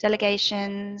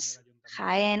delegations,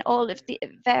 Jaén, all of the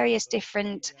various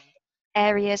different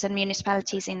areas and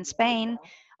municipalities in Spain,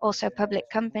 also public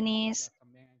companies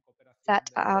that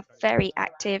are very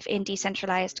active in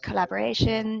decentralized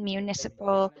collaboration,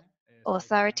 municipal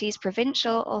authorities,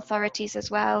 provincial authorities as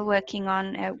well, working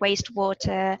on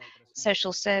wastewater,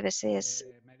 social services.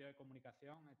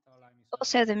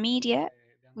 Also the media,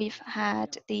 we've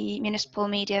had the municipal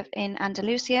media in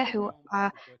Andalusia who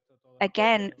are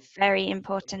again very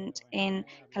important in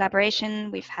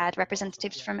collaboration. We've had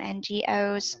representatives from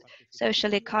NGOs,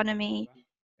 social economy,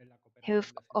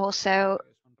 who've also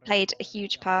played a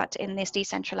huge part in this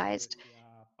decentralized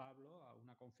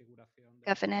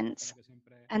governance.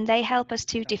 And they help us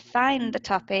to define the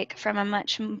topic from a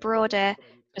much broader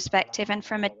perspective and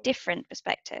from a different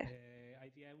perspective.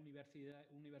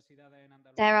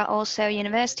 There are also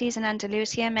universities in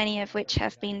Andalusia, many of which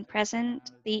have been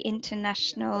present. The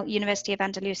International University of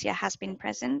Andalusia has been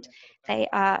present. They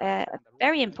are a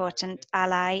very important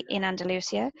ally in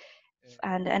Andalusia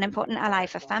and an important ally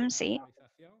for FAMSI.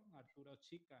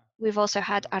 We've also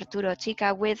had Arturo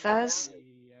Chica with us,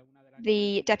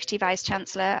 the Deputy Vice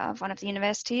Chancellor of one of the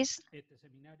universities.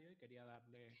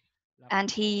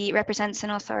 And he represents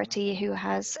an authority who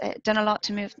has done a lot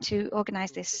to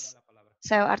organize this.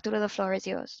 So Arturo, the floor is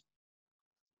yours.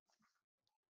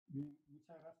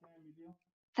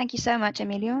 Thank you so much,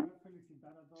 Emilio.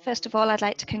 First of all, I'd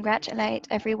like to congratulate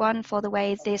everyone for the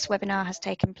way this webinar has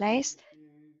taken place,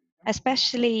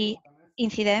 especially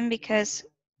INCIDEM, because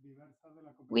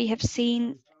we have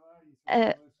seen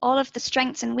all of the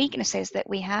strengths and weaknesses that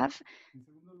we have.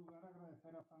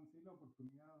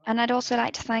 And I'd also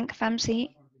like to thank FAMSI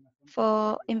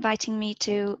for inviting me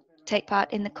to take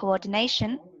part in the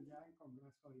coordination.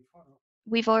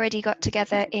 We've already got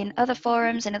together in other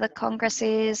forums, in other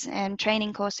congresses and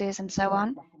training courses and so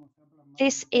on.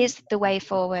 This is the way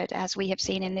forward, as we have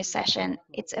seen in this session.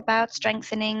 It's about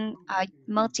strengthening our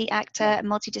multi-actor,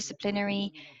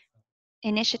 multidisciplinary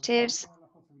initiatives.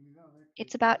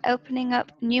 It's about opening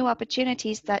up new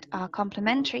opportunities that are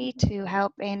complementary to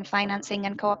help in financing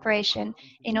and cooperation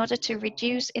in order to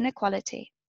reduce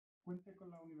inequality.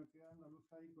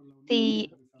 The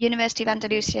University of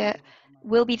Andalusia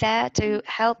will be there to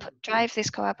help drive this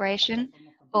cooperation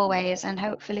always, and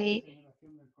hopefully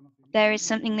there is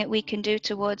something that we can do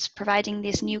towards providing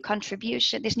this new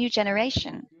contribution, this new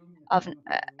generation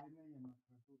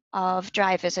of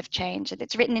drivers of change.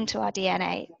 It's written into our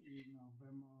DNA.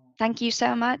 Thank you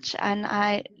so much, and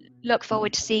I look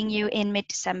forward to seeing you in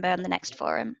mid-December on the next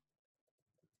forum.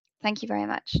 Thank you very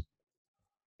much.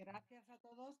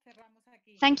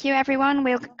 Thank you, everyone.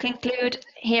 We'll conclude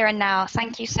here and now.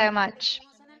 Thank you so much.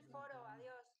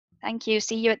 Thank you.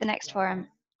 See you at the next forum.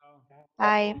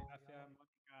 Bye.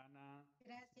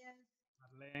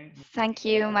 Thank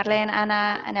you, Marlène,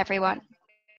 Anna, and everyone.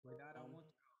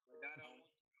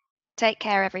 Take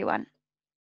care, everyone.